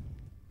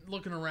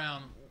 looking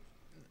around,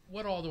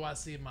 what all do I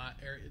see in my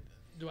area?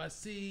 Do I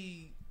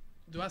see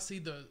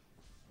the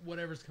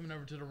whatever's coming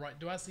over to the right?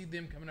 Do I see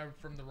them coming over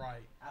from the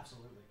right?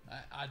 Absolutely.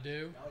 I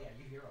do, Oh yeah,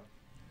 you hear them.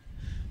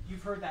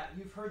 You've heard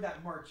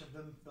that march of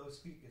them those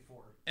feet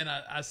before. and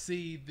I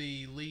see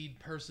the lead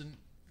person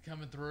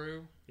coming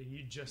through.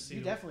 You just see.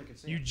 You definitely can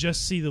see. You him.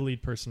 just see the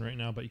lead person right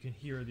now, but you can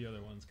hear the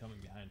other ones coming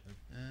behind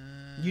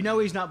him. You know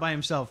he's not by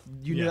himself.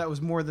 You knew Yeah. that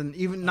was more than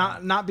even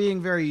not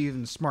being very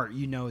even smart.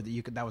 You know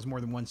that was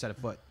more than one set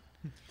of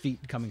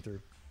feet coming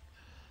through.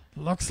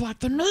 Looks like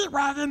the meat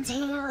wagon's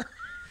here.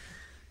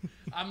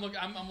 I'm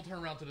gonna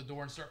turn around to the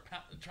door and start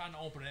trying to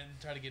open it and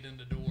try to get in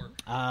the door.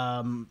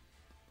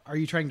 Are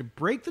you trying to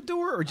break the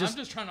door or just? I'm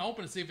just trying to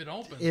open it, see if it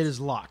opens. It is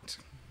locked.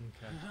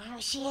 Oh,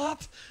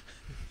 shit.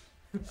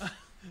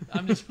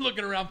 I'm just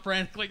looking around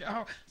frantically.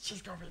 Oh,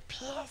 she's gonna be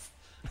pissed.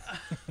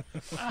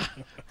 What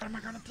am I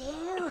gonna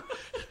do?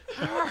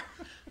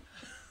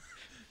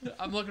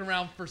 I'm looking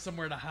around for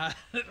somewhere to hide.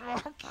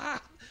 Oh,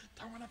 God.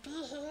 Don't want to be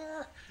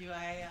here. Do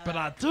I? But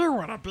I do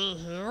want to be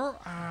here.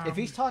 If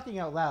he's talking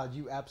out loud,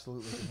 you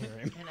absolutely can hear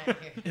him. Can I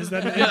hear? Is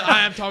that Yeah,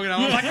 I am talking.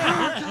 I'm like,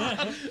 oh,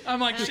 God.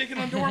 I'm like shaking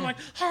on the door. I'm like,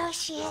 Oh,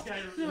 shit.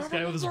 This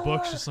guy with his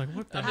book's just like,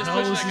 what the I'm just hell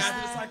pushing is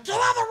that this? guy. Just like, Get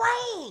out of the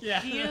way.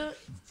 Yeah. Do you?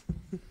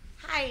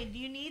 Hi. Do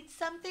you need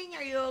something?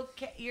 Are you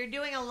okay? You're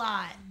doing a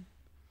lot.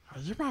 Are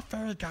you my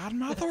fairy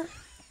godmother?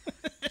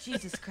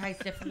 Jesus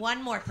Christ! If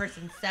one more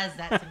person says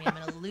that to me, I'm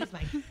gonna lose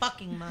my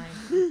fucking mind.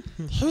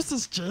 Who's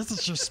this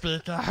Jesus you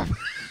speak of?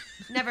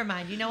 Never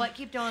mind. You know what?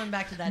 Keep going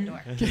back to that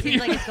door. It seems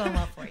like it's going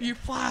well for you. You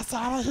fly us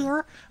out of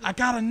here. I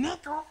got a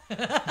nickel.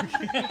 Okay,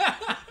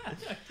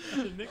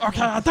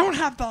 I don't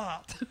have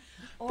that.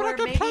 But I Or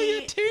can play you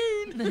a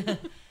tune.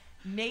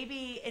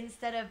 maybe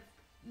instead of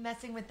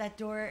messing with that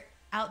door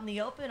out in the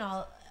open,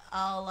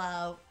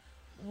 I'll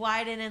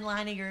widen in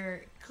line of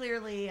your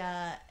clearly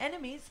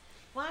enemies.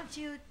 Why don't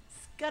you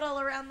scuttle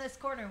around this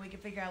corner and we can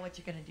figure out what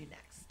you're going to do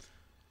next?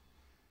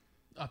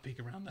 I'll peek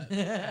around that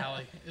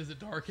alley. Is it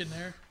dark in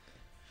there?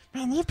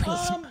 Man, you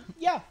piece.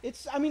 Yeah,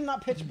 it's. I mean,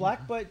 not pitch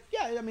black, but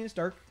yeah, I mean, it's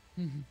dark.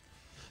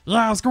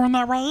 Yeah, I was going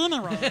that way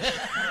anyway. And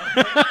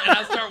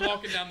I start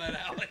walking down that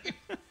alley.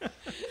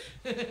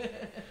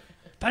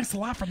 Thanks a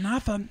lot for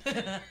nothing.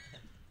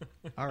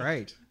 All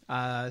right.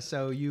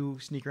 So you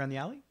sneak around the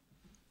alley.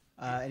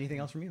 Anything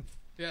else from you?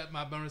 Yeah,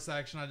 my bonus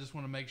action, I just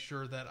want to make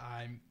sure that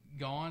I'm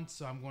gone,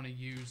 so I'm going to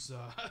use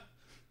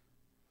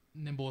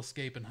Nimble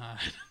Escape and Hide.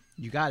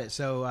 You got it.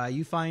 So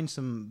you find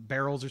some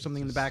barrels or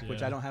something in the back,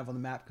 which Yeah. I don't have on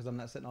the map because I'm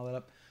not setting all that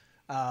up.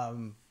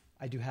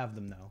 I do have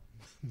them though.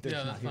 They're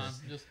Yeah, just that's not fine.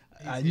 here.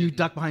 Just You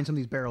duck behind some of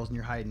these barrels and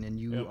you're hiding, and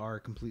you Yep. are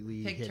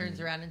completely Pig hidden. turns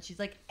around and she's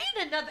like,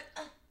 "And another."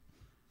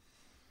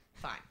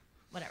 Fine,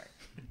 whatever.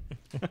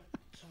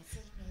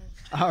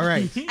 All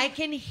right. I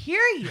can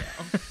hear you.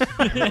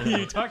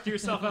 You talk to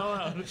yourself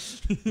out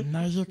loud.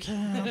 No, you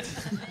can't.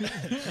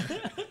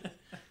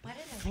 Why did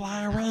I?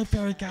 Fly away,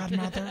 fairy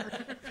godmother.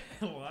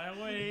 Fly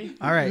away.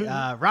 All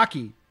right.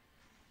 Rocky,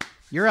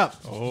 you're up.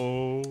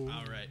 Oh.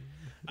 All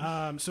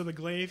right. So the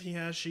glaive he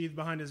has sheathed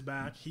behind his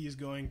back, he's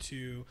going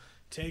to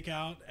take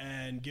out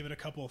and give it a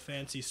couple of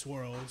fancy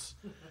swirls.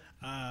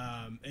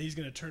 And he's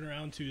going to turn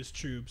around to his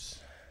troops.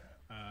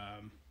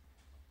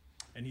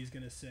 And he's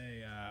going to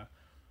say,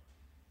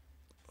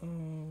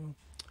 all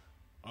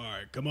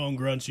right, come on,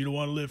 grunts. You don't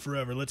want to live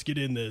forever. Let's get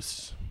in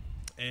this.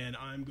 And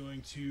I'm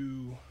going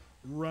to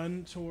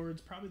run towards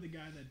probably the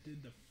guy that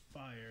did the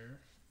fire.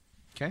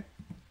 Okay.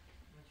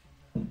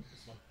 One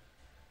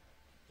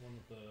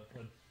with the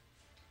hood.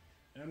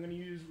 And I'm going to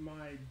use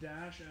my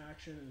dash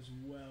action as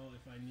well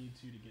if I need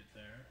to get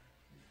there.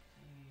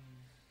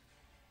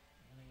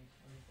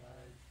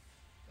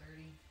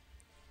 30.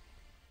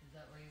 Is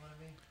that where you want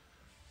to be?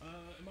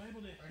 Am I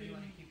able to Or do hit you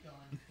want to him? keep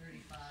going?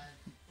 35.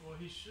 Well,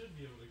 he should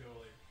be able to go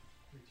like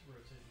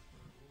rotate his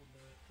foot a little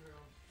bit.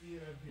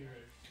 Yeah,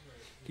 right.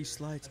 He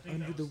slides I think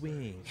under that the was 30,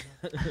 wing.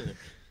 wasn't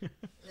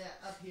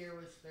Yeah, up here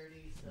was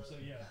 30. So,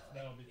 yeah,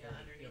 that'll be 30,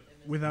 underneath yep. him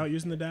is- Without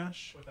using the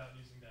dash? it? Without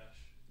using dash.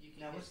 You can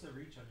Now, get- what's the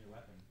reach on your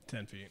weapon?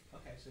 10 feet.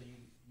 Okay, so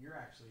you're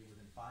actually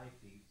within 5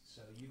 feet,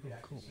 so you could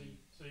cool.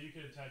 So you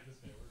could attack this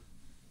man.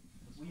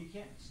 Well, you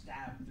can't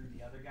stab through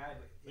the other guy,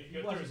 but You if can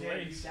he go wasn't through his there,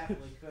 you legs.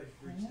 definitely could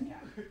reach the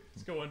captain.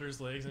 Let's go under his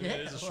legs. I mean, Yeah,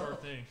 it is a short well.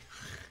 thing.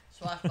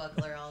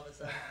 Swashbuckler all of a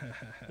sudden.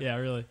 Yeah,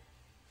 really.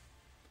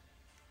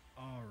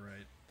 All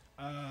right.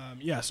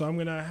 Yeah, so I'm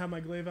going to have my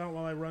glaive out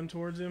while I run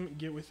towards him,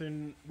 get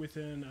within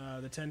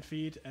the 10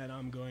 feet, and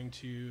I'm going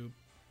to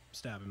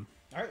stab him.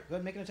 All right, go ahead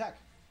and make an attack.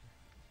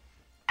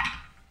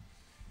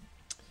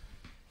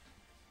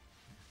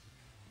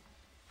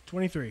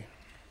 23.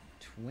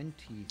 20.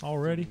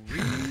 Already?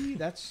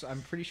 That's.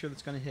 I'm pretty sure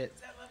that's going to hit.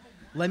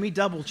 Let me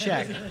double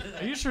check.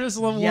 Are you sure this is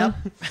level Yep.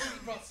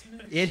 1?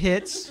 It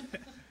hits.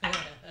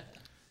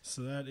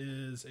 So that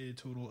is a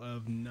total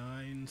of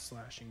 9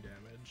 slashing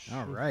damage.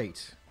 All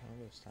right.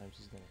 All those times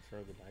he's gonna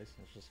throw the dice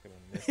and it's just gonna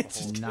miss the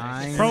whole thing.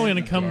 9. Probably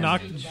gonna come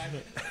knock.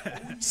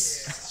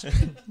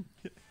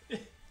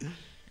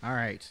 All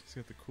right. He's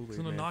got the Kool-Aid It's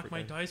gonna man knock for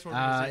my dice. dice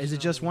organization. Is it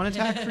just one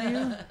attack for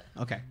you?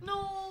 Okay.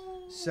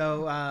 No.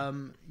 So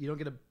you don't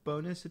get a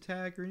bonus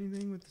attack or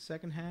anything with the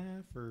second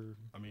half, or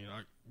I mean,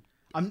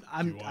 I'm you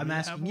want me to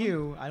asking have one?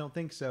 you. I don't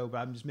think so, but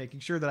I'm just making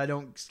sure that I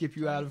don't skip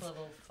you out of.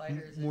 Level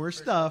fighters and more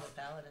first stuff.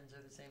 level paladins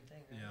are the same thing.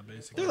 Right? Yeah,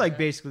 basically. They're like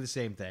basically the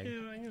same thing.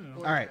 yeah, you know.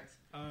 All right.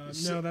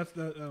 No, that's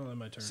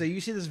my turn. So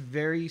you see this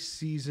very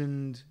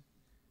seasoned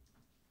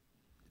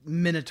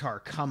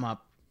Minotaur come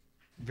up,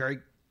 very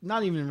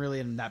not even really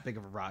in that big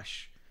of a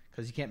rush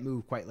because he can't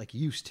move quite like he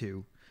used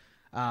to,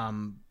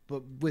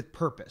 but with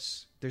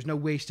purpose. There's no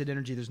wasted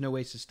energy. There's no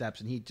wasted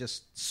steps, and he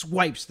just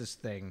swipes this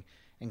thing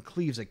and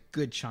cleaves a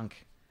good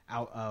chunk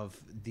out of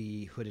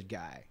the hooded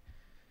guy.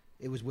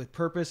 It was with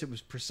purpose, it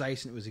was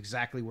precise, and it was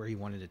exactly where he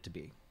wanted it to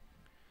be.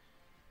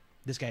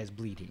 This guy is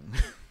bleeding.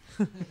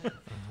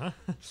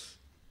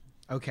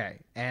 Okay,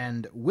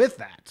 and with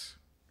that,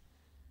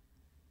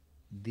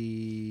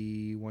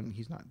 the one,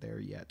 he's not there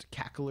yet.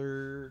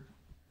 Cackler.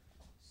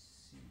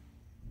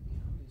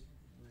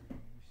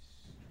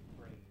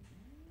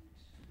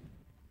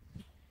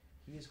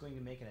 He is going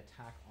to make an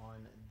attack on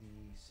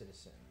the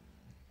citizen.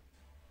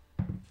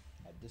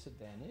 At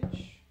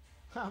disadvantage.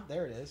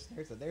 There it is.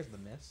 There's the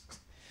miss.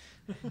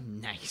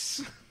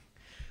 Nice.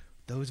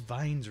 Those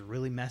vines are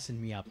really messing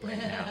me up right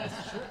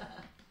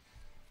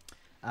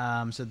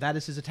now. So that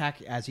is his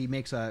attack as he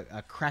makes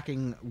a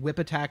cracking whip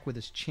attack with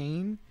his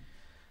chain.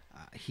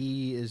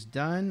 He is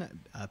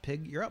done.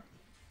 Pig, you're up.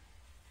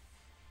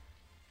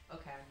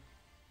 Okay.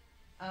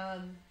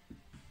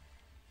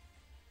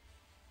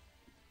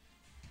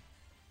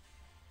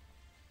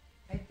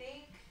 I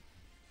think.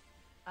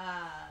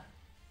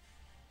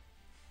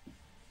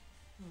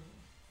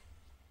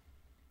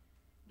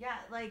 Yeah,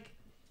 like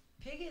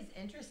Pig is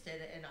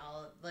interested in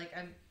all. Like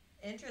I'm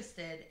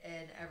interested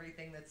in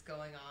everything that's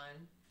going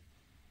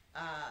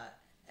on,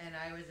 and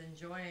I was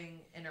enjoying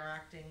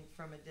interacting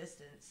from a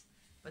distance.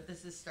 But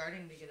this is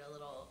starting to get a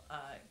little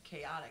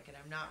chaotic, and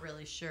I'm not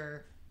really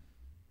sure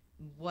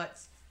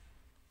what's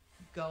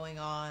going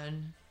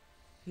on,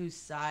 whose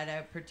side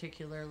I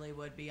particularly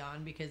would be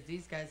on, because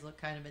these guys look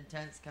kind of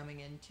intense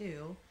coming in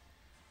too.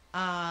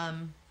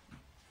 But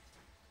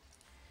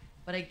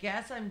I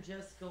guess I'm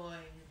just going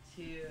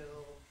to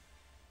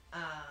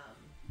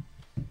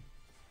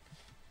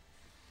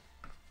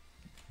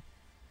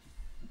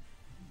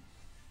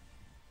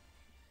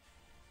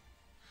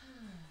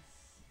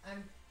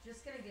I'm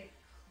just gonna get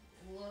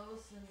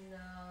close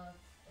enough.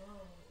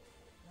 Oh,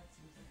 that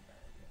seems like a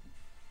bad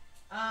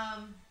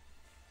idea.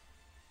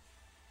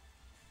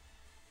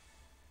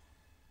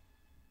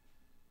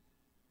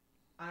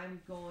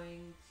 I'm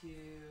going to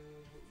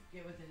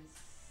get within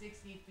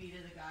 60 feet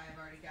of the guy I've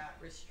already got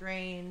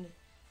restrained.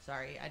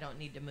 Sorry, I don't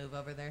need to move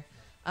over there.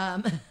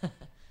 I'm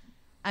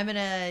going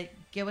to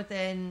get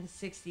within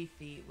 60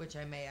 feet, which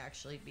I may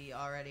actually be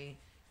already,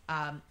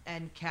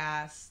 and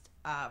cast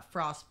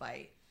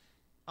Frostbite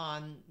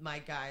on my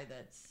guy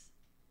that's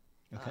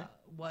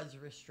was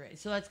restrained.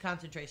 So that's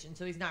concentration.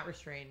 So he's not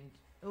restrained.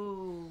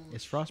 Ooh.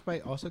 Is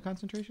Frostbite also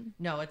concentration?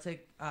 No, it's a...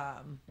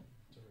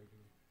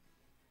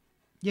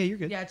 Yeah, you're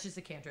good. Yeah, it's just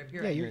a cantrip.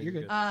 You're yeah, right. you're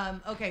good.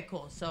 Okay,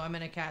 cool. So I'm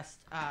going to cast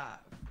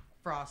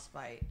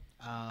Frostbite.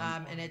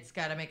 And it's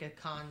got to make a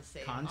con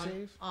save. Con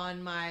save?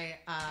 On my,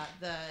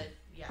 the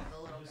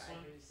little This guy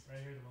one? who's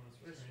Right here, the one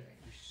that's restrained.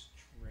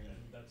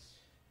 restrained. That's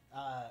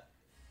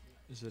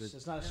Is it?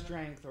 It's not a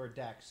strength or a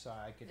dex, so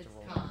I get It's to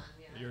roll. con,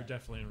 yeah. you're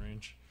definitely in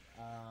range.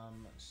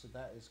 So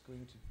that is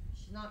going to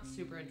She's not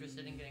super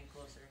interested in getting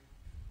closer.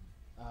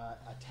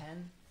 a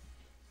 10.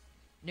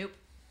 Nope.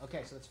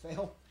 Okay, so that's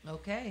fail.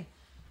 Okay.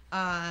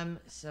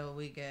 So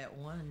we get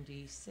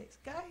 1d6.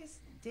 Guys,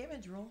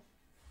 damage roll.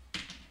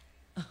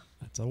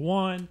 That's a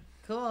 1.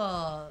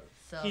 Cool.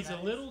 So He's a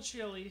that's- little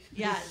chilly.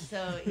 Yeah,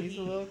 so He's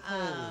a little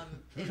cold.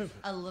 is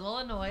a little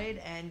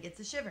annoyed and gets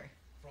a shiver.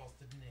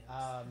 Frosted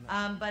nails.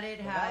 But it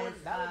Well, has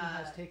that one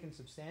has taken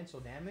substantial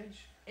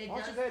damage. it Why don't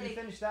you does go ahead and take-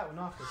 finish that one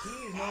off, because he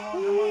is no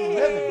longer among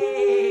the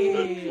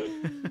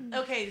living.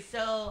 Okay,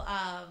 so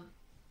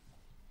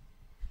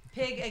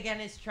Pig again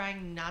is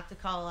trying not to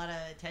call a lot of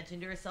attention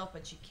to herself,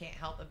 but she can't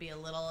help but be a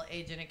little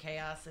agent of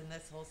chaos in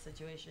this whole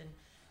situation.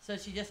 So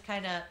she just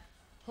kind of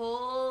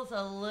pulls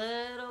a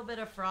little bit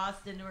of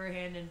frost into her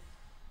hand and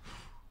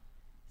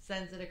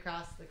sends it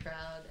across the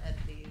crowd at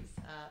these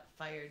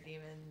fire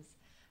demons.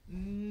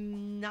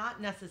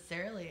 Not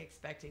necessarily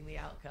expecting the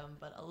outcome,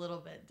 but a little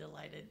bit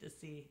delighted to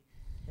see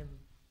him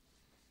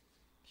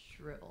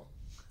shrivel.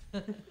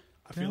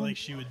 I feel like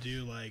she would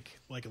do like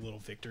a little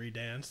victory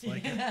dance,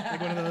 like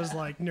one of those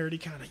like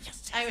nerdy kind of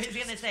yes. I was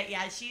gonna say,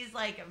 yeah, she's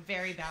like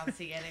very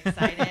bouncy and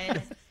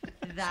excited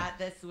that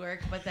this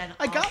worked, but then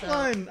I got also-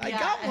 one! I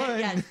got one!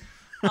 Yes.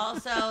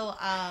 Also,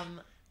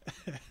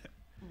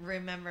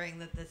 remembering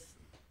that this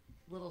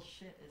little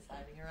shit is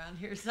hiding around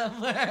here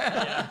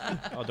somewhere.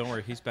 Oh, don't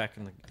worry, he's back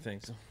in the thing.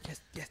 So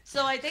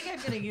So I think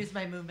I'm gonna use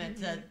my movement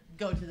to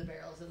go to the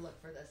barrels and look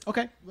for this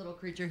Okay. little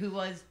creature who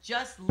was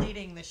just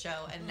leading the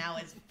show and now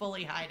is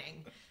fully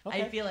hiding.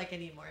 Okay. I feel like I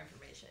need more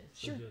information.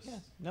 Sure. just- Yeah.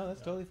 No,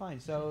 that's totally fine.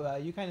 So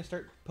you kind of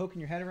start poking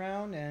your head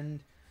around and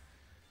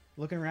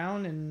looking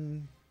around,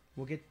 and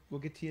we'll get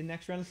to you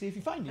next round and see if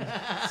you find you.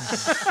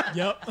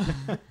 Yep.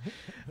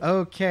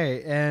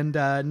 Okay, and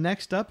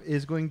next up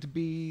is going to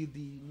be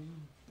the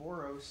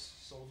Boros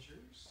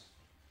soldiers.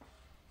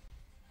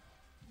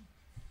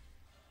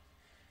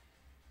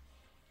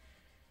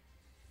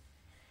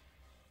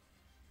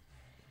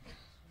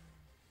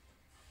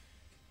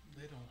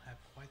 They don't have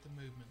quite the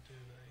movement, do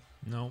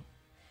they? No,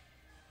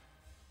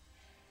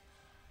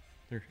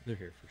 they're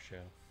here for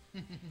show.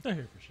 they're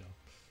here for show.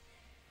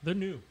 They're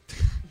new.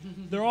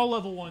 They're all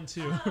level 1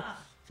 too.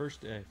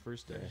 First day.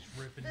 First day. Just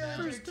ripping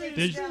Villager down. takes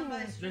There's- down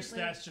by Their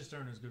street stats just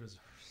aren't as good as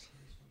ours.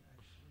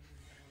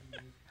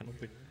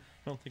 I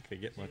don't think they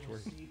get much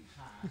worse.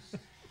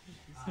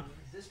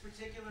 This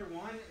particular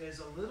one is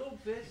a little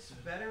bit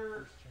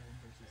better,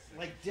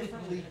 like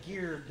differently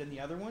geared than the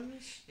other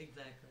ones.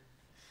 Exactly.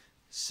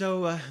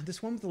 So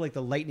this one with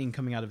the lightning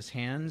coming out of his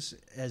hands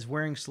is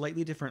wearing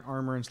slightly different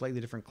armor and slightly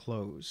different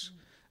clothes.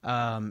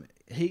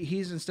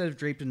 He's instead of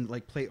draped in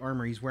like plate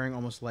armor, he's wearing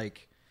almost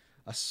like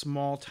a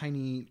small,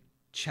 tiny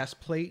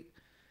chest plate.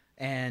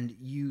 And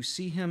you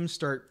see him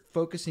start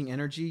focusing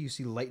energy. You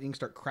see lightning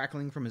start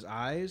crackling from his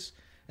eyes.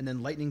 And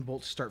then lightning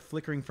bolts start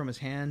flickering from his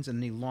hands. And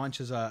then he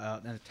launches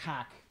an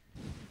attack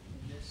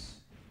in this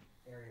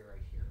area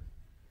right here.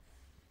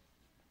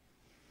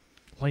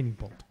 Lightning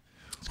bolt.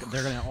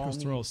 They're going to all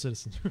They're all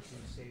citizens.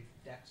 save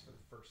Dex for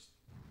the first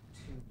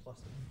 2 plus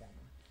the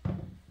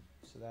performer.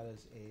 So that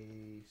is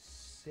a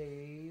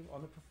save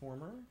on the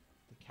performer.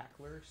 The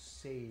cackler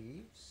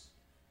saves.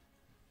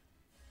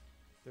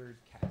 Third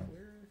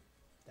cackler.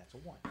 That's a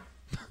 1.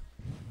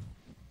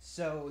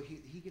 So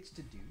he gets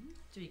to do.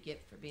 So you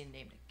get for being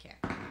named a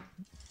cackler.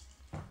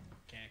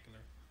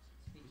 Cackler.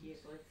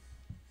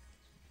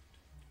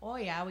 Oh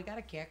yeah, we got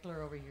a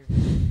cackler over here.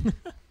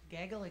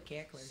 Gaggle a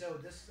cackler. So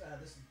this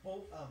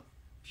bolt of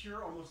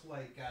pure, almost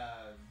like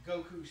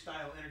Goku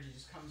style energy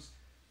just comes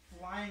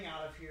flying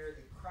out of here.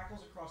 It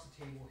crackles across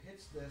the table,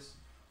 hits this,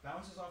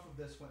 bounces off of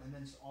this one, and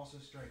then also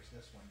strikes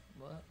this one.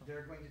 What?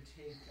 They're going to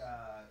take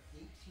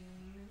 18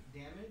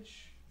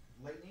 damage,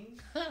 lightning.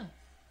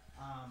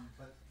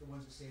 But the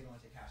ones that save only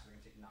take half, so they're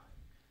going to take 9.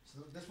 So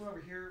this one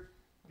over here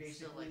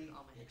basically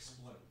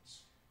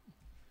explodes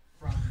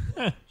from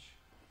the damage.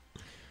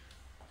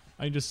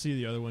 I can just see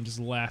the other one just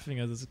laughing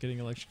as it's getting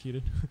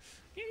electrocuted.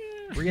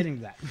 We're getting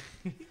to that.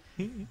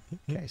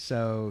 Okay,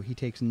 so he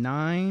takes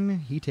 9.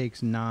 He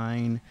takes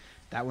 9.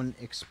 That one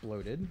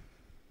exploded.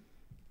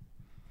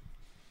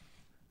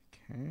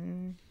 Okay.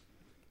 And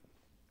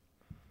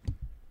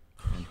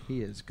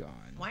he is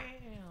gone. Wow.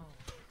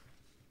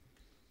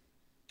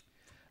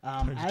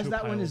 Turns As into a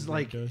that one pile is of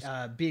like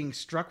dust. being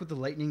struck with the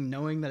lightning,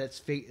 knowing that its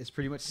fate is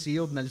pretty much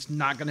sealed and that it's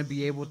not going to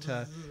be able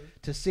to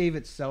save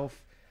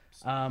itself,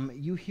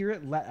 you hear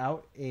it let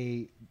out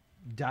a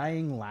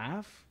dying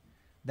laugh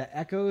that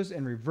echoes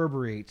and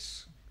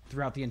reverberates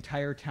throughout the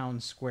entire town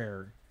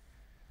square.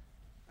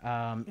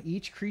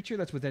 Each creature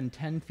that's within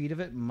 10 feet of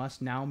it must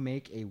now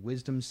make a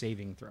wisdom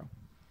saving throw.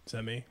 Is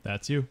that me?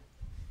 That's you.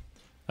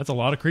 That's a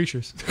lot of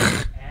creatures.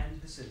 And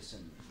the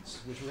citizens,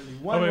 which will be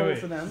one roll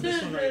for them.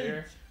 This one right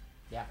here.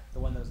 Yeah, the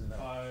one that was in the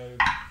middle.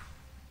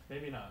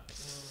 Maybe not.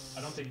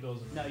 I don't think those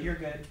are. No, you're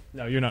good.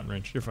 No, you're not in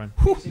range. You're fine.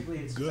 Basically,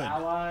 it's Good.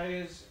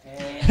 allies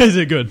and... Is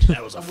it good?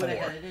 That was a I would 4. have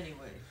had it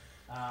anyway.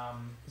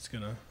 It's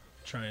gonna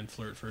try and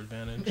flirt for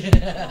advantage.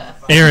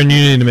 Aaron, you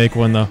need to make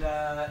one though.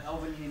 And,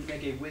 Elvin, you need to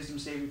make a wisdom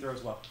saving throw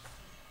as well.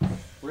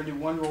 We're gonna do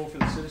one roll for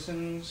the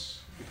citizens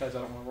because I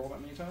don't want to roll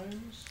that many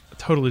times. I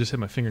totally just hit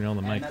my fingernail on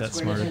the And mic.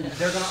 That's going to- smarter.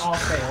 they're gonna all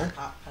fail.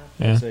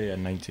 Yeah. Say a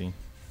 19.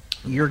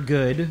 You're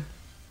good.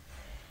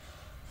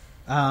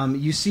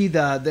 You see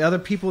the other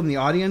people in the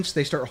audience.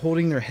 They start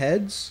holding their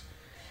heads,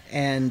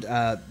 and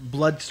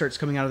blood starts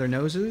coming out of their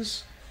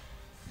noses.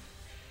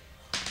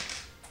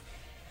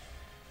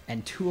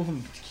 And 2 of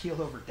them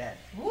keel over dead.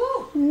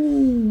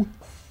 Woo!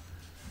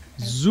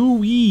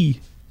 Zooey.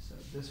 So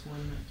this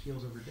one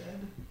keels over dead,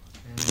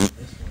 and this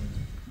one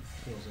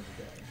keels over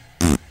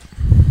dead.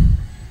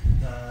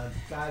 The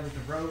guy with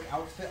the rogue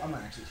outfit. I'm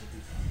gonna actually take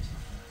these ones.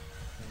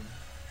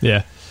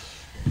 Yeah.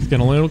 It's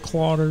getting a little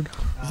clawed.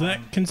 Is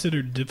that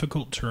considered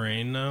difficult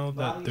terrain now that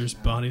Bodies? there's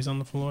No. bodies on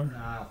the floor? No,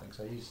 I don't think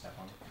so. You just step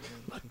on it.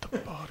 Let the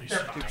bodies.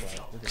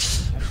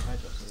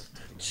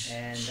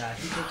 And he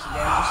takes some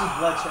damage. You see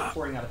blood start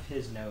pouring out of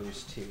his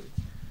nose too.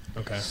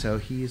 Okay. So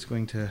he is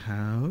going to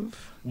have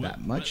What-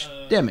 that much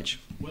what, damage.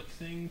 What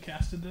thing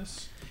casted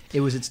this?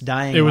 It was its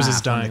dying. It was laugh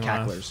its dying on the laugh.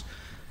 cacklers.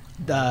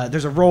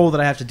 There's a roll that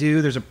I have to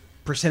do. There's a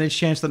percentage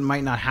chance that it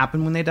might not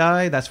happen when they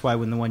die. That's why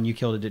when the one you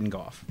killed it didn't go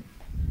off.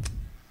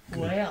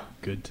 Well,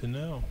 Good to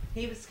know.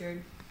 he was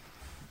scared.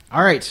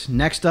 All right.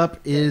 Next up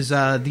is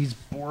these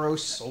Boros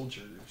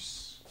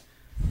soldiers.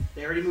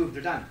 They already moved.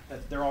 They're done.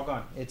 They're all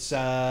gone. It's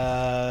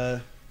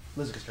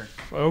Lizica's turn.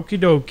 Okie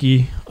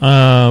dokie.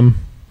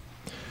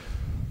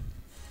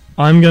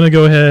 I'm gonna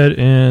go ahead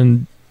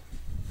and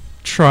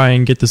try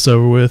and get this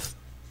over with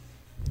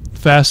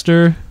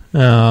faster,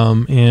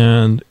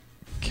 and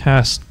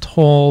cast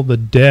Toll the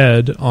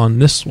Dead on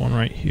this one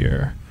right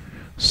here.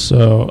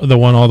 So the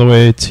one all the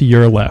way to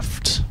your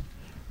left,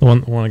 the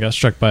one I got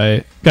hit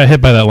by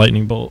that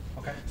lightning bolt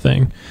Okay.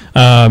 thing,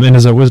 and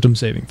is a Wisdom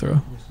saving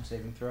throw. Wisdom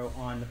saving throw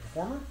on the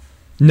performer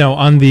No,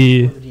 on or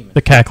the the demon.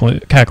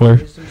 cackler.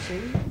 Wisdom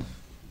saving.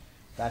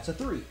 That's a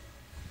 3.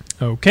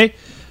 Okay.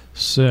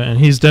 So, and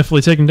he's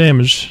definitely taking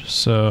damage.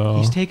 So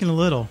He's taking a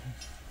little.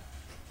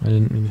 I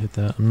didn't mean to hit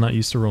that. I'm not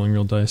used to rolling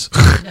real dice.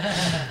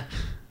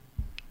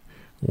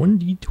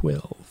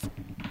 1d12.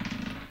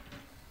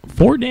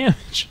 4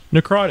 damage.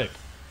 Necrotic.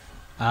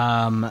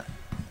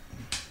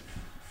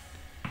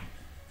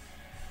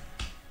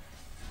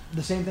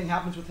 the same thing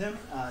happens with him.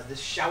 This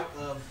shout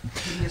of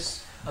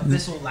hideous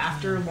abyssal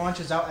laughter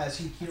launches out as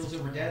he keels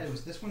over dead. It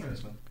was this one or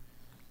this one?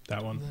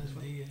 That one.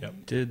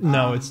 Yep.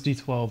 No, it's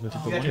D12 if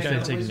you if guys they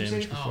got taken wisdom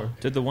damage save? before.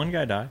 Did the one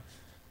guy die?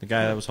 The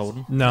guy that was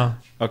holding? No.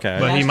 Okay.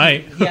 But he has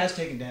might. He has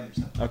taken damage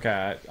though.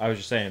 Okay, I was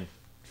just saying.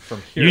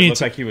 From here, You it need looked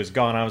to- like he was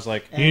gone. I was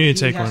like, And You need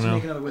to he take has one to now.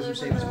 make another wisdom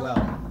save as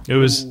well. It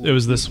was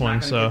this He's not one,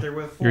 gonna so get there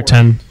with you're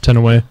four. 10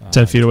 away,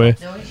 10 feet away.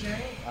 No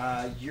insurance?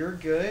 You're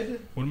good.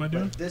 What am I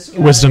doing? But this guy,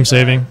 Wisdom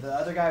saving. The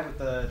other guy with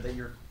that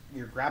you're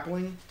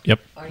grappling.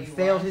 Are He you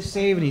failed wise? his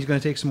save, and he's going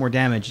to take some more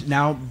damage.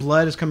 Now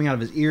blood is coming out of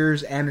his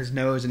ears and his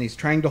nose, and he's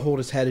trying to hold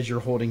his head as you're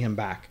holding him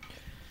back.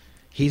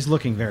 He's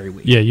looking very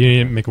weak. Yeah, you need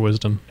to make a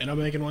wisdom. And I'm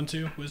making one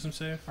too. Wisdom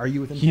save. Are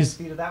you within He's-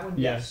 10 feet of that one?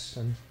 Yes.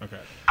 Okay.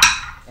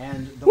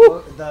 And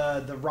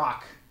the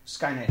rock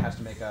Sky Knight has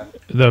to make a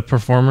The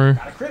performer.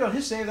 got a crit on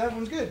his save. That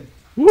one's good.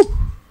 Woo.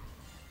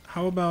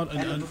 How about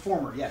And the an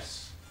performer,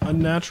 yes,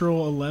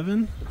 unnatural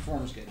 11? the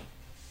performer's good.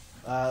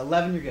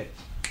 11, you're good.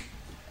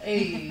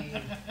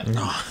 Hey.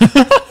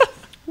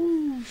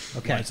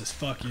 Okay, Wise as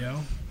fuck,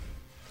 yo.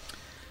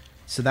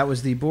 so that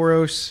was the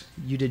Boros.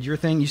 You did your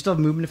thing. You still have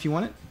movement if you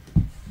want it.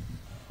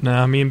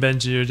 Nah, me and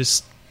Benji are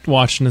just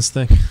watching this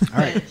thing. All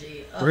right. Benji.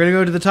 We're gonna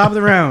go to the top of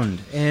the round,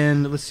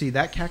 and let's see.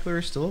 That cackler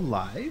is still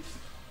alive.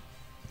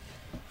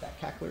 That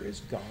cackler is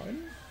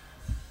gone.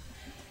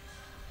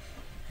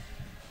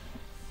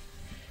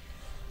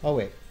 Oh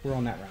wait, we're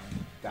on that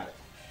round. Got it.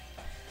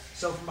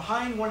 So from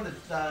behind one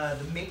of the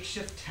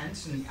makeshift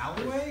tents in the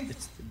alleyway,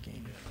 it's the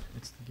game.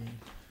 It's the game.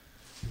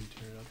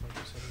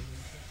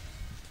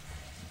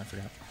 I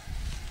forgot.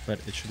 But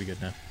it should be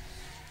good now.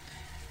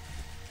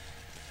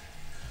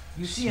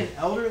 you see an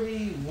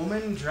elderly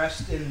woman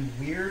dressed in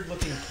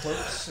weird-looking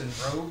cloaks and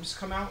robes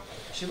come out.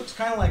 She looks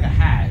kind of like a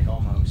hag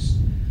almost,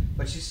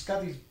 but she's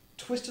got these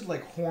twisted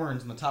like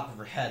horns on the top of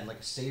her head, like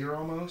a satyr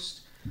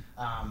almost.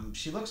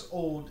 She looks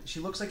old. She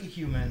looks like a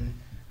human.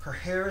 Her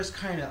hair is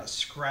kind of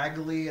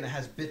scraggly, and it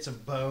has bits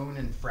of bone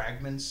and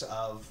fragments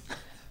of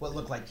what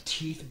look like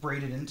teeth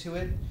braided into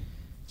it.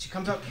 She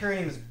comes out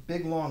carrying this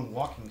big, long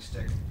walking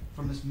stick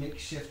from this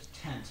makeshift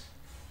tent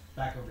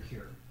back over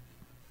here.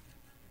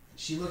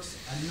 She looks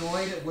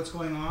annoyed at what's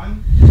going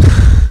on.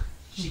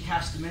 She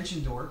casts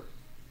Dimension Door,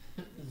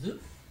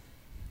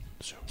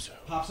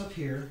 pops up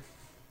here.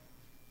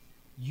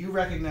 You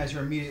recognize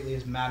her immediately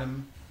as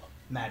Madame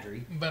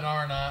Madry. But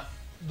are not.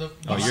 The,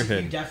 Oh, you're You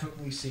hidden.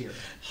 definitely see her.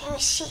 Oh,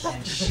 shit.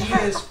 And she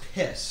is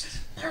pissed.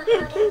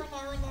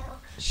 No.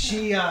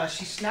 She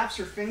snaps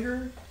her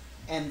finger,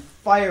 and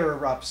fire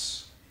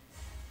erupts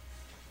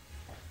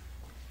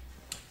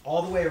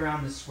all the way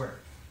around this square.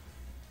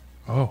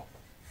 Oh.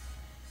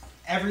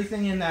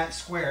 Everything in that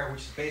square,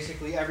 which is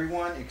basically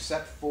everyone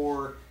except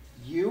for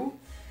you,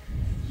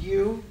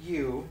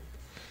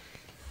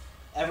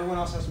 everyone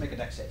else has to make a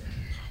dex save.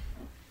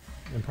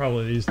 And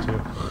probably these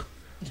two.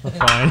 I'm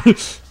fine.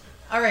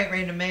 All right,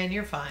 random man,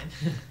 you're fine.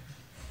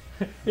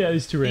 Yeah,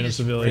 these two He random just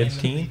civilians.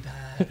 randomly 15?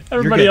 died.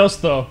 Everybody good. else,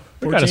 though,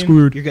 we're kind of 14?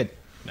 screwed. You're good.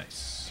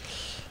 Nice.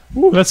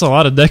 Ooh, that's a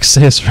lot of dex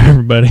saves for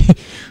everybody.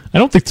 I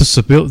don't think those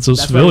civilians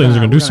That's are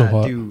going to do so hot.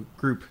 hot. Do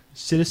group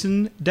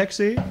citizen dex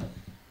save.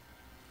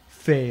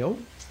 Fail.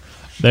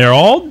 They're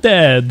all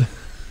dead.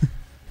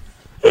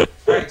 All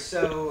right,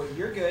 so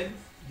you're good.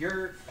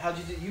 How'd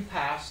you do? You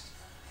passed.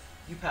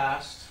 You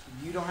passed.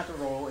 You don't have to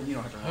roll, and you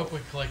don't have to I roll. hope we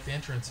collect the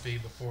entrance fee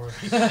before.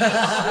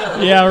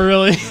 Yeah,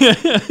 really.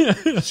 Shit,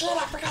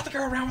 I forgot to go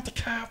around with the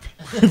cap.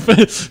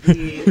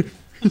 The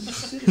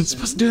It's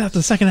supposed to do that in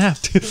the second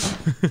half, too. Damn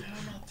it.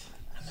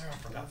 I never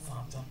forgot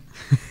something.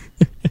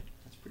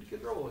 That's a pretty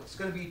good roll. It's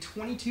going to be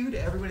 22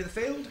 to everybody that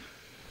failed.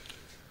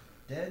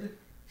 Dead.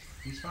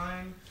 He's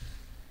fine.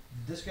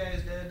 This guy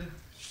is dead.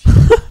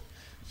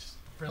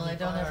 Well, I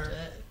don't have to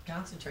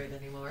concentrate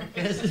anymore.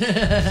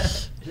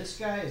 'cause This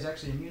guy is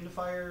actually immune to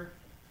fire.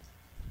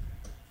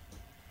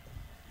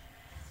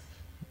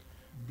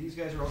 These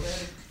guys are all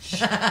dead.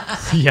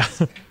 Yeah.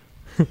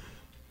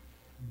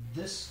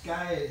 This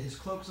guy, his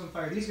cloak's on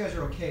fire. These guys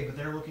are okay, but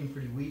they're looking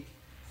pretty weak.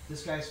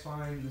 This guy's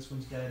fine. This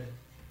one's dead.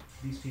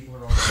 These people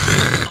are all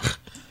dead.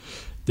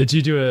 Did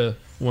you do a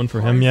one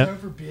for him yet?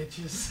 Over,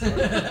 bitches.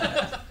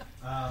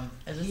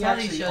 Is this He how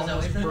these actually shows almost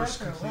always end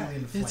burst up, or completely what?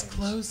 into flames. It's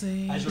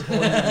closing. As you're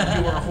holding,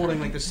 you are holding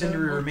like the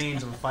cindery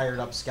remains of a fired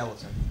up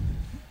skeleton.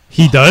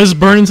 He does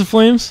burn into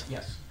flames?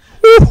 Yes.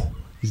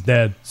 He's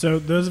dead. So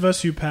those of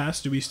us who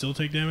passed, do we still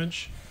take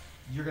damage?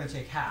 You're going to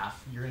take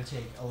half. You're going to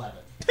take 11.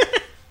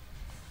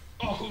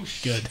 Oh,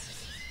 shit. Good.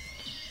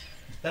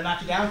 That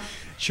knock you down?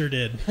 Sure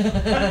did.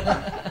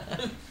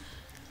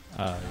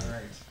 Alright.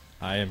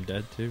 I am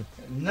dead too.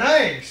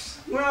 Nice!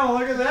 Well,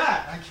 look at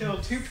that. I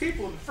killed 2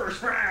 people in the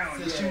first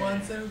round. Says she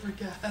wants over,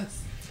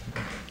 guys.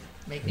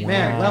 Make me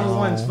Man, Wow. level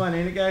 1's fun,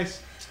 ain't it,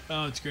 guys?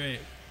 Oh, it's great.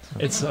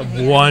 It's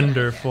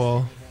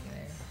wonderful.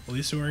 At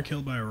least we weren't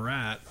killed by a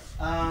rat.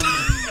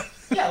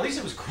 Yeah, at least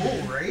it was cool,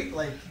 right?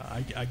 Like,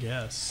 I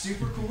guess.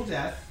 super cool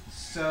death.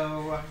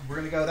 So, we're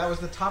going to go. That was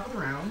the top of the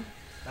round.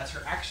 That's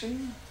her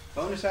action.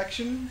 Bonus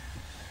action.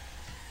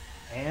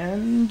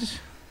 And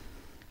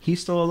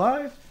he's still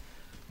alive.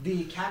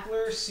 The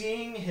cackler,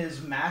 seeing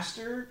his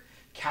master,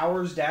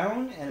 cowers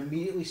down and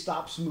immediately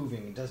stops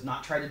moving. Does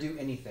not try to do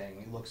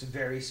anything. He looks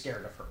very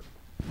scared of her.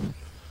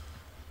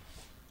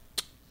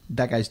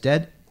 That guy's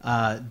dead.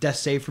 Death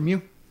save from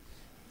you.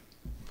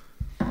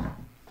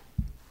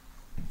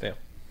 Fail.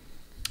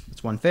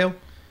 That's one fail.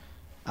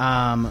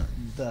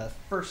 The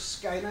first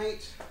Sky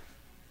Knight,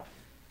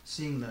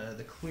 seeing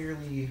the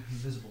clearly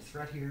visible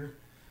threat here,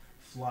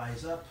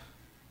 flies up.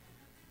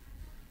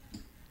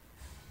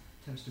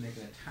 Attempts to make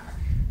an attack.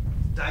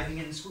 Diving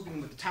in, swooping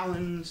with the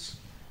talons.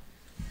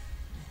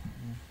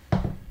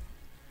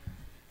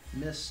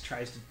 Miss,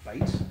 tries to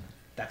bite.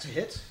 That's a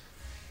hit.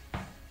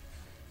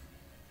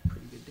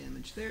 Pretty good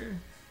damage there.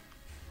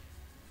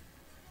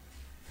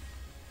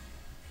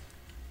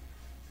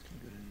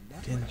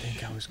 Didn't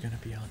think I was gonna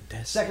be on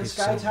desk. Second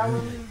Sky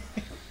Talon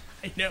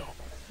I know.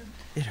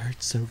 It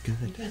hurts so You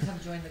good. can come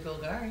join the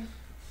Golgari.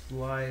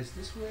 flies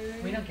this way.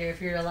 We don't care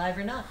if you're alive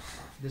or not.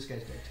 This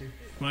guy's dead too.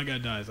 My guy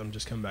dies. I'm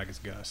just coming back as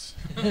Gus.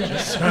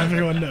 Just so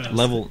everyone knows. It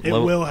level,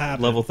 will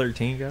happen. Level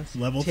 13, guys.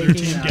 Level Taking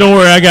 13. out- Don't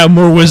worry, I got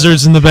more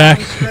wizards in the back.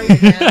 Straight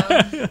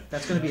down.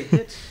 That's going to be a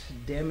hit.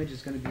 Damage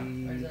is going to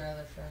Where's be our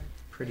other friend?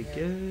 pretty Okay.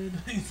 good.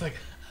 He's like,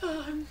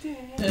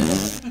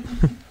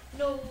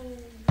 No.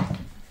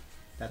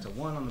 That's a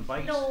 1 on the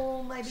bite.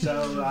 No, my baby.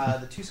 So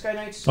the 2 Sky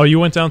Knights Oh, you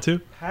went down too?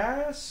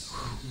 pass.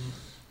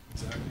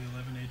 Exactly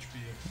 11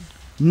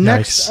 HP.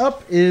 Next Nice.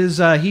 up is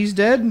he's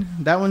dead.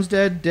 That one's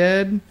dead.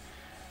 Dead.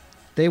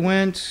 They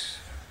went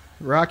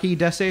Rocky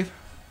death save.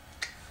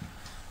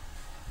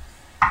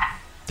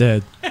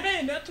 Dead.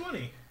 Hey, not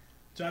 20.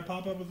 So I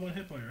pop up with 1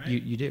 hit point, right?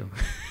 You do.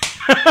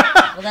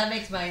 Well, that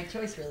makes my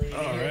choice really easy.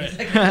 All here. right.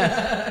 It's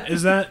like-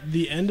 Is that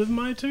the end of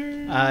my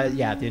turn?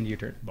 Yeah, at the end of your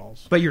turn.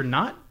 Balls. But you're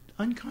not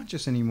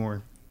unconscious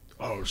anymore.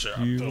 Oh, shit.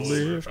 You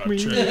left me.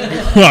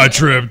 tripped. I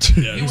tripped.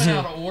 Yeah, he went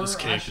out of order. this I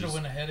cake should have is-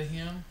 went ahead of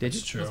him. Did you?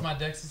 It's true. Was my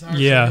dex is higher?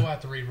 Yeah. So do I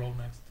have to re-roll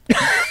next?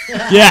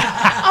 Yeah.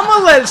 I'm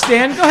gonna let it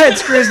stand. Go ahead,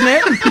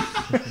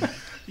 Skriznik.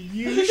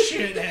 You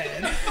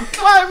shithead.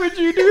 Why would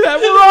you do that?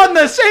 We're on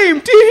the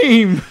same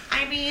team.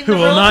 I mean, the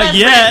Well, rules not as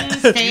yet. written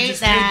state just made the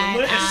that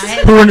list. I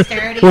have We're-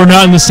 dexterity we're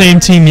not in the same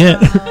team yet.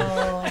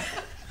 so-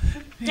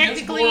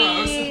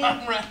 Technically-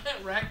 I'm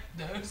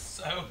Rakdos,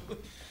 so.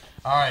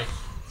 Alright.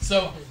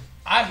 So,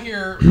 I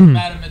hear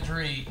Madame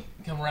Madri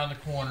come around the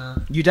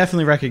corner. You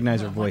definitely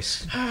recognize her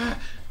voice.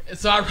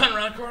 So I run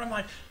around the corner. I'm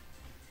like,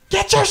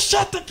 get your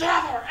shit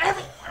together,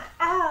 everyone.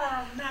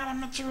 Oh,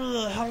 Madame Madri,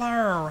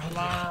 hello,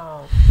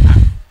 hello.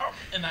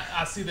 And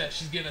I see that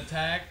she's getting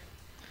attacked.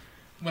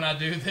 When I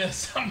do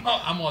this, I'm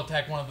gonna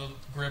attack one of the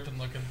griffin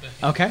looking things.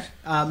 Okay.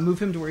 Move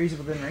him to where he's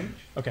within range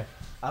Okay.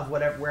 of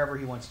wherever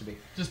he wants to be.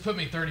 Just put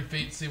me 30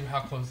 feet and see how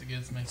close it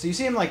gets me. So you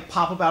see him like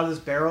pop up out of this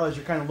barrel as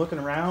you're kind of looking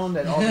around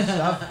at all this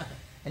stuff,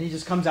 and he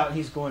just comes out and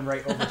he's going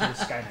right over to the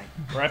Sky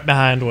Knight. Right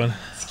behind one.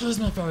 Excuse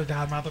me, fairy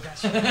godmother.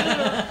 Did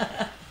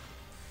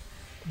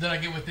I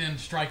get within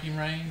striking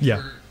range?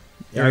 Yeah.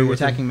 Or Are you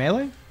attacking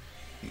melee?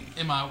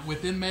 am I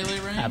within melee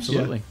range?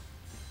 Absolutely.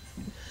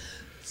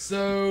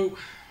 So,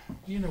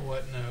 you know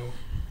what? No.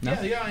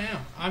 No? Yeah, I am.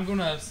 I'm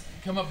gonna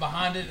come up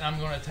behind it and I'm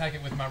gonna attack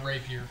it with my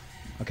rapier.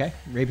 Okay.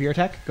 Rapier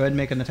attack. Go ahead and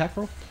make an attack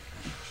roll.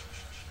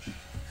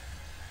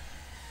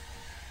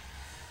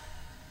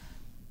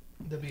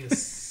 That'd be a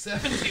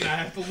 17. I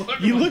have to look.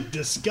 You look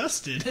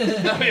disgusted.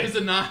 No, it was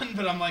a 9,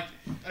 but I'm like,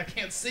 I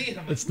can't see it.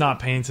 I'm like, It's not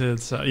painted,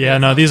 so yeah.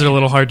 No, these are a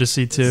little hard to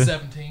see too.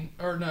 17.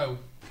 Or no,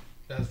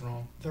 that's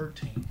wrong.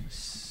 13.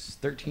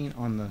 13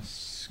 on the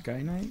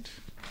Sky Knight.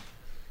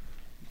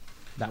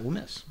 That will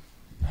miss.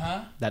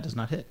 Huh? That does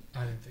not hit. I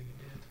didn't think it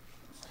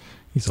did.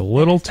 He's a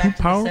little Back too to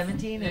the powerful.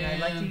 17, and I'd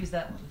like to And- use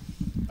that one.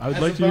 I would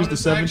As like a to use the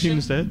bonus 17 action,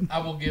 instead. I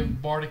will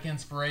give Bardic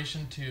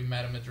Inspiration to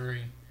Madame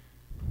Madri.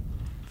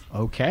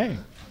 Okay.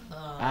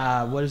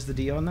 What is the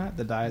D on that?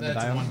 The die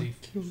That's on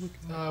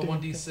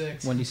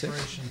 1d6. 1d6.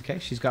 Inspiration. Okay,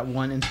 she's got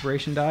 1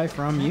 inspiration die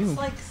from That's you.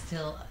 like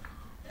still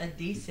a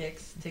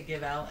D6 to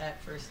give out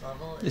at first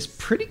level. It's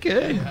pretty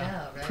good.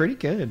 Yeah, right? Pretty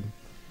good.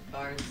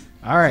 Bards.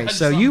 All right, I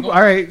so just you love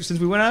all right? Since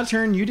we went out of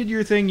turn, you did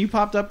your thing. You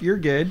popped up. You're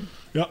good.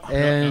 Yep.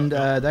 And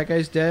that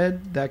guy's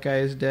dead. That guy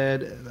is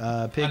dead.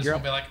 I Pig, just you're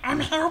want to up. be like, I'm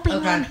helping,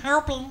 Okay. I'm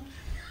helping.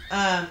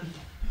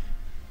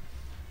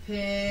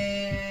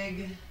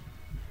 Pig.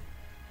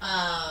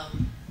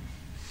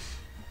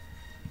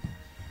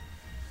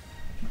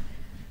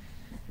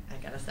 I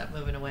gotta stop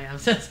moving away. I'm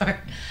so sorry.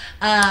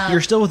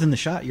 You're still within the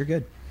shot. You're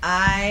good.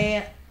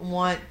 I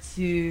want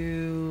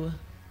to.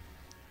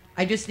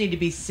 I just need to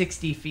be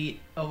 60 feet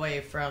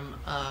away from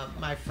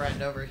my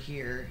friend over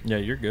here. Yeah,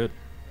 you're good.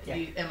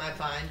 Am I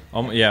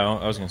fine? Yeah,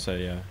 I was gonna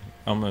say yeah.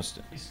 Almost.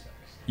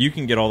 You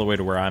can get all the way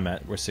to where I'm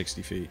at. We're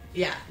 60 feet.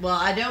 Yeah. Well,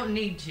 I don't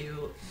need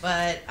to,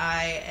 but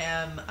I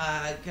am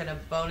gonna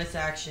bonus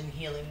action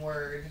healing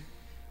word,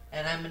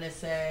 and I'm gonna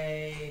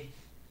say,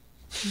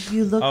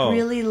 "You look Oh.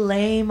 really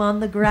lame on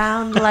the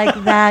ground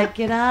like that.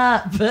 Get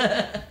up."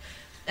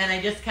 And I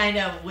just kind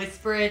of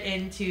whisper it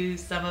into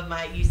some of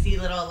my. You see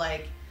little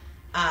like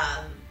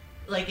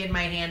in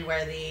my hand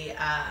where the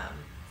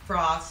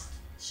frost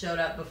showed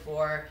up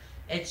before,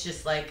 it's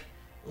just like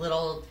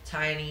little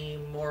tiny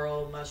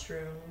moral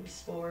mushroom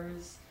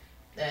spores.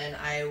 Then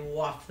I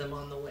waft them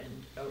on the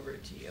wind over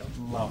to you.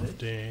 Love it.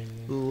 Dang.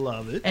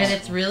 Love it. And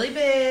it's really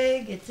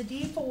big. It's a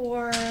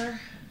D4.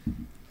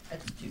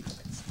 That's 2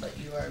 points, but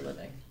you are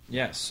living.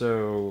 Yeah,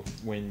 so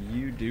when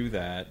you do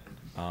that,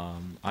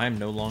 I am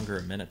no longer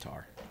a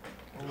Minotaur.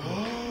 When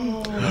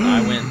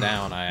I went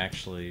down, I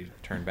actually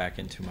turned back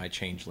into my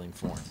changeling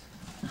form.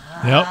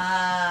 Yep.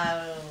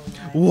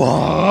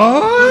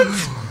 What?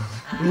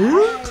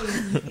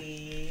 I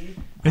see.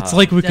 It's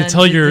like we could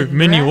tell Dungeons your and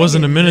menu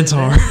wasn't a Dragons,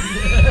 Minotaur.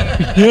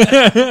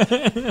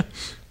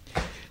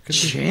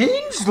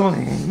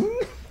 Changeling?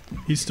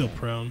 He's still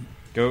prone.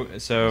 Go.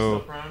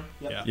 So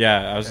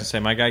yeah, I was gonna say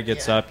my guy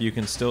gets Yeah. up. You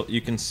can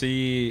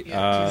see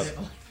Yeah,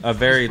 a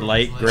very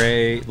light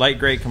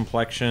gray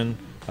complexion,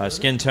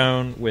 skin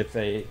tone with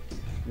He's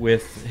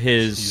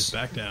his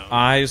back down.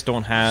 eyes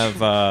don't have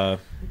what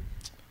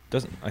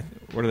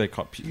are they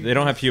called? They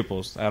don't have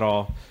pupils at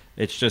all.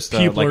 It's just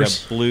like a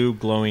Pupilars. blue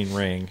glowing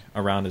ring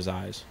around his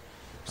eyes.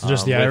 So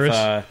just the with,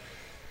 iris?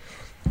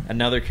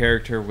 Another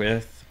character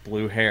with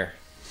blue hair.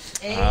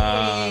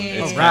 Hey.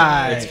 It's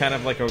Alright. it's kind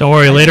of like a. Don't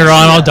worry, later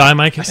on I'll dye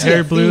my see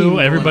hair a blue, theme.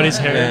 everybody's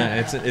hair. Yeah,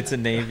 it's a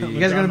navy. You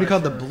guys are going to be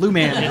called the Blue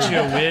Man Get Group. you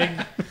a wig.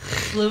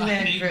 Blue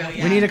Man Crew,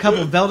 yeah. We need a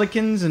couple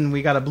Veldikins, and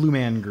we got a Blue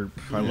Man group.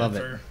 I love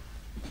it.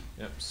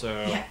 Yep. So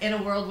Yeah, in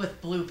a world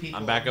with blue people.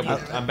 I'm back up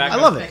Neither with- of I'm us back I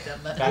love picked it. them,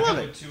 but- back love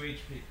up it. with 2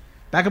 HP.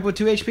 Back up with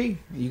 2 HP.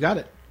 You got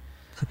it.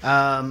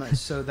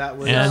 So that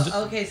was... And-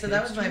 So, okay, so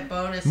that was my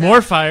bonus.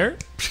 More fire.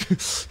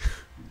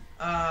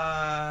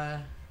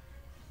 I'm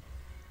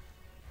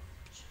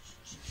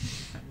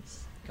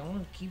going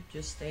to keep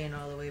just staying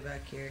all the way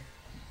back here.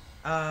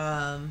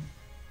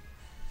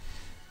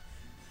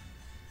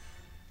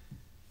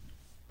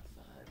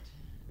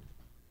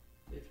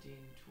 15,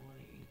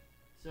 20.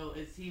 So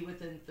is he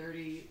within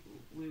 30,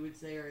 we would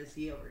say, or is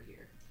he over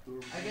here?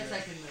 I guess I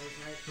can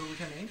move, right? Who are we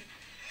trying to name?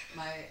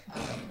 My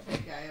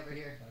guy over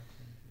here.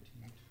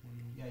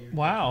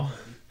 Wow.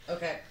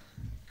 Okay,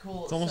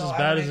 cool. It's almost So as I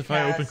bad wanna as if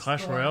I opened cast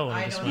Clash Thorn- Royale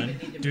I on this don't one.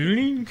 even need to move,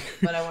 Ding.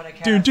 but I want to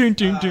cast Dun, dun,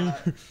 dun, dun.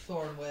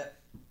 Thorn Whip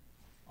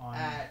On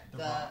at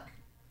rock.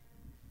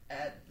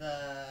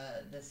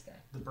 this guy.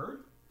 The bird?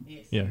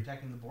 Yes. Yeah.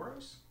 Attacking the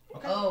Boros?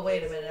 Okay. Oh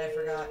wait a minute, I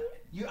forgot.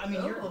 You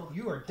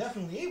are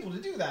definitely able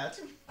to do that.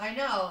 I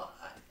know.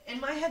 In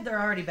my head, they're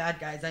already bad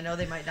guys. I know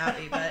they might not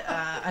be, but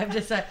I'm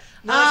just like,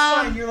 No, it's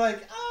fine. You're like,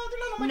 oh, they're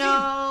not on my team.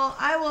 no,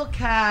 I will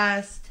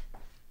cast.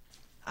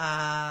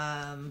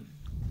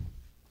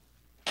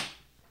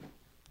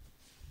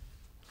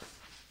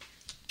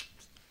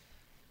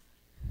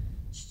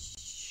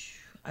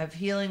 I've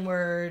healing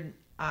word.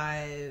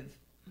 I've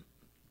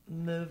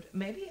moved.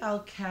 Maybe I'll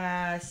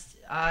cast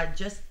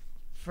just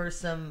for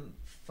some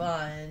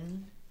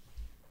fun.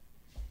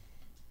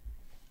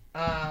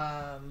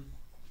 No,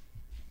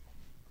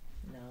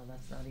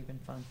 that's not even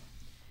fun.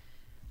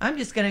 I'm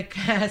just gonna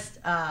cast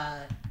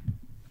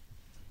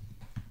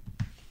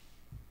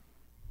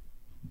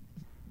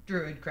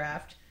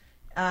Druidcraft.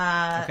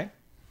 Okay.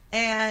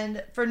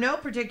 And for no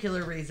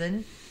particular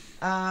reason,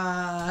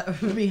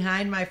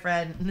 behind my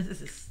friend,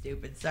 this is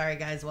stupid. Sorry,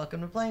 guys.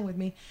 Welcome to playing with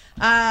me.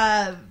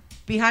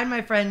 Behind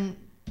my friend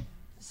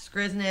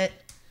Skriznit,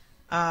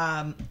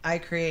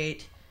 I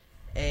create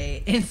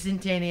a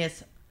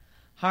instantaneous,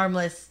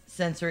 harmless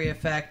sensory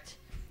effect.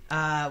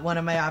 One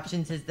of my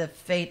options is the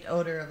faint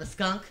odor of a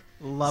skunk.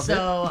 Love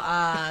so,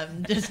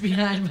 just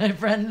behind my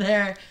friend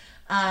there.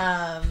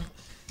 I'm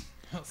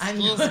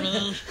going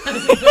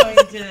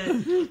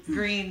to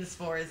green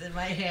spores in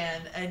my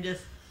hand and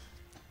just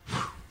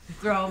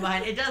throw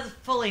mine. It does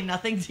fully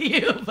nothing to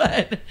you,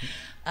 but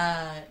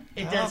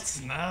it does.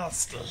 That's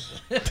nasty.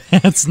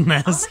 That's Oh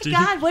nasty.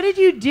 my god, what did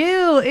you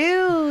do?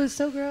 Ew,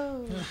 so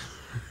gross.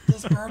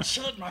 This bird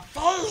shit in my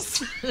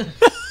face.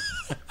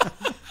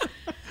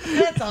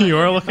 That's all You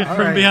I are did. looking All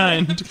from right.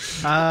 behind.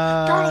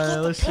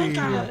 Let's see.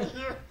 eye.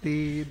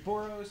 The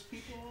Boros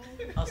people.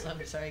 Also,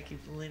 I'm sorry I keep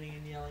leaning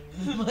and yelling.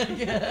 Like,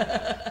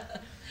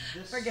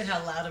 forget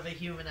how loud of a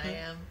human I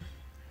am.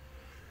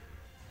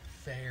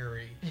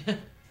 Fairy. This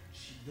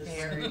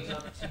Very is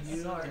up to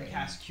you sorry. to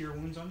cast Cure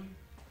Wounds on me.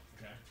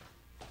 Okay.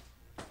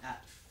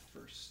 At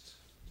first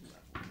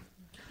level.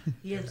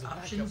 He has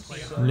options. So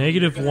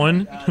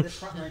 -1. This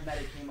frontline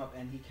medic came up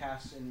and he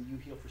casts and you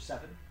heal for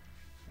 7.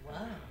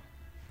 Wow.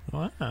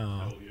 Wow.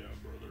 Oh yeah,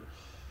 brother.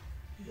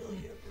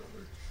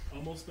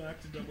 Almost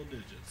back to double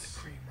digits.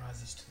 Cream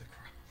rises to the crop.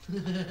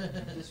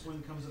 This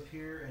one comes up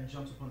here and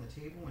jumps up on the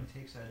table and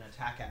takes an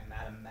attack at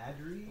Madame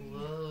Madry.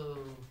 Whoa.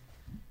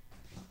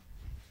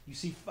 You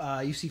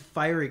see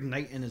fire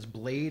ignite in his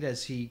blade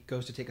as he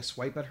goes to take a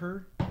swipe at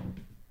her.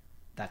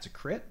 That's a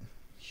crit.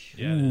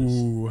 Yeah, it is.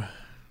 Ooh.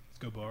 Let's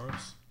go,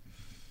 Boros.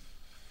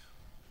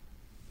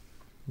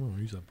 Oh,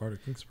 use that bardic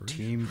inspiration.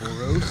 Team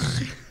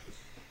Boros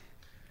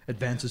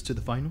advances to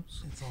the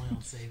finals. It's only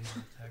on saving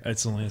attack.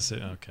 It's only a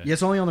okay. Yeah,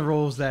 it's only on the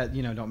rolls that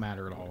don't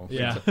matter at all.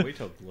 Yeah. Wait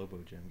till Globo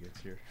Gem gets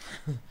here.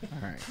 All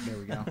right, there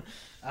we go.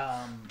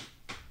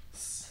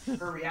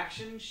 Her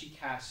reaction: she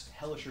casts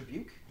Hellish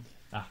Rebuke.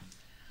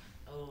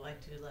 Oh, I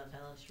do love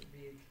Hellish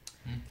Rebuke.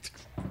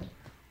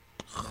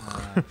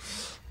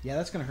 Yeah,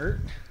 that's gonna hurt.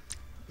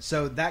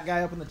 So that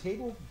guy up on the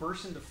table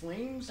bursts into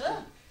flames.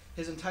 Ah.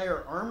 His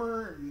entire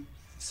armor, and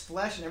his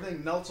flesh, and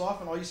everything melts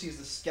off, and all you see is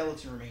the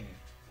skeleton remaining.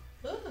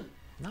 Ooh.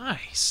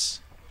 Nice.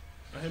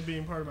 Him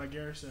being part of my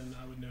garrison,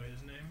 I would know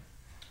his name.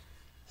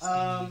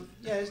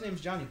 Yeah, his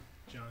name's Johnny.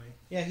 Johnny.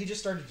 Yeah, he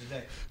just started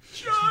today.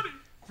 Johnny!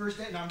 First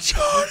day, no, I'm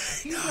Johnny,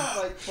 he's not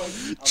like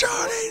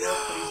Johnny,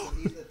 no.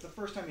 It's the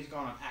first time he's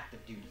gone on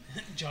active duty.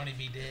 Johnny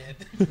be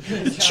dead.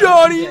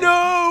 Johnny,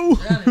 no!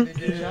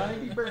 Johnny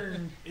be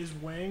burned. Is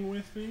Wang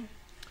with me?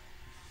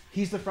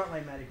 He's the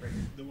frontline medic right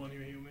here. The one who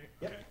healed me?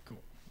 Yep. Okay, cool.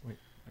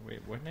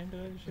 Wait, what name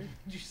did I just say?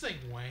 Did you say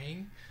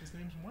Wang? His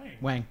name's Wang.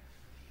 Wang.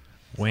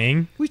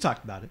 Wing. We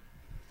talked about it.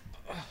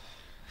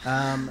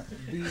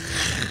 The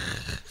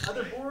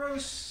other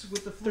Boros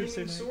with the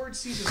flaming sword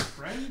sees his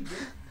friend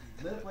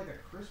lit up like a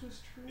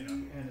Christmas tree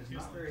and is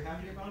not very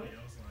happy about it.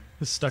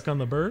 Is stuck on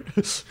the bird.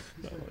 He's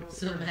going to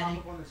So hop many.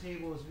 up on the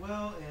table as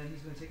well, and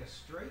he's going to take a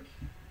strike.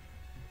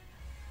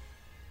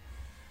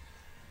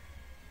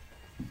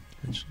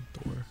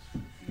 Door.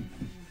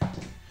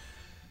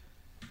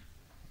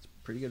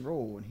 Pretty good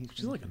roll, and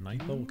She's like a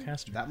 9th level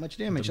caster. that much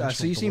damage. So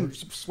Dimensional you see him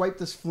doors. swipe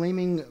this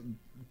flaming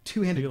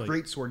two-handed Maybe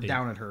like greatsword 8.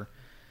 down at her,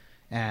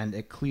 and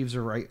it cleaves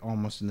her right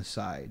almost in the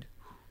side.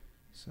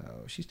 So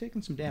she's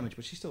taking some damage,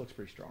 but she still looks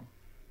pretty strong.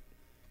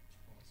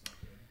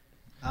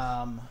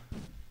 The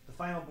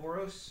final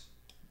Boros,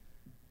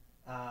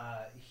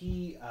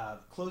 he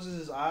closes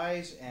his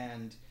eyes,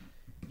 and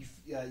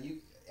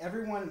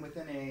everyone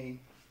within a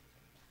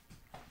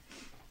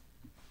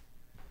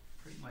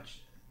pretty much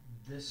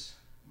this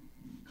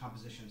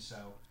composition, so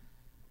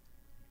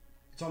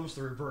it's almost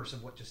the reverse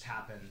of what just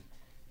happened.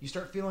 You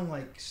start feeling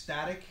like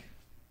static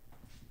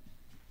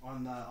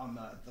on the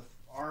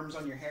arms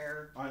on your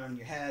hair, on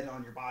your head,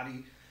 on your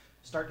body,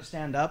 start to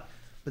stand up,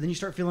 but then you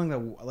start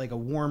feeling like a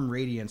warm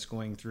radiance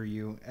going through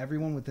you.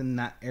 Everyone within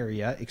that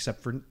area,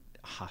 except for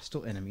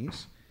hostile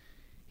enemies,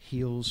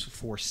 heals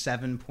for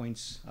 7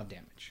 points of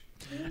damage.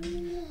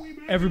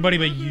 Everybody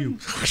but you.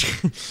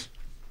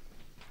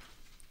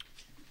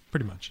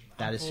 Pretty much.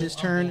 That is I'm his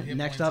full turn. hit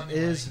Next points up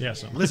anyway. is Yeah,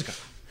 so. Lizica.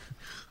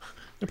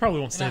 It probably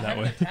won't stay And I that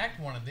haven't way. attacked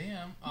one of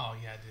them. Oh,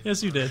 yeah, I did.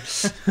 Yes, you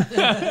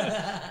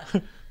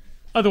did.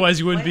 Otherwise,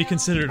 you wouldn't be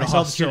considered a I saw the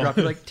hostile. teardrop.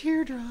 You're like,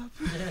 teardrop.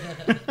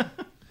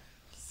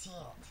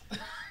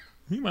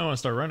 You might want to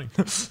start running.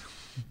 No,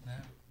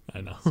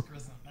 I know.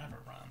 Grizzly never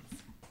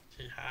runs.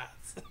 He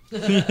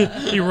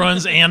hides. He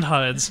runs and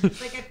hides. It's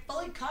like I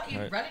fully caught you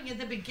Right. running at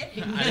the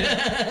beginning.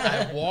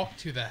 I walked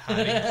to the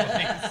hiding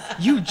place.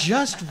 You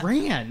just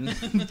ran.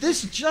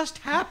 This just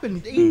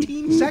happened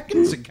 18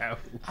 seconds ago.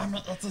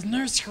 It's a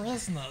nurse,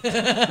 isn't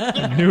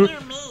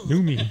it?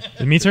 New me. Is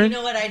it me turn? You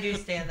know what? I do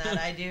stand that.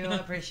 I do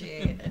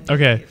appreciate it.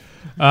 Okay.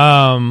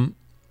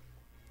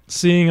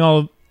 Seeing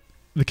all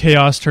the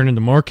chaos turn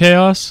into more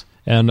chaos,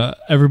 and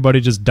everybody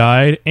just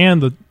died,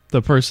 and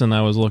the person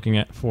I was looking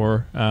at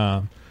for,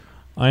 I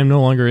am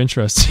no longer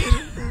interested.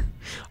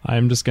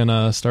 I'm just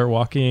gonna start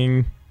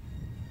walking,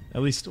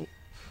 at least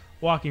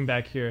walking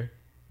back here.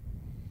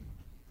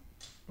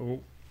 Oh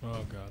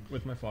god,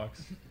 with my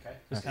fox. Okay.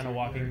 Just kind of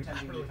walking,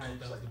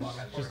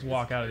 just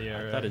walk out of the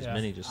area. I thought his yeah.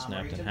 mini just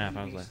snapped in half.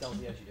 I was like,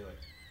 stealthy as you do it.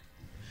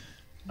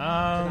 To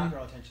not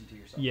draw attention to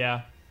yourself.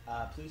 Yeah.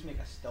 Please make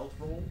a stealth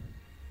roll.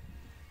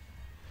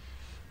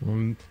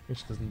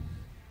 Which doesn't.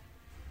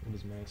 What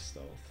is my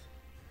stealth?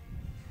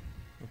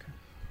 Okay.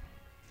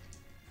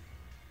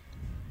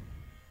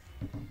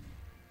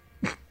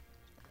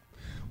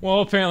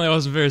 Well, apparently I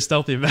wasn't very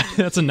stealthy about it.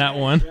 That's a nat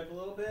one. Up a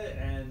little bit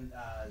and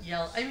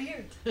Yell, I'm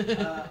here.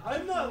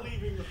 I'm not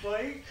leaving the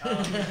fight.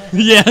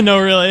 Yeah, no,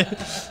 really.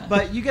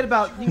 But you get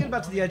about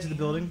to the edge of the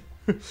building.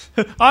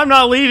 I'm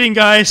not leaving,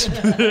 guys. So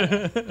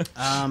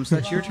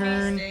that's your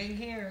turn. Staying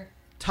here.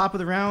 Top of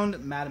the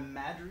round, Madame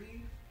Madry.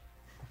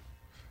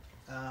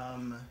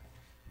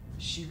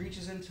 She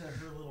reaches into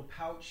her little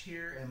pouch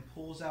here and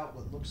pulls out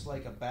what looks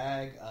like a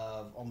bag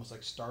of almost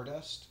like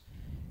stardust,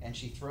 and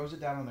she throws it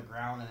down on the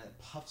ground, and it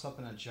puffs up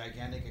in a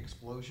gigantic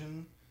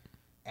explosion.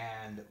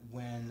 And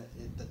when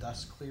the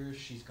dust clears,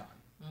 she's gone.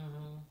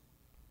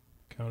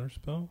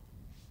 Counterspell?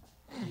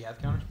 Do you have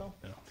counterspell?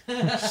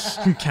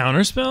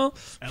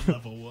 Counterspell? At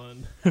level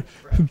 1.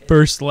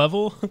 Burst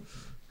level?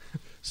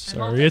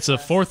 Sorry, it's a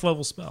 4th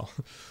level spell.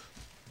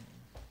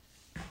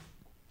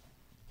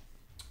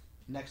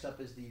 Next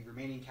up is the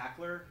remaining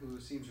cackler, who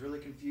seems really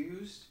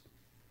confused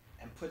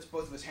and puts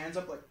both of his hands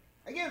up like,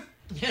 I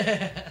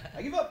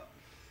give up.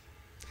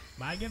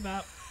 My give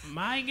up.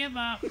 My give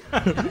up.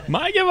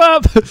 My give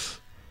up!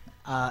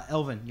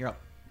 Elvin, you're up.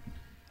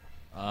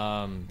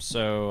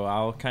 So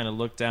I'll kind of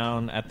look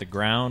down at the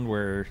ground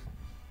where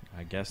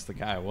I guess the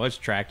guy was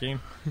tracking,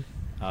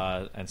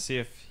 and see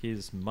if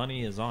his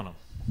money is on him.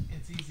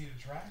 It's easy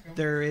to track them.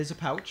 There is a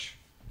pouch.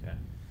 Okay.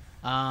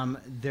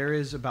 There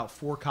is about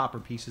 4 copper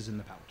pieces in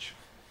the pouch.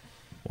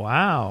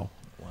 Wow.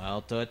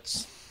 Well,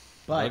 that's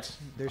But Looks-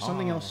 there's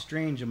something Oh. else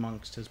strange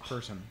amongst his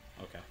person.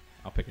 okay.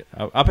 I'll pick it.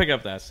 I'll pick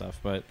up that stuff,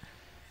 but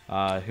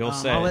He'll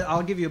say.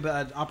 I'll give you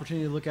an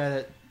opportunity to look at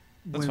it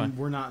That's when fine.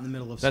 we're not in the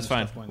middle of That's some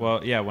fine. stuff going Well,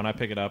 on. yeah, when I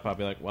pick it up, I'll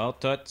be like, well,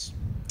 Toots,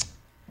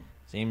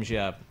 seems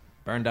you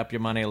burned up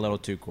your money a little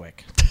too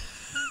quick.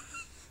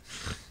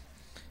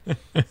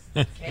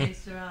 Okay,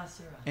 Sirrah.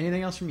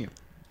 Anything else from you?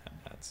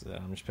 That's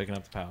I'm just picking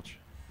up the pouch.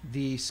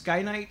 The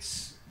Sky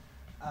Knights,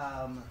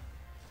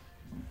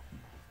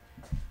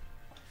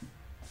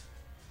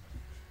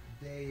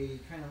 they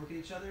kind of look at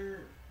each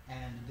other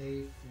and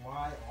they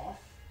fly off.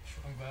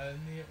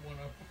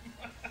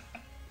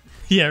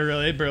 Yeah,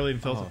 really. It barely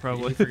even felt Oh, it,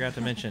 probably. you forgot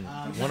to mention.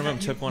 One of them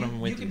took one of them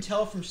with you. you. Can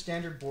tell from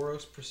standard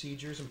Boros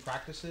procedures and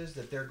practices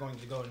that they're going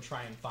to go and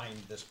try and find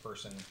this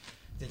person,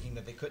 thinking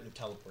that they couldn't have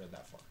teleported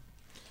that far.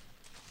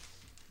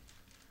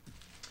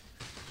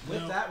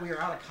 With that, we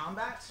are out of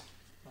combat.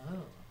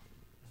 Oh.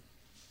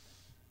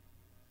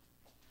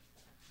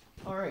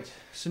 All right.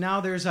 So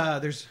now there's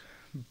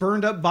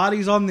burned up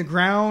bodies on the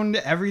ground.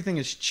 Everything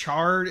is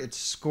charred. It's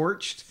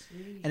scorched,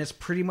 and it's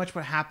pretty much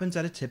what happens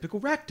at a typical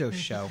Rakdos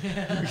show.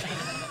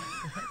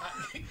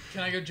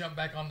 Can I go jump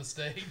back on the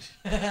stage?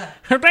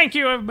 Thank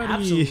you, everybody.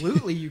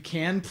 Absolutely, you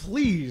can.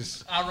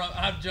 Please.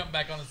 I'll jump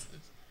back on the stage.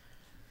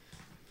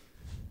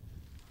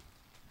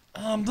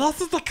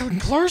 This is the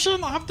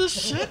conclusion of the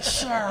shit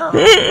show.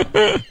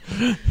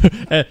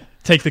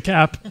 Take the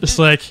cap. Just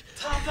like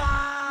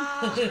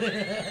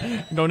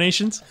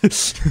donations.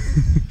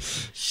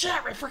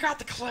 Shit, we forgot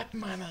to collect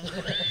money.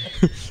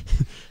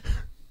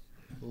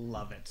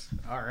 Love it.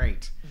 All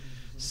right.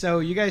 So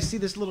you guys see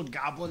this little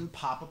goblin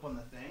pop up on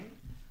the thing.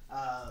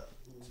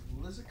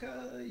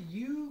 Lizica,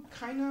 you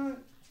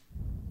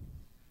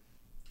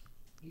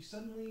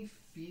suddenly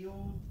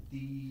feel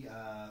you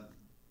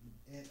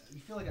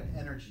feel like an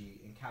energy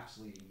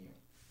encapsulating you.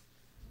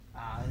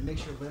 It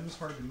makes your limbs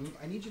hard to move.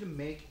 I need you to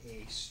make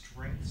a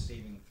strength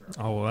saving throw.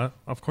 Oh, well,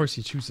 of course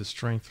he chooses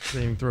strength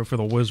saving throw for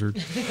the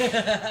wizard.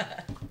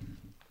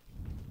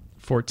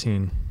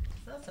 14.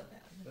 That's not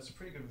bad. That's a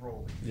pretty good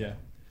roll. Yeah.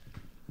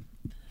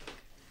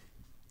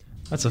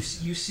 That's a.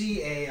 You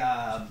see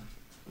a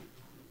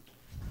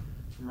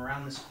from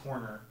around this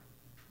corner,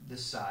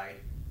 this side.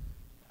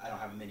 I don't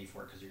have a mini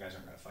for it because you guys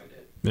aren't going to fight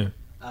it. Yeah.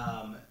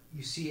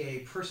 You see a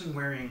person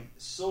wearing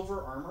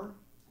silver armor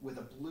with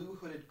a blue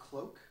hooded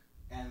cloak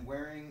and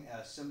wearing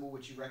a symbol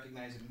which you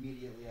recognize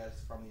immediately as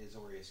from the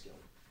Azorius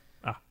Guild.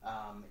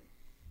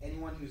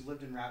 Anyone who's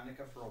lived in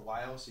Ravnica for a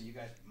while, so you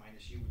guys,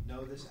 minus you, would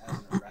know this as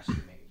an arrestor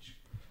mage.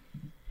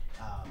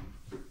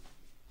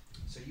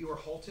 So you are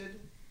halted,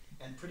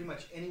 and pretty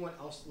much anyone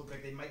else that looked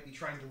like they might be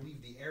trying to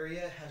leave the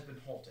area has been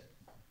halted.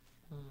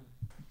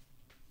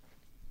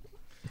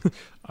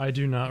 I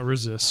do not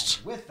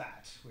resist. With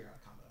that, we're out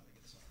of combat. Let me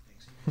get this other thing.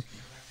 So you guys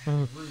can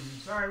go back to the room.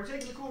 Sorry, we're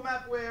taking the cool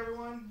map away,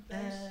 everyone.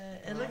 Thanks.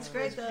 It looks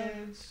great, though.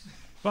 Kids.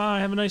 Bye.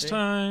 Have a nice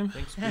time.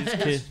 Thanks, please,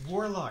 kid.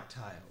 Warlock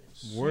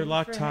tiles.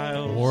 Warlock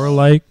tiles.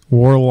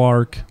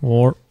 Warlark.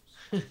 I'll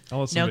let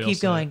No, somebody keep else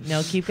say going. it.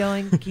 No, keep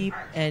going. Keep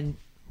and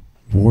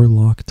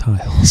Warlock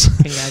tiles.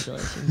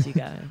 congratulations, you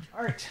got it.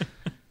 All right.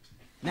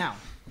 Now,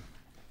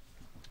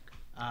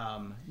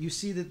 you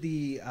see that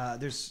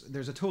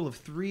there's a total of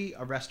 3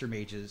 arrestor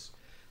mages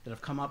that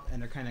have come up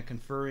and they're kind of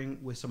conferring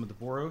with some of the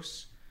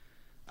Boros.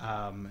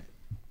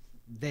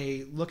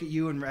 They look at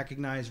you and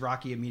recognize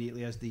Rocky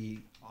immediately as the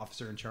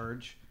officer in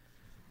charge.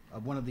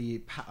 One of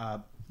the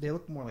they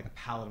look more like a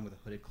paladin with a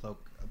hooded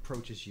cloak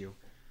approaches you.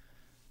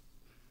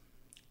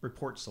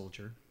 Report,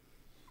 soldier.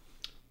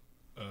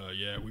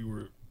 Yeah, we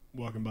were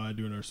walking by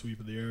doing our sweep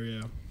of the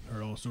area.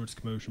 Heard all sorts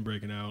of commotion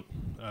breaking out.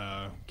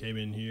 Came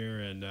in here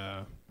and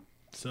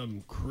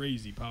some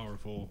crazy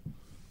powerful.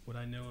 Would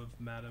I know of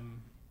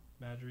Madame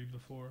Madry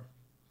before?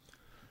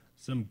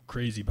 Some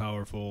crazy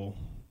powerful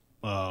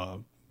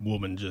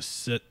woman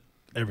just set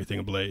everything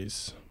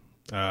ablaze.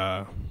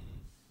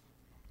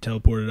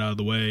 Teleported out of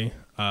the way.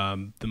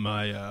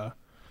 My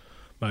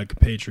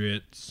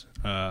compatriots,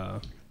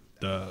 the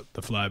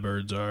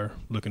Flybirds, are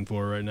looking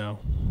for her right now.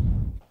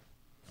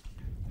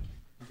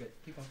 You're good.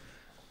 Keep going.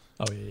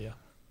 Oh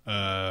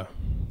yeah.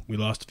 We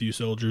lost a few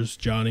soldiers.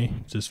 Johnny,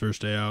 it's his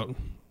first day out.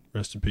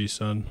 Rest in peace,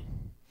 son.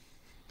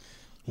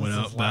 Went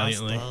out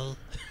valiantly.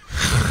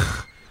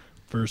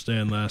 First day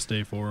and last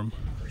day for him.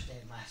 First day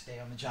and last day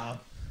on the job.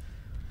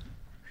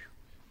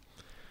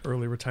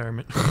 Early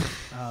retirement.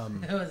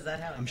 Was that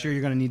how? I'm sure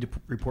you're going to need to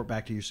report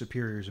back to your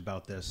superiors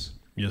about this.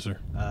 Yes, sir.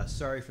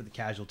 Sorry for the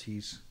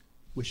casualties.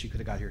 Wish you could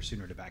have got here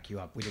sooner to back you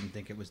up. We didn't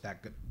think it was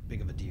that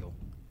big of a deal.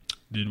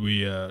 Did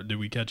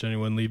we catch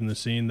anyone leaving the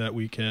scene that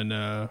we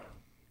can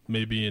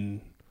maybe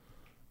in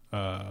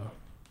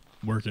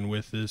working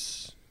with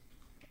this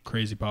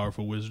crazy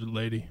powerful wizard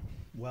lady?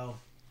 Well,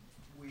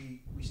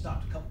 we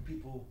stopped a couple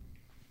people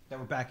that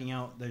were backing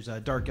out. There's a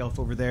dark elf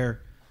over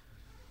there.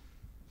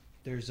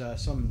 There's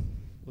some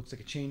looks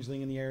like a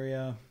changeling in the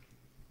area,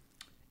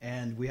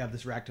 and we have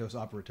this Rakdos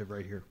operative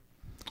right here.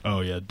 Oh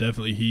yeah,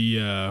 definitely.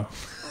 He I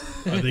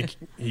think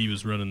he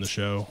was running the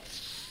show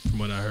from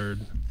what I heard.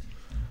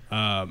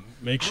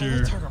 Make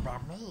sure.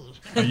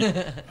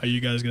 Are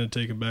you guys going to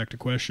take him back to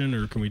question,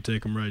 or can we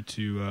take him right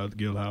to the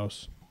guild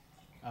house?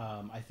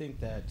 I think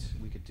that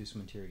we could do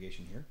some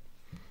interrogation here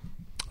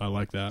I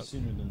like that.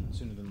 sooner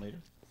than later.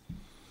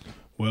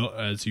 Well,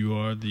 as you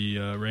are the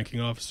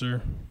ranking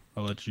officer,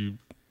 I'll let you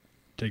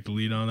take the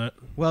lead on it.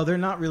 Well, they're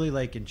not really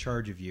like in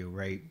charge of you,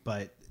 right?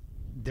 But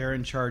they're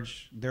in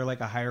charge. They're like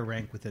a higher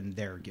rank within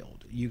their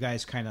guild. You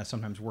guys kind of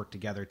sometimes work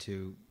together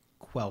to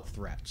quell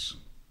threats,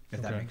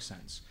 if that Okay. makes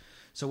sense.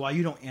 So while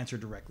you don't answer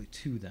directly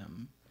to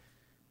them,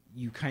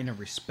 you kind of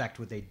respect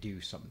what they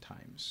do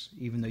sometimes,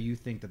 even though you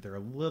think that they're a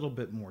little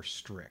bit more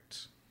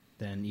strict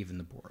than even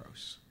the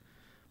Boros.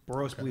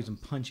 Boros believes in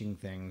punching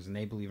things, and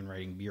they believe in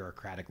writing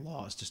bureaucratic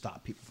laws to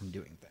stop people from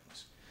doing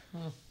things.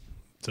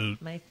 So,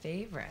 My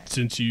favorite.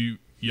 since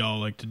y'all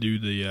like to do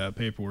the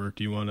paperwork,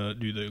 do you want to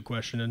do the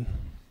questioning?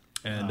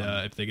 And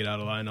if they get out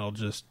of line, I'll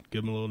just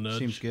give them a little nudge.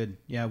 Seems good.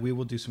 Yeah, we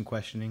will do some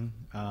questioning.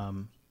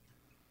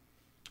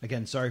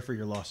 Again, sorry for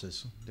your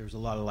losses. There's a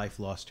lot of life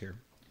lost here.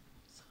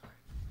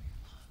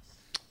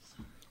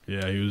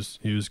 Yeah, he was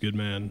a good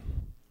man.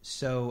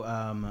 So,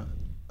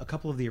 a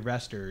couple of the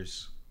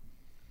arresters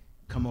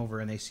come over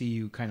and they see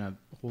you kind of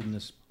holding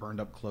this burned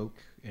up cloak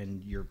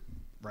and you're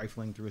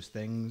rifling through his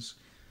things.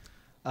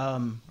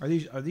 Are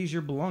these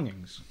your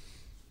belongings?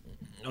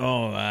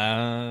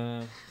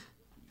 Oh,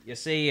 you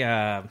see,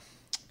 I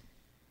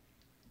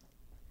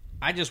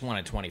just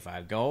wanted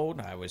 25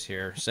 gold. I was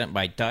here sent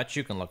by Dutch.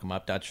 You can look him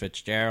up, Dutch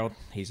Fitzgerald.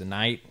 He's a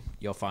knight.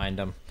 You'll find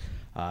him.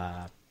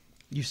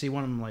 You see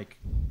one of them like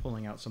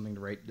pulling out something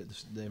to write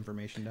the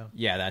information down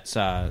Yeah,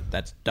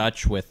 that's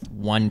Dutch with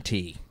one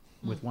T.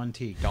 with one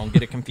T. Don't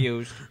get it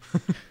confused.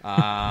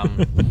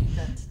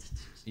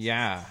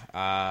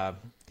 Yeah.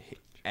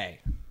 Hey,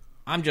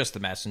 I'm just the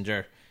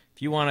messenger.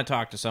 If you want to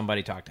talk to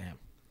somebody, talk to him.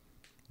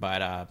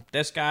 But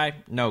this guy,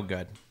 no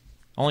good.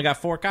 Only got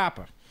 4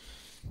 copper.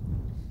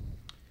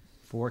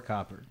 4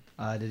 copper.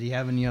 Did he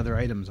have any other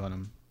items on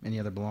him? Any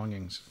other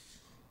belongings?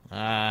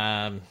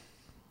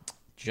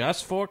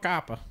 Just 4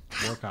 copper.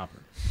 4 copper.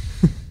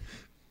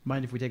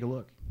 Mind if we take a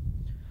look?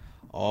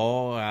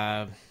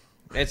 Oh,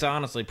 it's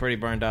honestly pretty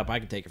burned up. I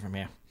can take it from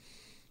here.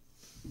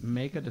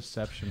 Make a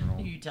deception roll.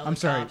 You tell I'm the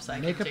sorry. cops I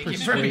Make a can take it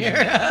from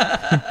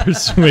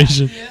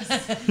persuasion. Persuasion.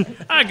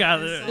 I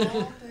got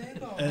it.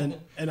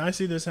 And I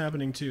see this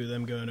happening too.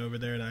 Them going over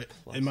there, and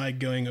am I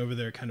going over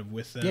there kind of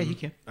with them? Yeah, you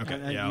can.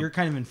 Okay, yeah. You're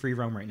kind of in free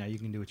roam right now. You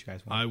can do what you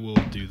guys want. I will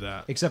do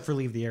that. Except for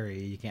leave the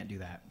area. You can't do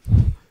that.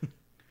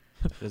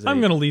 I'm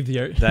going to leave the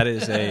area. That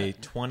is a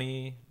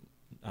 20,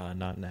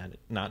 not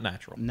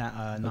natural.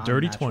 A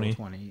dirty 20.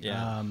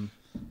 Yeah.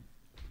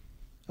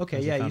 Okay,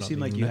 As I yeah, you found out seem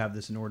the like you net. have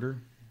this in order.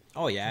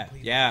 Oh,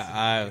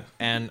 yeah.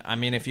 And, I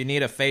mean, if you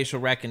need a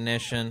facial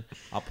recognition,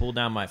 I'll pull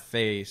down my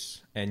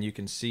face, and you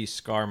can see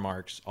scar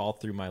marks all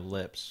through my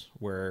lips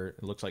where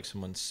it looks like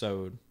someone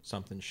sewed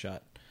something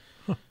shut.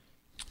 That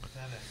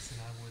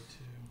accent,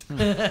 I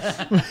would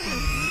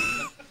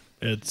too.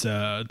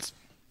 It's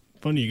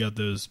funny you got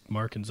those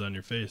markings on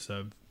your face.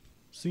 I've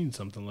seen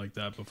something like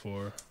that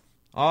before.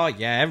 Oh,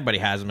 yeah, everybody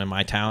has them in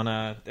my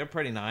town. They're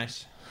pretty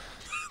nice.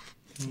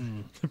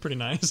 They're pretty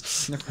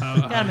nice.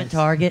 Got him at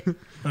Target.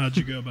 How'd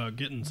you go about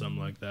getting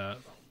something like that?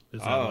 Is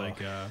that Oh. like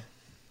a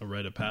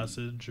rite of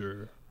passage,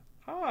 or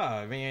Oh,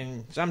 I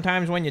mean,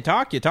 sometimes when you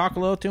talk a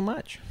little too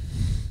much.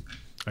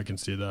 I can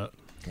see that.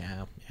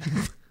 Yeah.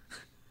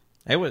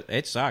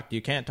 It sucked.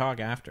 You can't talk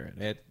after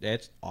it.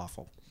 It's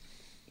awful.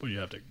 Well, you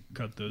have to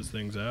cut those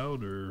things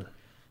out, or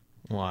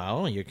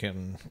Well, you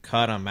can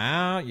cut them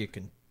out. You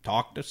can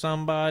talk to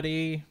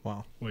somebody.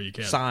 Well, you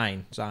can't.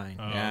 sign. Oh,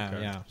 Yeah,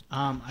 okay. yeah.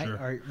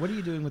 Sure. What are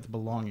you doing with the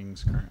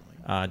belongings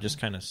currently? Just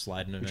kind of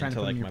sliding it You're trying to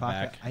into put like them in my your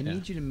pocket. back. I Yeah.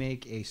 need you to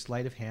make a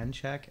sleight of hand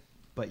check,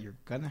 but you're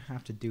gonna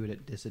have to do it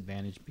at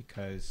disadvantage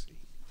because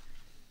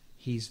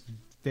he's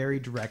very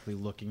directly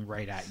looking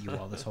right at you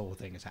while this whole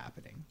thing is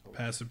happening.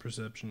 Passive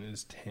perception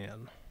is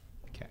 10.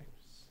 Okay.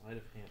 Sleight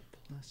of hand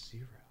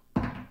 +0.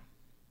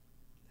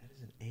 That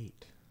is an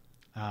 8.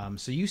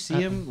 So you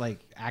see him like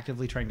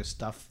actively trying to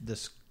stuff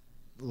this.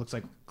 Looks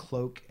like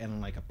cloak and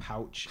like a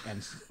pouch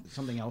and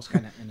something else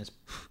kind of in his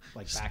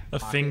like back A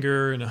pocket.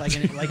 finger and like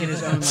in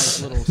his own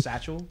like little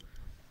satchel.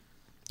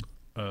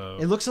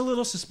 It looks a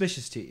little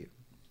suspicious to you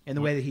in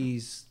the way that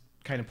he's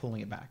kind of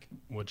pulling it back.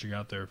 What you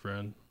got there,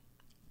 friend?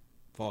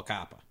 4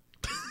 copper.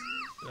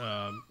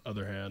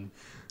 Other hand.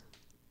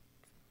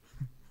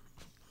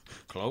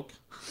 Cloak.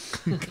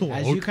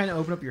 As you kind of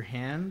open up your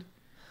hand,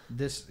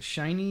 this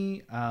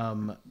shiny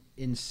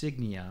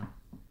insignia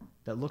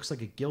that looks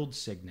like a guild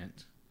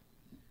signet,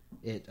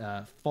 it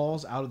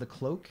falls out of the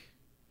cloak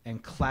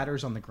and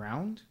clatters on the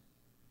ground.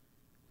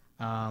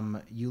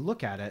 You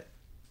look at it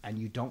and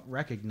you don't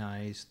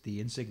recognize the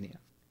insignia.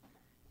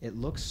 It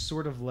looks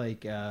sort of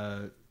like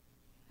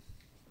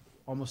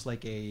almost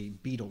like a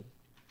beetle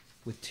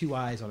with 2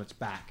 eyes on its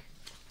back.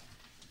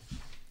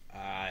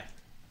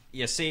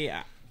 You see,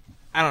 I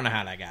don't know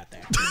how that got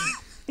there.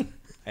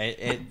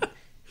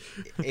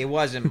 It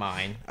wasn't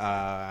mine.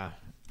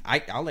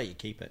 I'll let you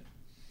keep it.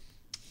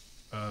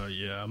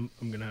 Yeah, I'm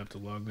gonna have to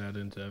log that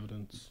into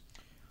evidence.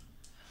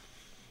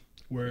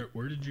 Where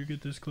did you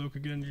get this cloak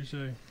again? Did you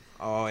say?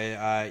 Oh,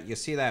 you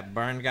see that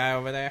burned guy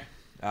over there?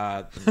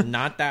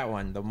 Not that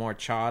one. The more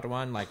charred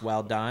one, like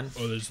well done.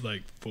 Oh, there's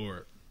like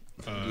 4.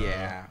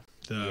 Yeah.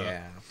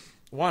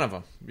 One of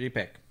them. You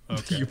pick.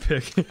 Okay. You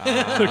pick. They're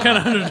kind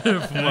of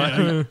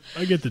under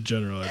I get the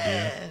general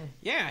idea.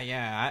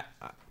 Yeah.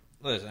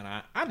 Listen,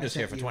 I'm just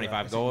here for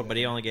 25 gold, but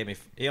he only gave me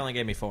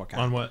 4 copies.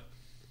 on what?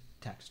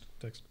 Text.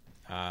 Text.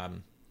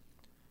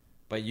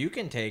 But you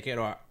can take it,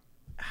 or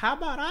how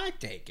about I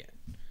take it?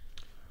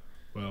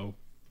 Well,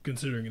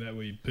 considering that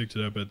we picked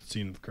it up at the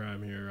scene of the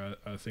crime here,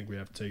 I think we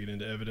have to take it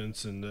into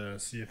evidence and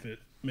see if it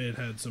may have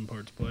had some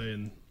part to play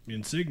in the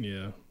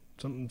insignia.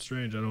 Something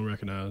strange I don't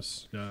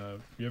recognize. You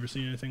ever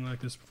seen anything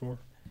like this before?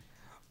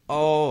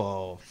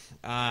 Oh,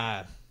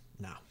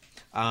 no.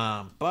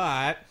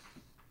 But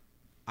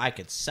I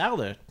could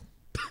sell it,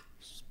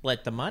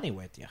 split the money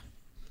with you.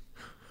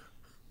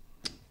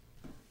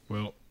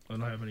 Well, I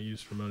don't have any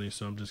use for money,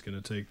 so I'm just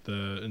going to take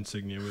the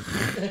insignia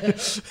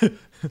with me.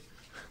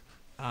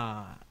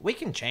 We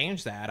can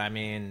change that. I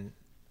mean,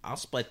 I'll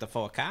split the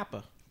 4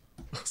 copper.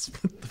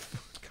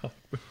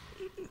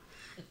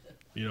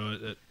 You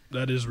know,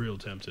 that is real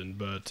tempting,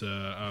 but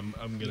I'm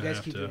going to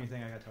have to...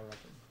 anything, I got to tell Russell.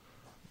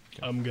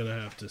 I'm going to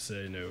have to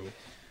say no.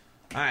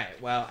 All right.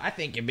 Well, I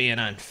think you're being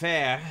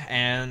unfair,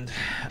 and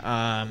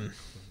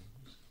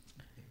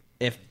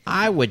if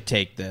I would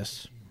take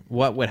this,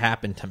 what would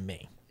happen to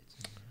me?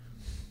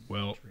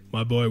 Well,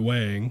 my boy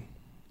Wang,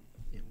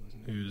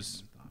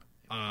 who's,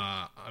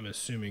 I'm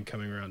assuming,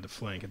 coming around to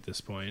flank at this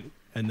point,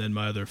 and then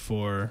my other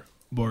 4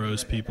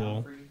 Boros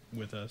people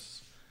with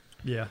us.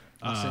 Yeah.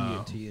 I'll send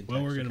it to you in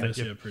Well, we're text. going to miss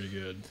you pretty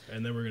good.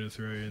 And then we're going to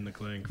throw you in the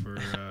clank for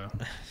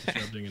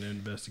disrupting an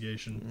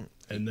investigation.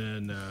 And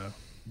then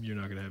you're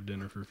not going to have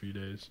dinner for a few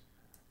days.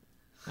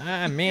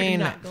 I You're mean,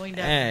 not going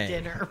to hey,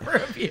 have dinner for a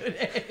few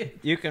days.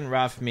 you can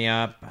rough me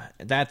up.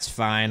 That's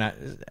fine.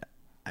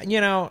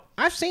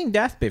 I've seen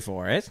death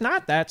before. It's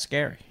not that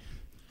scary.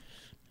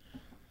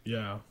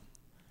 Yeah,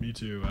 me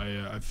too.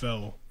 I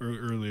fell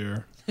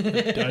earlier. I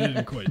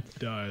didn't quite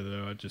die,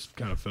 though. I just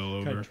kind of fell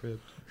over.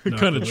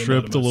 Kind of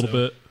tripped a little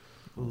bit.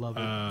 Love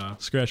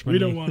it. Scratch my We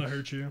knee. don't want to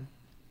hurt you.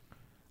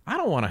 I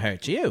don't want to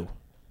hurt you.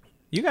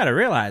 You got to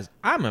realize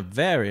I'm a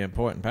very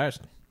important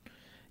person.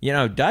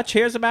 Dutch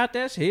hears about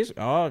this. He's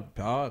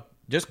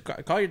just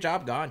call your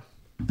job gone.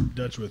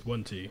 Dutch with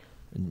 1 T.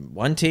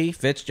 1 T,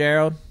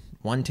 Fitzgerald.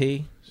 1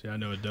 T. See, I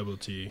know a double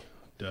T,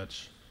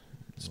 Dutch.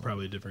 It's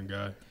probably a different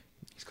guy.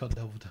 He's called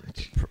Double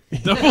Touch.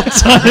 Double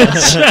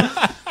touch.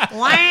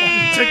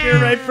 Took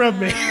it right from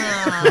me.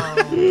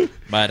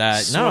 But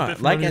no, it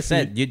from like under I your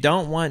said, feet. you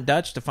don't want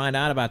Dutch to find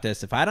out about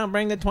this. If I don't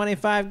bring the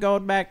 25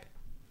 gold back,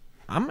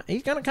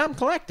 he's gonna come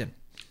collecting.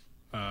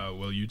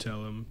 Well, you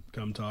tell him,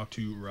 come talk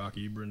to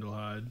Rocky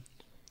Brindlehide,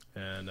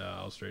 and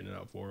I'll straighten it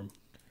out for him.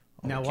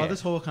 Now, Okay. while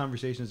this whole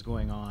conversation is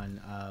going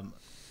on,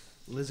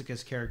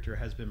 Lizica's character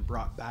has been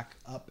brought back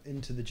up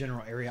into the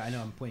general area. I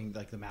know I'm pointing,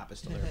 like, the map is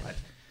still there, but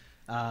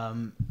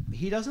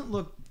he doesn't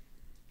look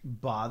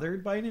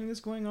bothered by anything that's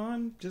going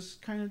on.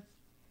 Just kind of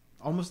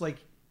almost like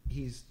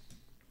he's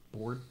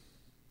bored.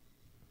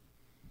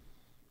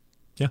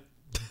 Yeah.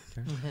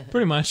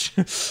 Pretty much.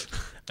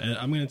 And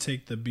I'm going to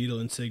take the beetle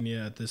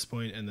insignia at this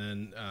point and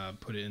then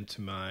put it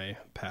into my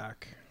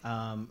pack.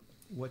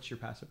 What's your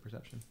passive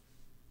perception?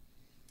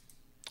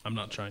 I'm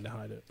not trying to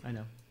hide it. I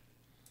know.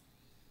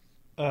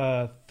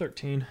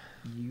 13.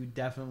 You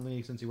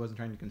definitely, since he wasn't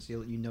trying to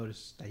conceal it, you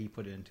noticed that he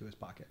put it into his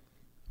pocket.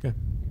 Okay.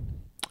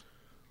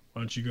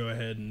 Why don't you go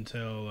ahead and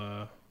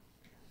tell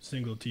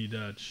Single T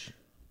Dutch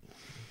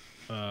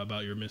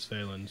about your Miss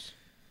Phelan's?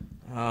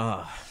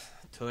 Oh,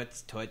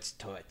 toots.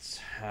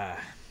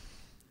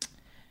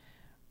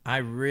 I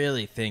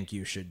really think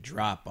you should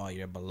drop all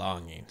your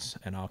belongings,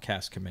 and I'll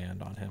cast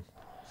command on him.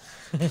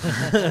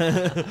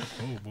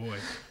 Oh, boy.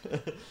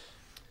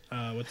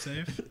 What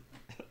save?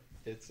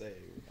 It's a...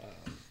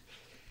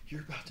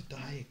 You're about to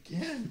die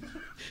again.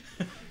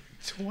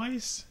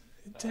 Twice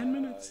in 10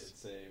 minutes.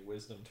 It's a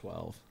wisdom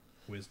 12.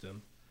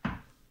 Wisdom.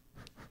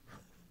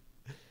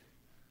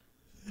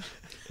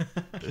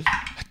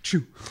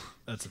 True.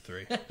 That's a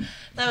 3.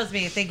 That was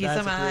me. Thank you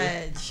so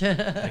That's much.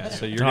 Yeah,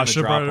 so you're Josh going to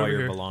should've drop brought it all over your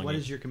here. belongings. What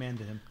is your command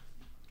to him?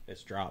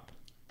 It's drop.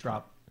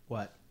 Drop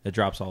what? It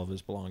drops all of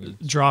his belongings.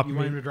 Drop You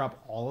want him me. to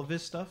drop all of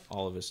his stuff?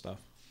 All of his stuff.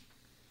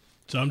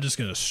 So I'm just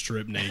going to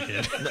strip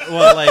naked.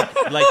 Well,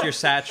 like your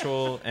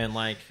satchel and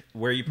like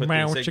where you put the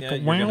Wow, insignia,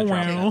 chicka, you're gonna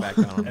wow, drop wow. that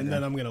back down. And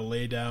then I'm going to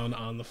lay down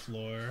on the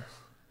floor.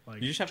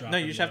 Like, you just have drop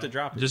you just have to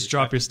drop it. Just You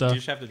drop have your to- stuff. You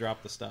just have to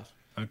drop the stuff.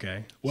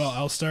 Okay. Well,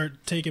 I'll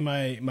start taking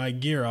my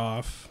gear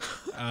off.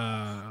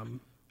 And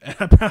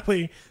I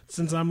probably,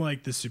 since I'm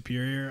like the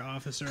superior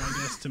officer, I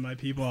guess, to my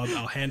people,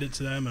 I'll hand it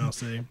to them and I'll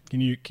say, "Can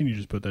you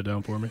just put that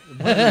down for me?"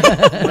 One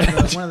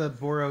of the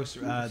Boros,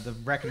 the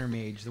Reckoner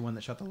mage, the one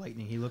that shot the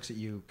lightning, he looks at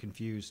you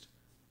confused.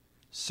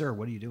 Sir,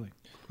 what are you doing?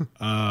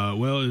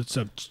 Well, it's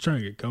just trying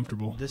to get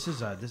comfortable. This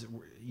is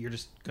you're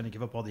just going to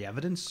give up all the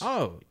evidence?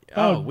 Oh,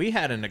 we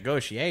had a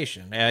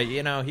negotiation.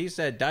 He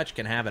said Dutch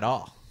can have it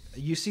all.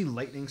 You see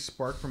lightning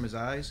spark from his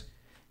eyes.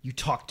 You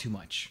talk too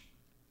much.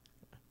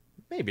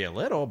 Maybe a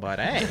little, but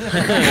hey.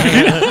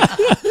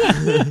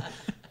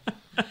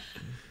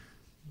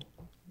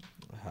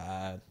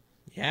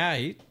 Yeah,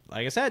 he,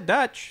 like I said,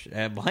 Dutch.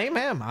 Blame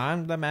him.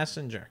 I'm the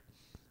messenger.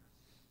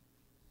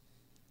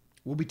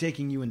 We'll be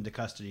taking you into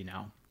custody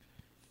now.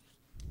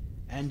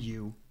 And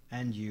you.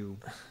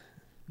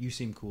 You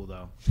seem cool,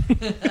 though.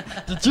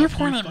 Did you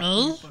point at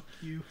me?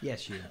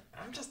 Yes, you.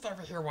 I'm just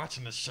over here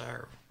watching the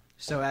show.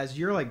 So as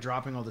you're like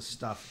dropping all this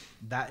stuff,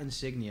 that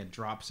insignia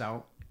drops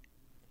out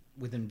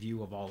within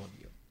view of all of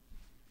you.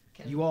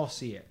 You all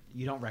see it.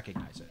 You don't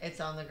recognize it. It's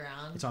on the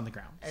ground. It's on the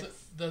ground. So,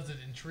 does it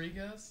intrigue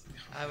us?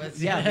 I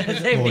was Yeah.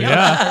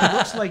 yeah. It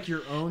looks like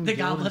your own The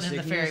guild goblin and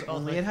the fairy insignias, both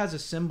only look- it has a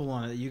symbol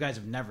on it that you guys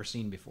have never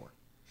seen before.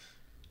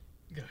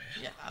 Go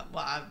ahead. Yeah,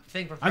 well, I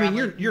think we're. I mean,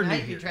 probably you're new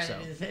might be here, trying so.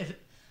 to do this.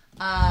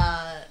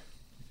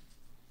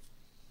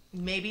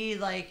 Maybe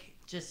like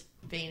just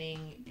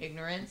feigning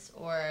ignorance,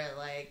 or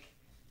like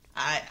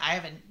I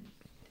haven't,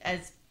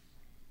 as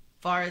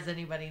far as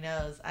anybody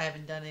knows, I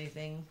haven't done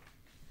anything,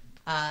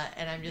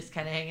 and I'm just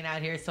kind of hanging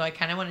out here. So I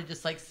kind of want to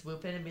just like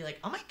swoop in and be like,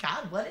 "Oh my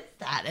god, what is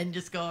that?" And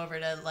just go over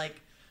to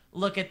like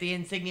look at the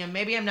insignia.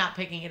 Maybe I'm not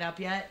picking it up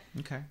yet,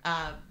 Okay.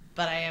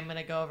 but I am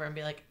gonna go over and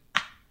be like,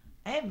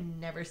 I have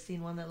never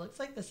seen one that looks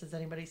like this. Has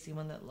anybody seen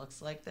one that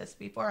looks like this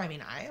before? I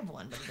mean, I have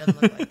one, but it doesn't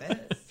look like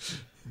this.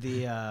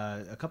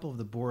 A couple of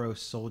the Boros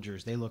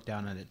soldiers, they look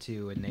down at it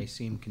too, and they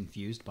seem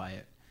confused by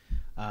it.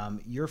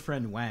 Your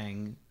friend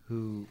Wang,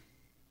 who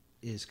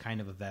is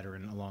kind of a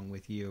veteran along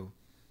with you,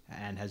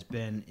 and has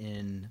been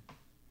in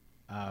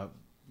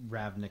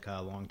Ravnica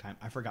a long time.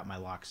 I forgot my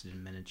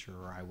Loxodon miniature,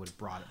 or I would have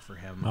brought it for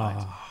him.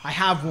 But I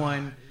have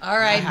one. All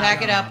right, I have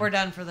pack it up. one. We're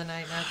done for the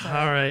night. That's all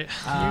All right.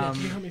 right.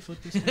 Can you help me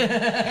flip this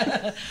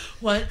thing?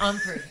 What? On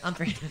three.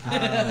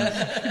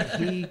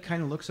 He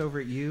kind of looks over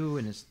at you,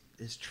 and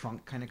his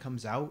trunk kind of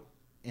comes out,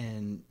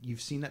 and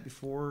you've seen that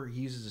before.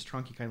 He uses his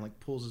trunk. He kind of like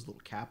pulls his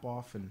little cap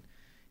off, and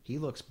he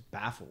looks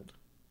baffled.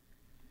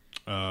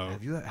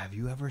 Have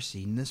you ever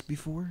seen this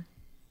before?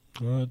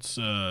 Well, it's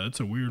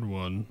a weird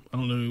one. I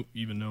don't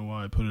even know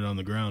why I put it on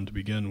the ground to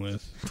begin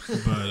with.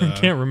 But I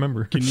can't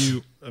remember. Can you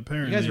You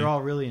apparently? guys are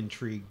all really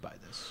intrigued by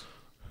this.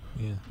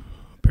 Yeah.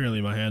 Apparently,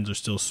 my hands are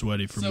still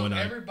sweaty from So when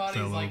I everybody's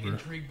fell like over.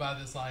 intrigued by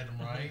this item,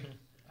 right?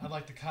 I'd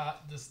like to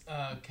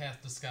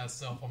cast disguise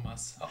self on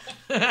myself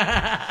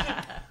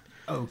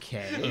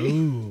Okay.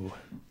 Ooh.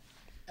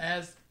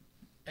 as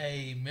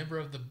a member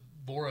of the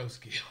Boros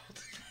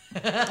Guild.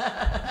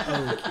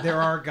 Oh,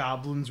 there are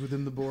goblins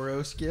within the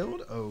Boros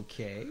Guild.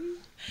 Okay.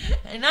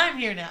 And I'm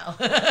here now.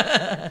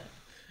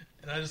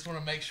 And I just want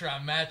to make sure I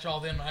match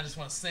all them. I just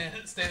want to stand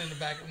in the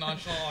back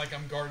nonchalant like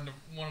I'm guarding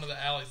one of the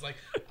alleys. Like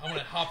I want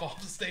to hop off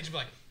the stage and be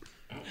like,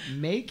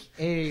 Make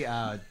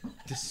a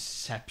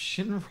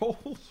deception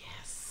roll.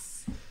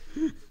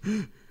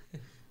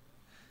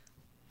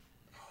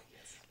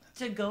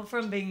 To go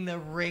from being the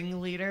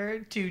ringleader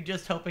to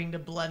just hoping to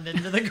blend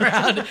into the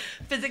crowd,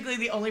 physically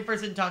the only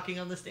person talking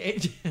on the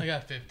stage. I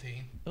got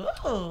 15.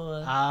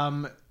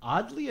 Ooh.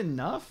 Oddly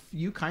enough,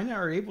 you kind of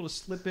are able to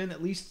slip in,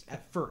 at least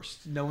at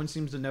first. No one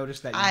seems to notice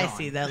that you're I gone.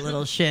 see that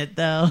little shit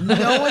though.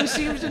 No one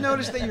seems to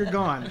notice that you're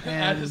gone. I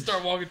had to And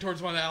start walking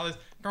towards one of the alleys.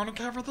 Gonna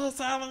cover this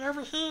alley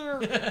over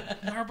here.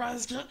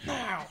 Everybody's getting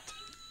out.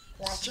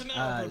 Watching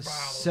everybody.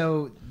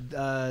 so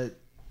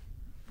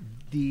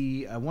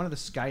the one of the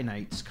Sky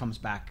Knights comes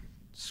back,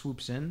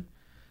 swoops in,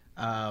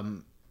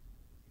 and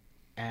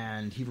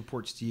he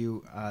reports to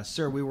you,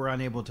 "Sir, we were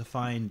unable to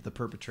find the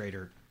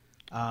perpetrator.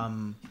 I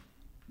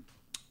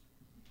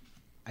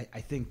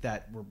think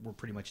that we're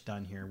pretty much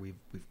done here. We've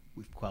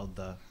quelled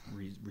the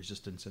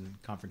resistance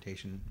and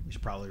confrontation. We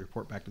should probably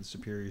report back to the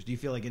superiors. Do you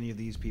feel like any of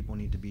these people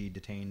need to be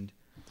detained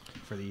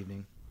for the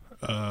evening?"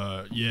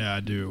 Yeah, I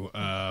do.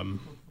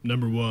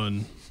 Number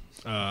one,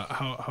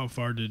 how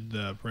far did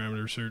the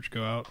parameter search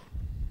go out?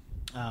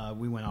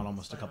 We went out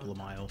almost a couple of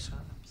miles.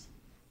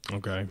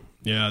 Okay.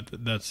 Yeah,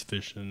 that's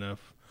sufficient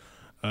enough.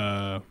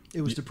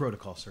 It was the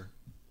protocol, sir.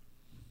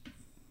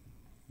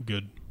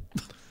 Good.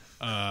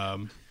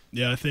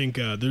 Yeah, I think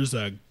there's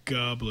a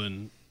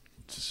goblin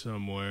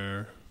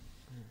somewhere.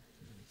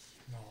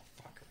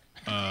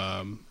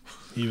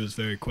 He was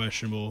very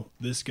questionable.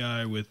 This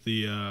guy with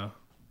the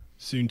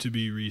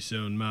soon-to-be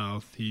re-sewn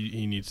mouth,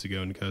 he needs to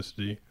go into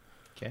custody.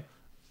 Okay.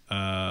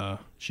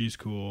 She's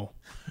cool.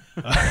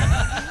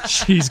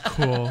 She's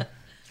cool.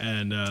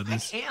 And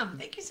this... I am.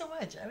 Thank you so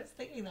much. I was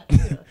thinking that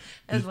too.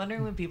 I was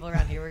wondering when people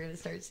around here were going to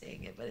start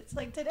seeing it, but it's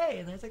like today,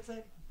 and that's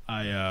exciting.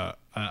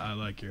 I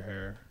like your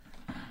hair.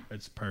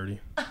 It's pretty.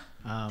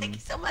 Thank you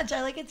so much.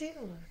 I like it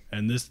too.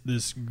 And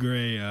this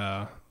gray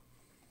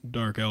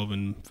dark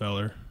elven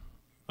feller,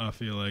 I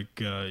feel like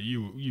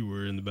you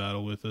were in the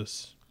battle with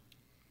us.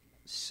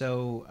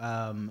 So,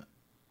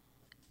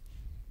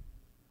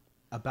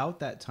 about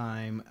that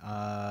time,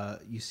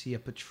 you see a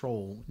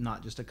patrol,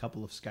 not just a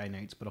couple of Sky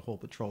Knights, but a whole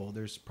patrol.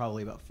 There's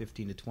probably about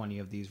 15 to 20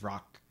 of these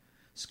rock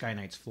Sky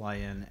Knights fly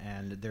in,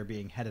 and they're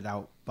being headed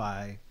out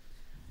by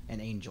an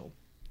angel.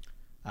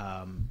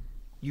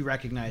 You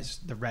recognize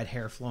the red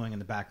hair flowing in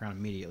the background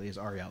immediately as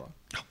Ariella.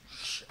 Oh,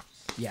 shit.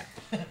 Yeah.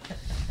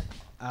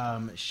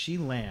 She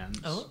lands.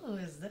 Oh,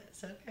 is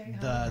this okay?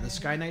 The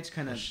Sky Knights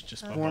kind of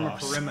Just form a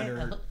boss.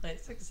 perimeter,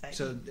 That's exciting.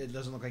 so it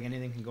doesn't look like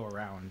anything can go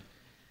around.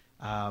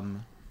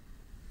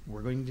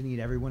 We're going to need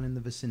everyone in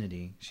the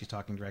vicinity. She's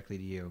talking directly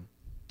to you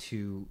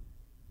to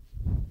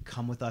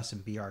come with us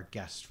and be our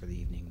guests for the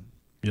evening.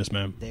 Yes,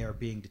 ma'am. They are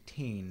being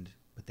detained,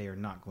 but they are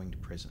not going to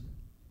prison.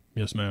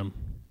 Yes, ma'am.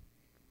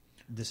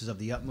 This is of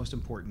the utmost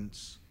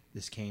importance.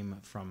 This came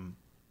from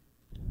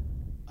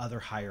other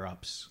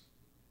higher-ups,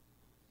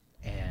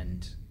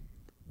 and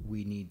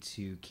we need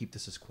to keep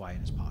this as quiet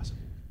as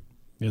possible.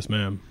 Yes,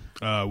 ma'am.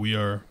 We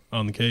are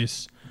on the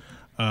case.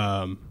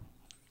 Can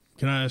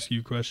I ask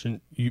you a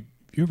question? You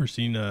ever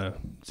seen a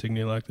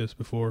Signia like this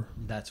before?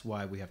 That's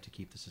why we have to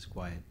keep this as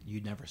quiet.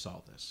 You never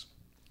saw this.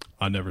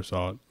 I never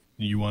saw it.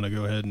 You want to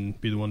go ahead and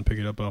be the one to pick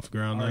it up off the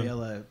ground then?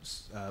 Ariella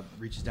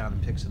reaches down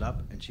and picks it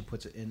up, and she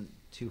puts it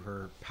into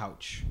her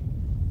pouch.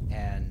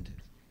 And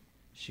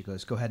she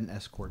goes, go ahead and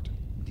escort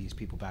these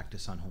people back to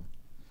Sunholm.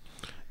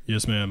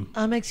 Yes, ma'am.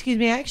 Excuse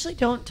me. I actually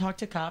don't talk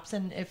to cops,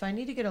 and if I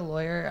need to get a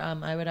lawyer,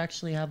 I would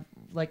actually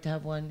like to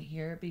have one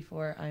here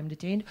before I'm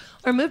detained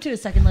or moved to a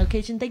second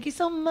location. Thank you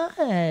so much.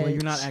 Well,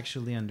 you're not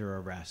actually under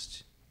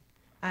arrest.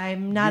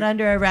 I'm not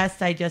under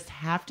arrest. I just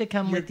have to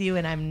come with you,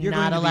 and I'm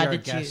not allowed to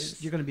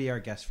choose. You're going to be our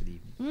guest for the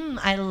evening.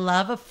 I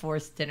love a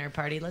forced dinner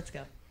party. Let's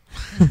go.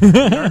 We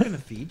are going to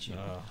feed you.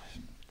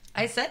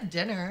 I said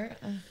dinner.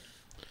 I'm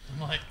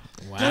like,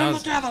 Wow. Get them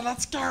together,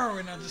 let's go.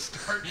 And I just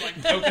start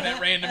like poking at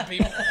random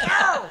people.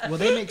 Go! Well,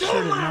 they make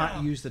sure to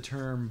not use the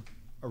term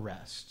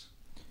arrest,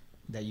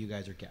 that you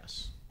guys are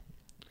guests.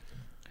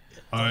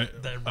 All right.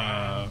 They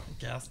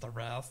guessed the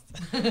rest.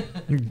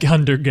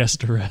 Under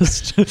guest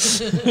arrest.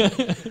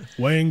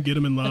 Wayne, get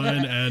them in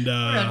line and We're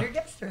under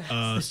guest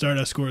arrest. start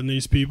escorting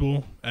these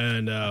people.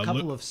 And A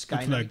couple look of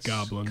Sky for that Knights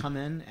goblin. come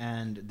in,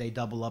 and they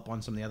double up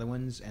on some of the other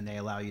ones, and they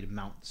allow you to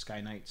mount the Sky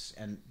Knights,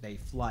 and they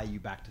fly you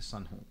back to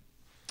Sunholm.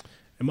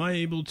 Am I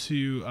able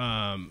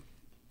to,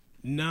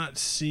 not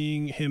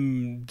seeing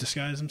him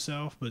disguise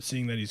himself, but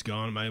seeing that he's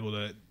gone, am I able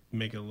to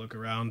make a look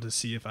around to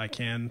see if I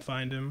can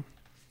find him?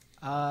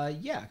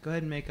 Yeah, go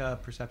ahead and make a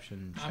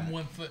perception check. I'm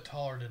 1 foot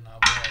taller than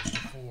I was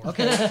before.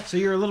 Okay, so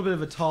you're a little bit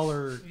of a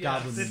taller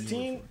goblin than you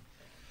 15? were.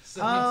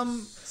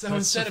 So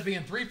instead of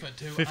being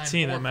 3'2",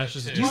 15, I'm that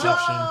matches the 4'2".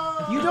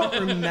 deception. You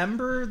don't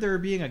remember there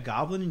being a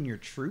goblin in your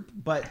troop,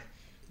 but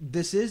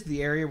this is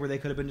the area where they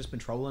could have been just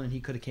patrolling, and he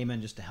could have came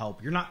in just to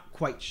help. You're not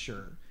quite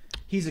sure.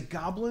 He's a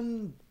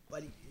goblin,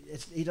 but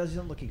he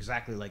doesn't look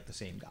exactly like the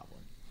same goblin.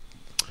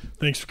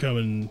 Thanks for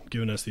coming and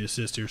giving us the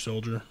assist here,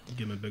 soldier.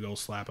 Give him a big old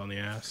slap on the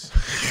ass.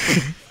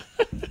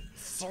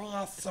 So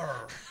yes, sir.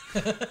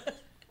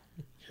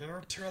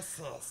 Here to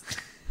assist.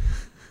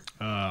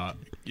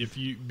 If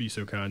you be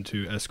so kind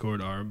to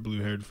escort our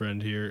blue-haired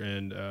friend here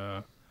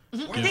and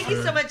Thank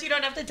you so much. You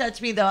don't have to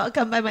touch me, though. I'll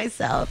come by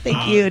myself.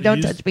 Thank you.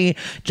 Don't touch me.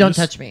 Don't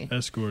touch me.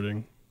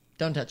 Escorting.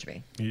 Don't touch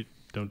me.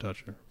 Don't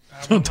touch her.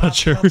 Don't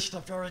touch her. Touch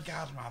the fairy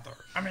godmother.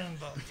 I mean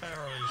the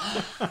fairy.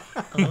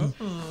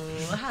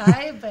 Ooh,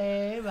 hi,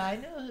 babe. I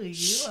know who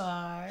you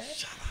are.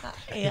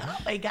 Hi. Oh,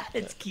 my God.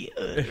 It's cute,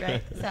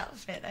 right? This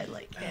outfit. I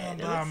like it. And,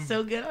 It looks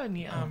so good on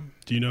you.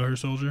 Do you know her,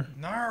 soldier?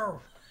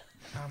 No.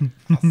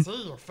 I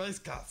see your face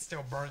got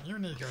still burnt. You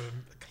need to go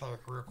to the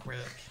clinic real quick.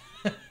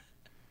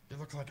 You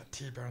look like a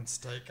T-bone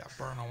steak got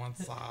burned on one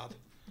side.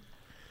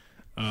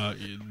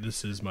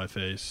 This is my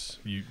face.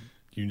 You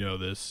know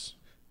this.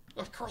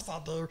 Of course I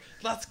do.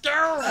 Let's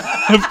go.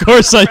 Of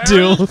course I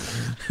do.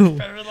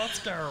 Fairy, let's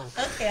go.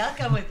 Okay, I'll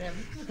come with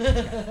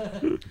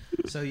him.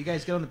 So you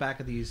guys get on the back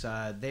of these.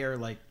 They are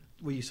like,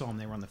 well, you saw them.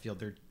 They were on the field.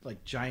 They're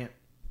like giant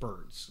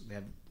birds. They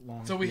have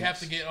long. So we have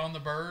beaks. to get on the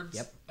birds?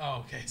 Yep.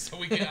 Oh, okay. So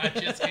I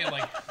just can't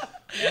like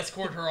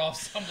escort her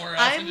off somewhere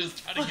else and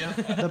just try to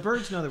get The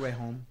birds know their way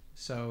home,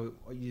 so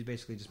you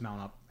basically just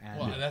mount up and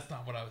Well, that's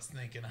not what I was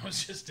thinking. I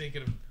was just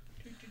thinking of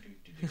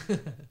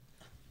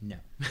no.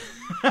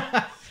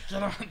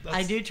 Get on.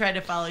 I do try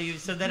to follow you,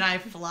 so then I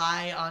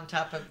fly on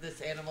top of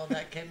this animal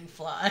that can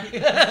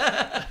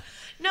fly.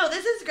 No,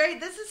 this is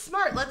great. This is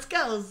smart. Let's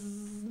go.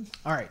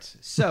 All right,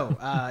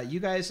 so you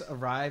guys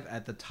arrive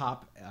at the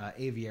top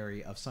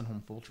aviary of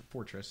Sunholm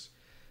Fortress.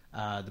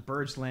 The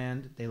birds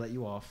land. They let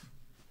you off.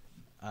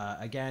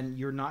 Again,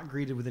 you're not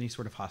greeted with any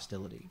sort of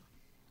hostility.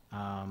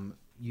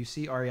 You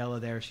see Ariella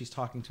there. She's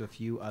talking to a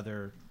few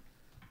other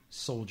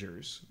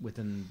soldiers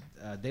within.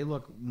 They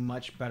look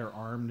much better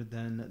armed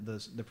than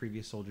the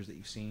previous soldiers that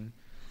you've seen,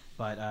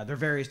 but they're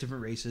various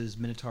different races: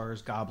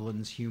 minotaurs,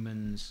 goblins,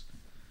 humans.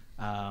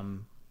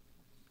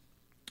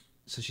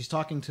 So she's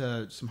talking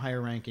to some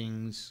higher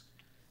rankings.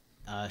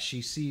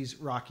 She sees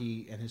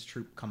Rocky and his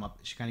troop come up.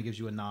 She kind of gives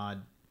you a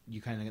nod.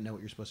 You kind of know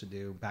what you're supposed to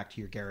do. Back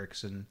to your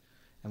barracks and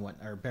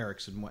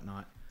barracks and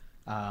whatnot.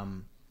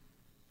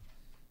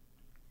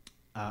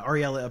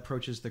 Ariella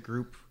approaches the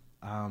group,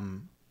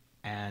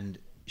 and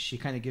she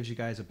kind of gives you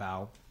guys a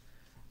bow.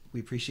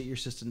 We appreciate your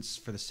assistance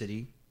for the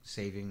city,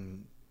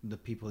 saving the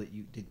people that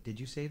you did. Did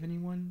you save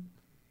anyone?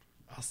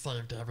 I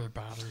saved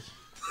everybody.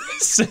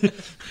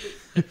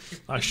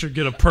 I should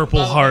get a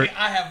purple heart.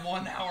 I have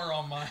 1 hour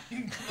on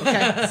mine. Okay,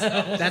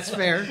 that's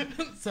fair.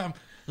 So,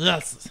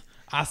 yes,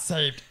 I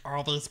saved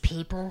all these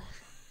people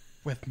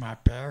with my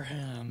bare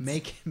hands.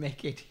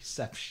 Make a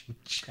deception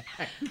check.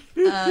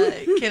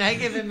 Can I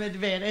give him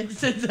advantage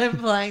since I'm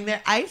flying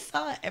there? I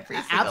saw every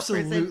single person.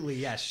 Absolutely,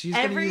 yes. She's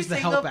going to Every use the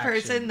single help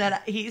person action.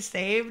 that he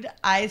saved,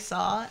 I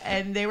saw,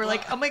 and they were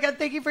like, "Oh my god,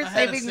 thank you for I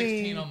had a saving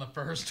 16 me." on the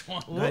first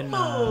one. Go ahead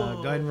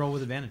and roll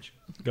with advantage.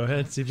 Go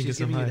ahead, see if you can She's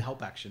get some giving you the high.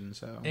 help action,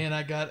 so. And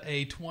I got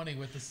a 20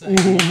 with the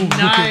second.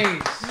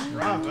 Nice!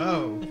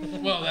 Bravo.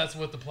 Well, that's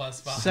with the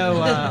 +5. So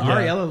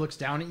Ariella looks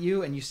down at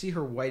you, and you see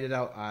her whited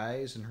out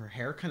eyes, and her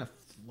hair kind of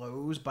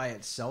flows by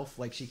itself,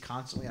 like she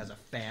constantly has a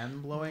fan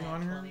blowing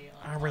on her.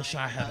 I wish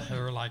I had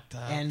hair like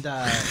that.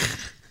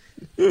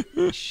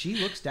 And she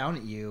looks down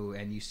at you,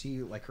 and you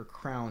see like her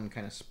crown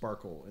kind of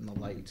sparkle in the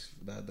light,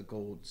 the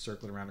gold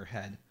circling around her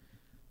head.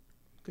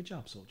 Good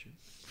job, soldier.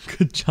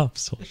 Good job,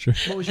 soldier.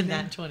 What was your And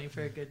name? that 20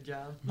 for a good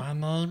job. My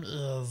name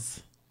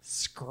is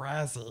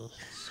Scrazzy.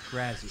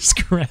 Scrazzy.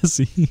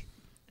 Scrazzy.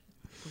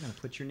 We're gonna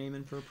put your name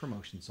in for a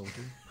promotion,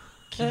 soldier.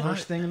 Can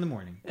First thing in the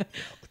morning.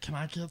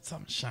 I get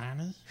something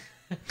shiny?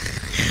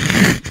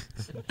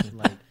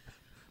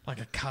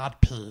 Like a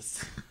cod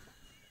piece.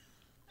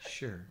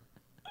 Sure.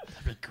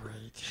 That'd be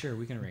great. Sure,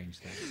 we can arrange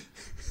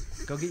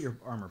that. Go get your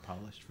armor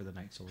polished for the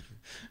night soldier.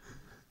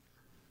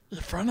 In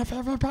front of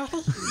everybody?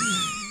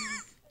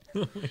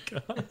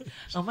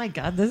 Oh my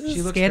god, this She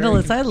is looks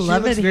scandalous. very- I she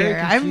love looks it very here.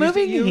 I'm confused at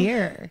moving you.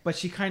 here. But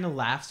she kind of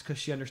laughs because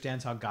she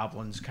understands how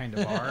goblins kind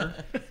of are.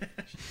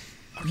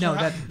 No,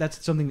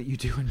 that's something that you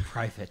do in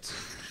private.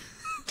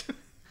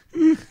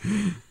 I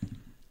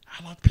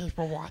like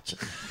people watching.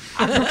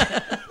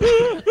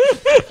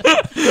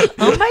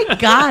 Oh my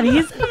god,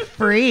 he's a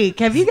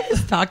freak. Have you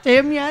guys talked to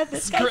him yet?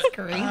 This guy's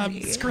crazy.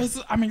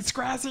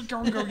 Scrazzy,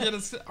 go get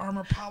his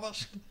armor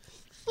polished.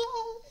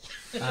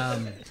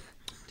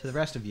 To the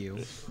rest of you,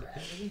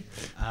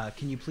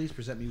 can you please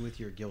present me with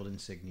your guild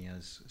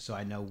insignias so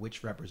I know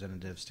which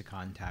representatives to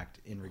contact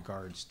in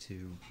regards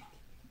to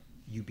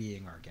you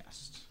being our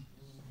guest?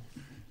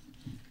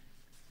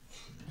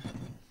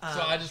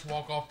 So I just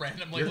walk off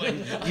randomly.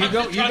 You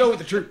go with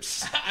the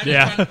troops. I'm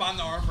trying to find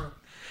the armor.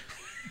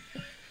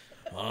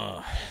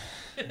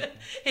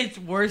 It's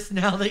worse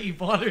now that you've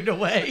wandered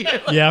away.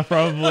 Yeah,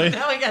 probably.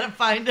 Now I gotta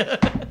find him.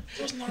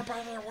 There's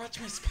nobody there.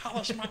 Watch me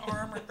polish my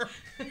armor.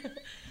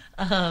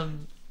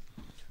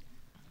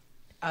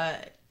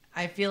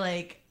 I feel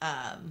like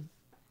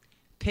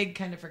Pig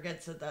kind of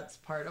forgets that that's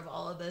part of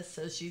all of this,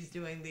 so she's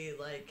doing the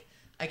like,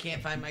 I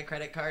can't find my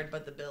credit card,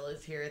 but the bill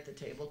is here at the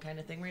table kind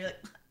of thing. Where you're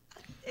like,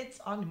 it's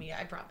on me,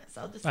 I promise.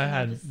 I'll just. I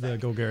had the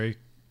Golgari.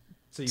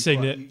 So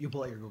Signet. You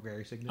pull out your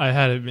Golgari signet. I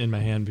had it in my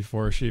hand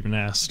before she even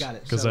asked. Got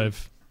it. Because So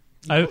I've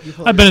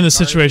pull been in your this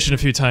Golgari situation a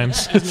few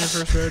times. Isn't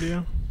your first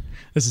rodeo?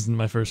 This isn't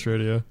my first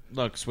rodeo.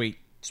 Look, sweet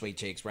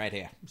cheeks, right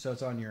here. So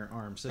it's on your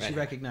arm. So she Right.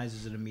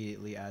 recognizes it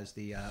immediately as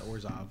the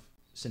Orzhov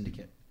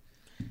Syndicate.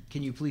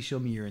 Can you please show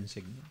me your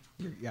insignia,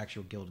 your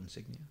actual guild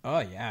insignia? Oh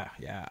yeah.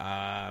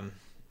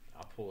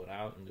 I'll pull it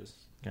out and just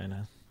kind of.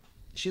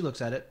 She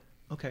looks at it.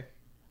 Okay.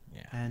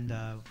 Yeah. And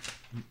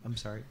I'm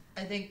sorry.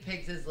 I think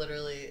Pigs is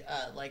literally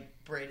like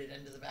braided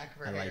into the back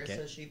of her I hair, like it.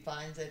 so she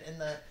finds it in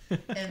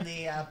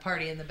the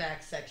party in the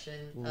back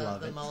section Love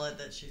of the it. mullet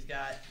that she's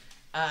got.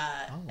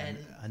 And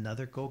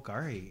another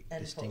Golgari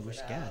and distinguished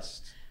pulls it out.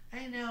 guest.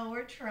 I know,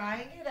 we're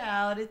trying it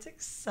out. It's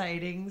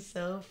exciting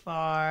so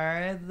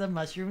far. The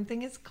mushroom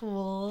thing is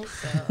cool,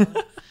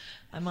 so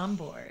I'm on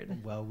board.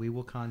 Well, we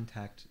will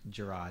contact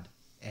Gerard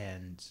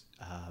and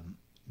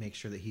make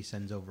sure that he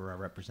sends over a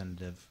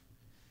representative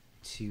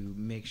to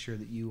make sure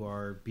that you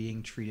are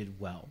being treated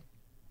well.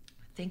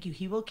 Thank you.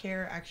 He will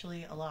care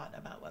actually a lot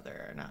about whether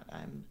or not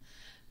I'm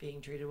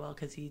being treated well,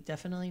 because he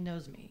definitely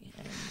knows me,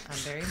 and I'm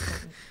very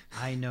important.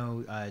 I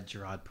know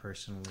Gerard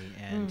personally,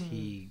 and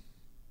he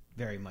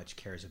very much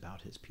cares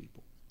about his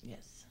people.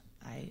 Yes,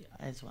 I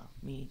as well.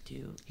 Me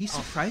too. He's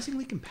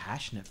surprisingly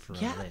compassionate for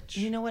Yeah, a lich.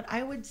 you know what?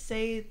 I would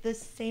say the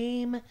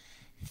same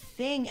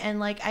thing. And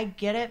like, I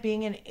get it,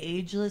 being an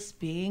ageless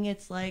being.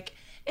 It's like,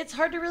 it's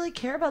hard to really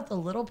care about the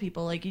little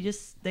people. Like,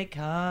 they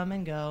come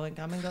and go and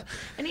come and go.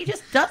 And he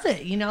just does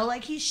it,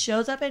 like he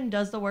shows up and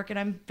does the work. And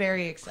I'm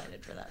very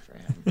excited for that for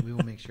him. We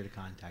will make sure to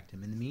contact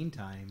him. In the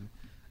meantime,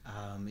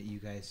 you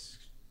guys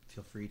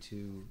feel free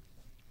to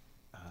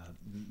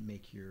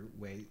make your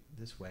way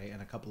this way.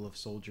 And a couple of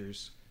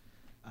soldiers,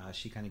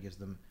 she kind of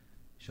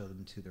show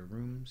them to their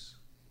rooms,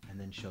 and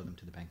then show them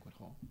to the banquet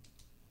hall.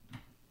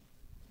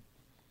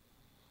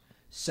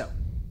 So,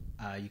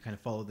 you kind of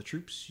follow the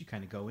troops. You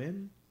kind of go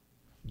in.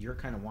 You're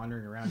kind of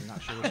wandering around. You're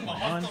not sure what's going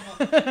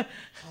on.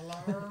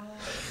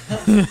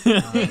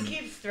 He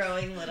keeps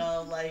throwing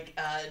little like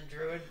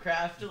druid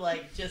craft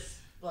just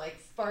like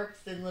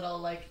sparks and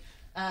little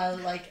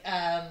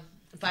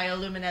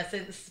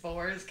bioluminescent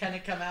spores kind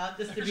of come out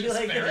just to be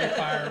like fairy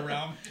fire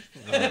around.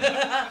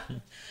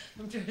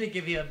 I'm trying to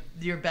give you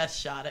your best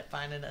shot at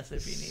finding us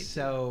if you need.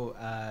 So,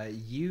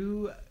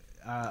 you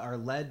are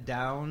led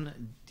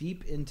down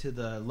deep into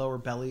the lower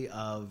belly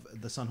of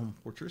the Sunhome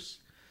Fortress.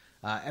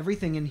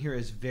 Everything in here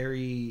is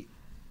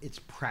it's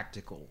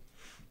practical.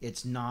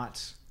 It's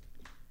not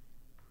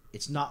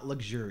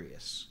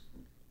luxurious.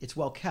 It's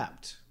well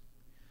kept,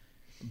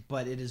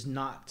 but it is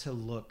not to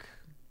look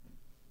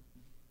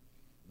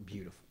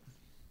beautiful.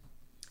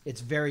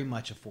 It's very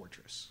much a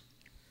fortress.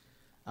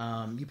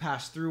 You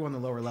pass through on the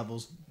lower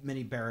levels,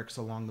 many barracks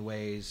along the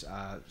ways,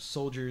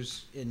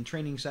 soldiers in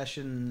training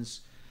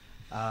sessions,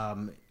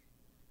 and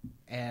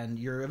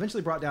you're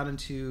eventually brought down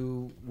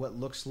into what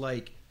looks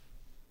like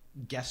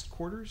guest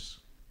quarters.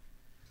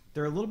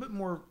 They're a little bit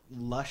more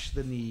lush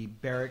than the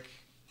barrack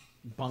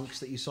bunks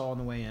that you saw on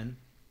the way in.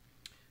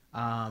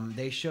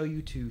 They show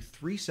you to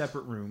 3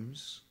 separate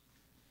rooms,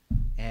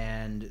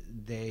 and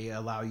they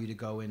allow you to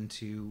go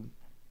into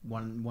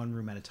one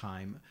room at a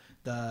time.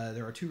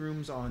 There are 2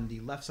 rooms on the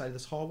left side of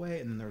this hallway,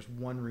 and then there's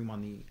 1 room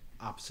on the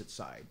opposite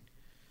side.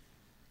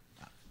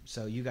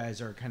 So you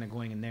guys are kind of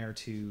going in there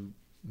to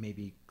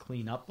maybe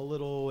clean up a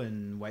little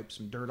and wipe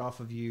some dirt off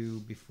of you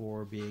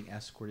before being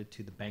escorted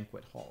to the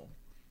banquet hall.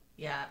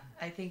 Yeah,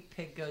 I think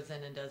Pig goes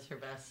in and does her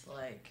best,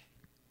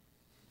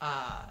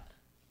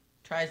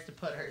 tries to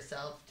put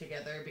herself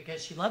together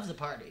because she loves a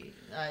party.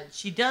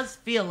 She does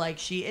feel like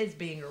she is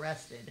being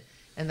arrested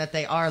and that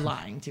they are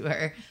lying to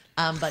her,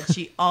 but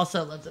she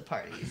also loves a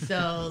party.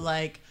 So,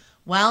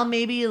 while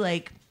maybe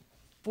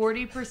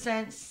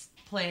 40%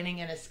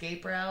 planning an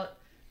escape route,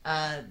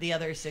 the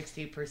other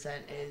 60%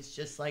 is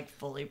just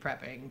fully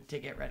prepping to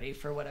get ready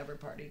for whatever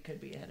party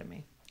could be ahead of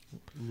me.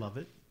 Love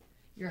it.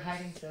 You're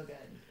hiding so good,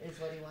 is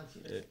what he wants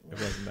you to do. It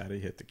wasn't bad. He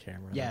hit the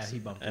camera. Yeah, he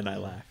bumped and it. I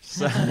laughed.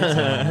 So.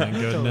 Oh my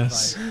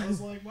goodness. I was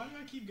like, why do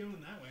I keep going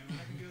that way when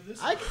I can go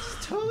this way? I can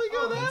just totally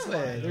go that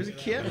way. There's a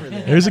camera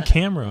there. There's a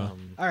camera.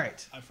 All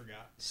right. I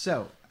forgot.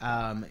 So,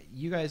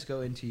 you guys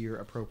go into your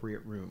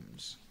appropriate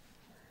rooms.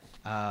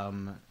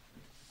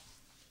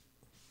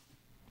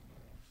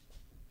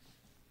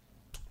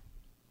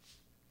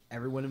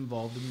 Everyone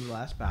involved in the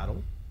last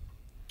battle,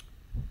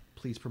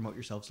 please promote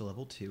yourselves to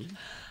level 2.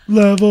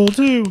 Level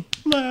 2.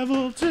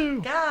 Level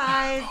 2.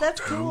 Guys, that's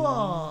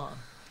cool.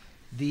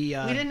 We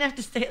we didn't have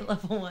to stay at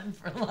level 1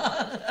 for long.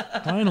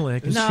 Finally, I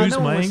can no choose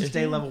one my wants to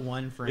stay level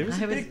 1 for It was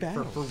a I big was-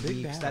 battle. for Big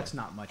weeks. battle. That's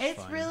not much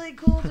It's fun. really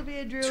cool to be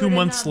a druid. 2 and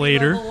months not be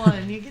later. level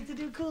 1. You get to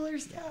do cooler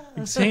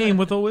stuff. Same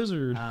with a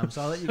wizard.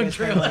 So I'll let you guys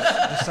kind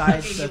of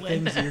decide the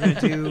things that you're going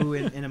to do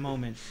in a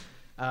moment.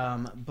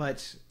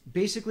 But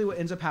basically what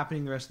ends up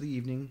happening the rest of the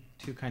evening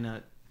to kind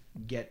of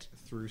get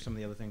through some of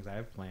the other things I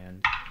have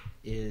planned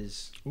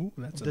is Ooh,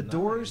 that's the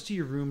doors to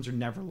your rooms are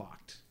never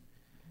locked.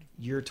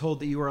 You're told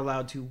that you are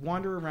allowed to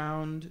wander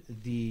around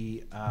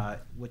the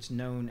what's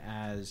known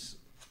as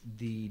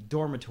the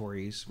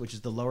dormitories, which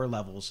is the lower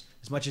levels,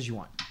 as much as you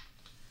want.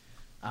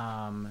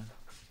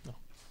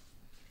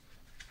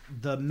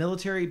 The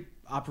military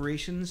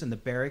operations and the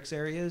barracks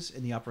areas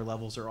in the upper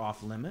levels are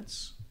off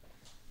limits,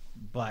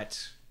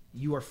 but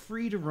you are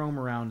free to roam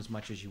around as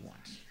much as you want.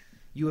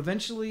 You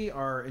eventually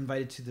are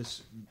invited to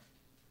this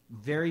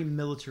very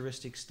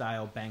militaristic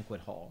style banquet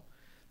hall.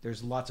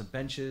 There's lots of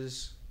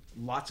benches,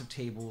 lots of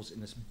tables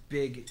in this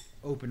big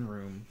open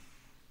room,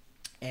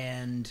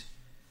 and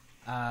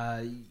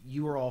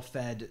you are all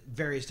fed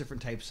various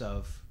different types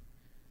of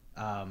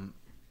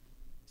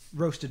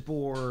roasted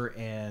boar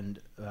and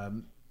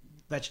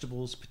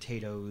vegetables,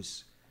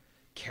 potatoes,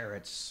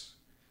 carrots.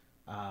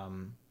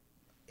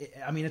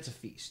 It's a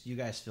feast. You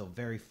guys feel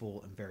very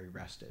full and very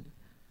rested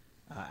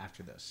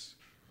after this.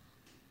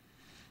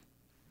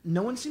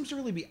 No one seems to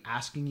really be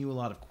asking you a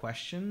lot of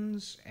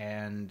questions,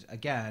 and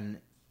again,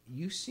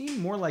 you seem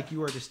more like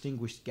you are a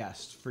distinguished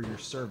guest for your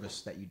service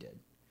that you did.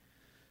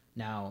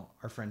 Now,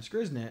 our friend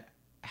Skriznet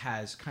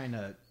has kind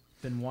of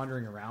been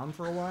wandering around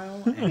for a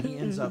while, and he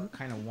ends up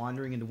kind of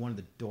wandering into one of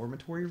the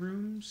dormitory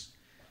rooms,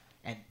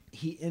 and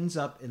he ends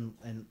up in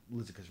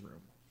Lizika's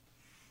room.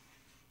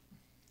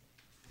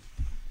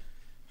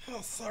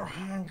 I'm so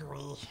hungry.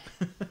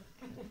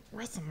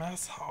 Where's the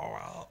mess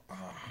hall at?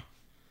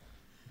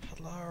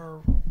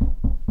 Hello?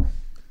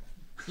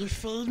 You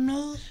feed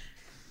me?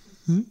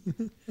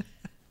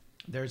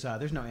 There's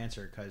no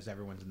answer because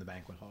everyone's in the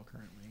banquet hall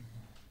currently.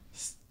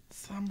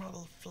 Somebody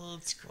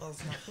feed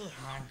Skriznet. He's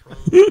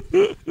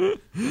hungry.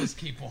 Just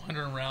keep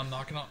wandering around,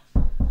 knocking on.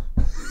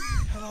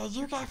 Hello,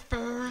 you got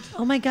food?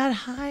 Oh my god,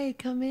 hi,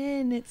 come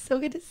in. It's so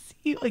good to see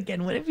you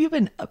again. What have you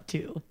been up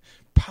to?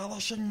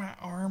 Polishing my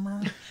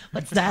armor.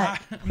 What's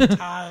that? I'm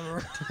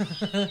tired.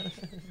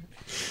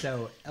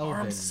 So Elvin,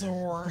 I'm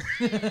sore.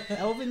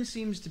 Elvin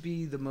seems to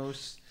be the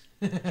most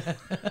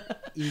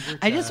eager.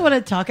 I just want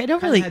to talk. I don't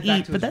kinda really head back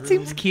eat, to but his that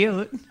seems room.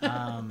 cute.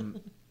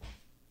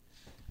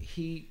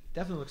 He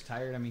definitely looks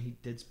tired. I mean, he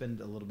did spend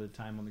a little bit of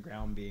time on the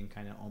ground, being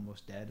kind of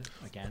almost dead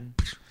again.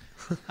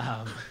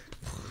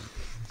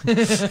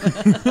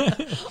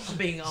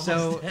 Being almost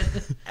So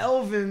dead.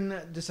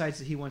 Elvin decides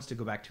that he wants to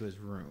go back to his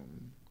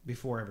room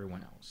before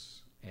everyone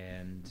else,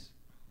 and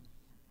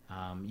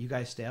you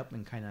guys stay up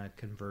and kind of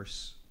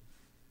converse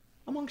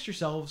amongst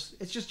yourselves.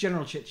 It's just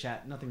general chit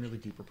chat, nothing really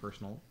deep or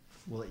personal.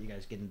 we'll let you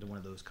guys get into one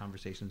of those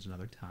conversations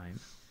another time.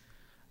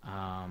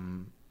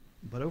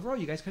 But overall,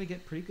 you guys kind of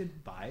get pretty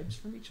good vibes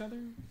from each other.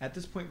 At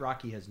this point,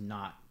 Rocky has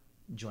not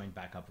joined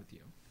back up with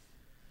you.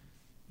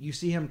 You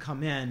see him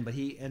come in, but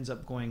he ends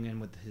up going in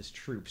with his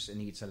troops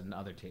and eats at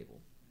another table.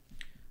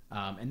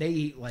 And they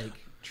eat like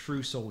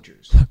true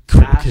soldiers.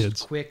 Cool Fast,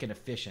 kids. quick, and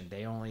efficient.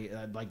 They only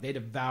they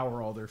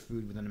devour all their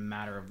food within a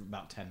matter of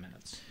about 10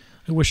 minutes.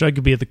 I wish I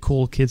could be at the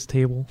cool kids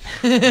table.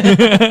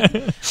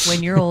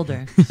 When you're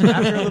older. So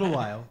after a little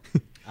while,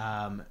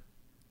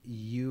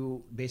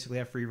 you basically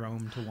have free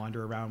roam to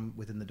wander around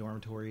within the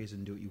dormitories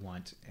and do what you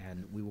want,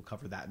 and we will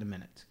cover that in a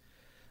minute.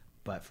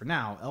 But for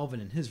now, Elvin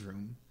in his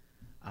room,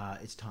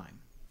 it's time.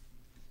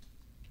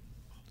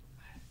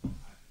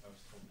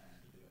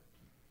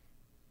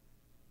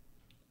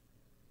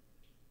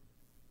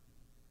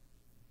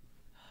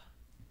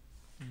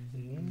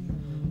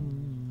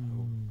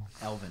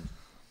 Elvin.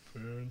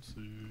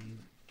 Fancy.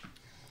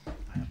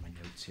 I have my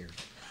notes here.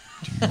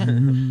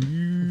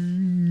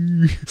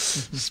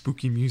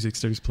 Spooky music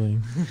starts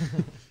playing.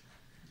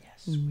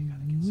 Yes, we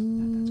gotta get some of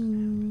that. That's gonna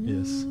happen.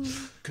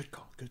 Yes. Good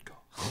call. Good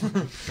call.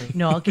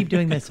 No, I'll keep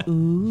doing this.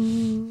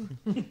 Ooh.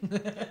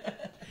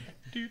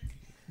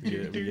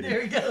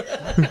 There we go.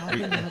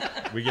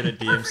 We get a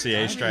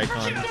DMCA strike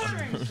on.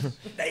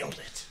 Nailed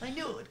it. I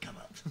knew it would come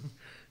up.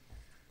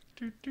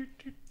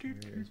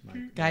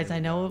 Guys, I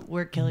know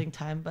we're killing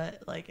time,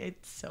 but like,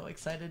 it's so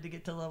excited to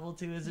get to level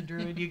 2 as a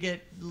druid. You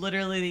get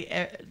literally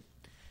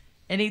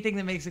anything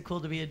that makes it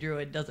cool to be a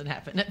druid doesn't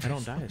happen. I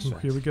don't die as Ooh,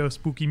 fast. here we go.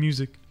 Spooky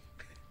music.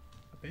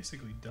 I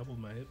basically doubled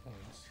my hit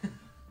points.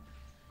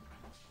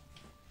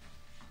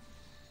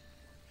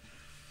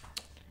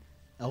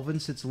 Elvin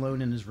sits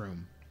alone in his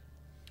room.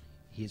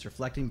 He is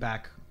reflecting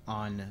back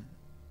on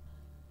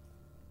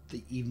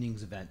the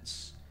evening's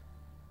events,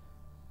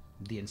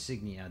 the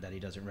insignia that he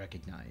doesn't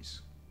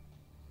recognize.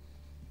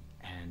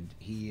 And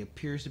he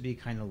appears to be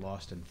kind of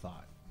lost in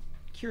thought,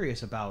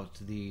 curious about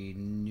the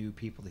new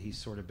people that he's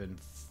sort of been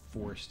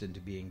forced into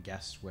being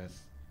guests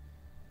with.